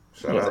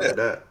shout out to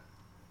that.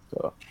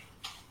 So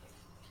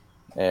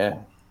yeah.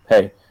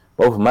 Hey,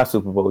 both of my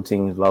Super Bowl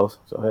teams lost.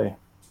 So hey,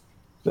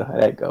 so how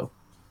that go?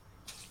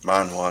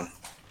 Mine won.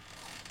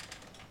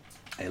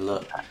 Hey,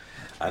 look,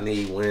 I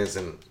need wins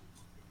in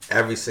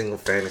every single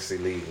fantasy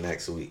league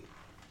next week.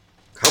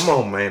 Come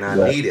on, man.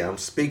 I need it. I'm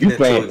speaking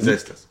into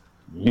existence.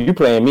 You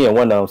playing me in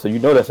one of them, so you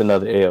know that's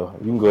another L.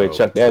 You can go ahead and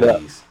chuck that up.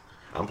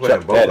 I'm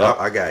playing both.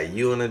 I got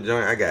you in the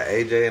joint. I got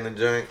AJ in the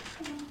joint.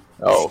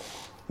 Oh.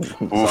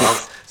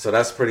 So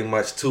that's pretty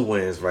much 2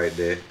 wins right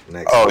there.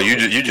 Next week.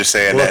 You just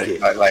saying book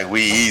that like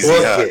we easy,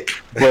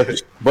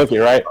 Book it,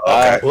 right?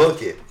 Okay.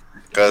 Book it.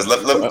 Because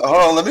hold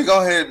on, let me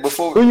go ahead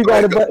before. Who you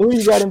got in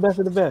best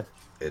of the best?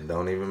 It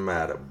don't even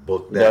matter.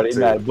 Book that too.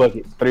 Matter. Book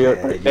it.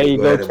 There you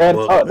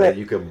go.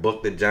 You can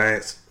book the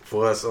Giants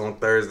for us on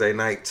Thursday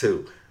night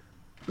too.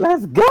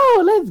 Let's go.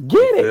 Let's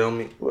get it. Feel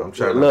me? I'm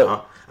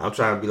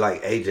trying to be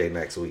like AJ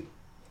next week.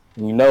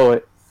 You know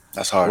it.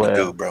 That's hard to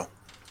do, bro.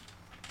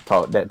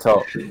 Talk that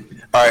talk. All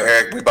right,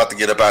 Eric, we about to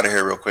get up out of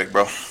here real quick,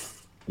 bro.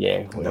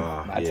 Yeah.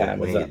 My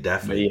time is up.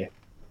 Definitely. But yeah.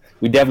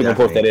 We definitely gonna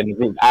post that in the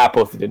group. I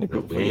posted in the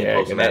group. We ain't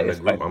posting that in the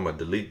group. I'm gonna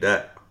delete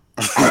that.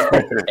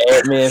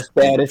 Admin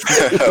status.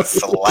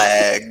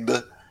 Flagged.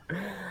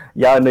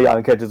 Y'all know y'all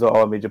can catch us on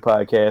all major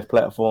podcast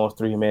platforms,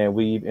 3Man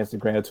Weave,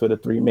 Instagram, Twitter,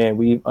 3Man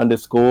Weave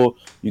 _.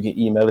 You can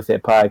email us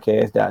at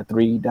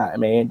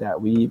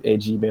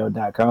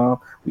podcast.3.man.weave@gmail.com.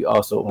 We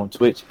also on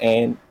Twitch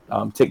and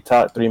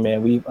TikTok,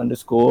 3Man Weave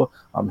 _.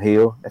 I'm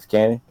Hill. That's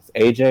Cannon. That's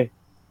AJ.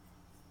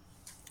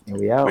 And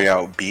we out. We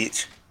out,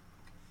 bitch.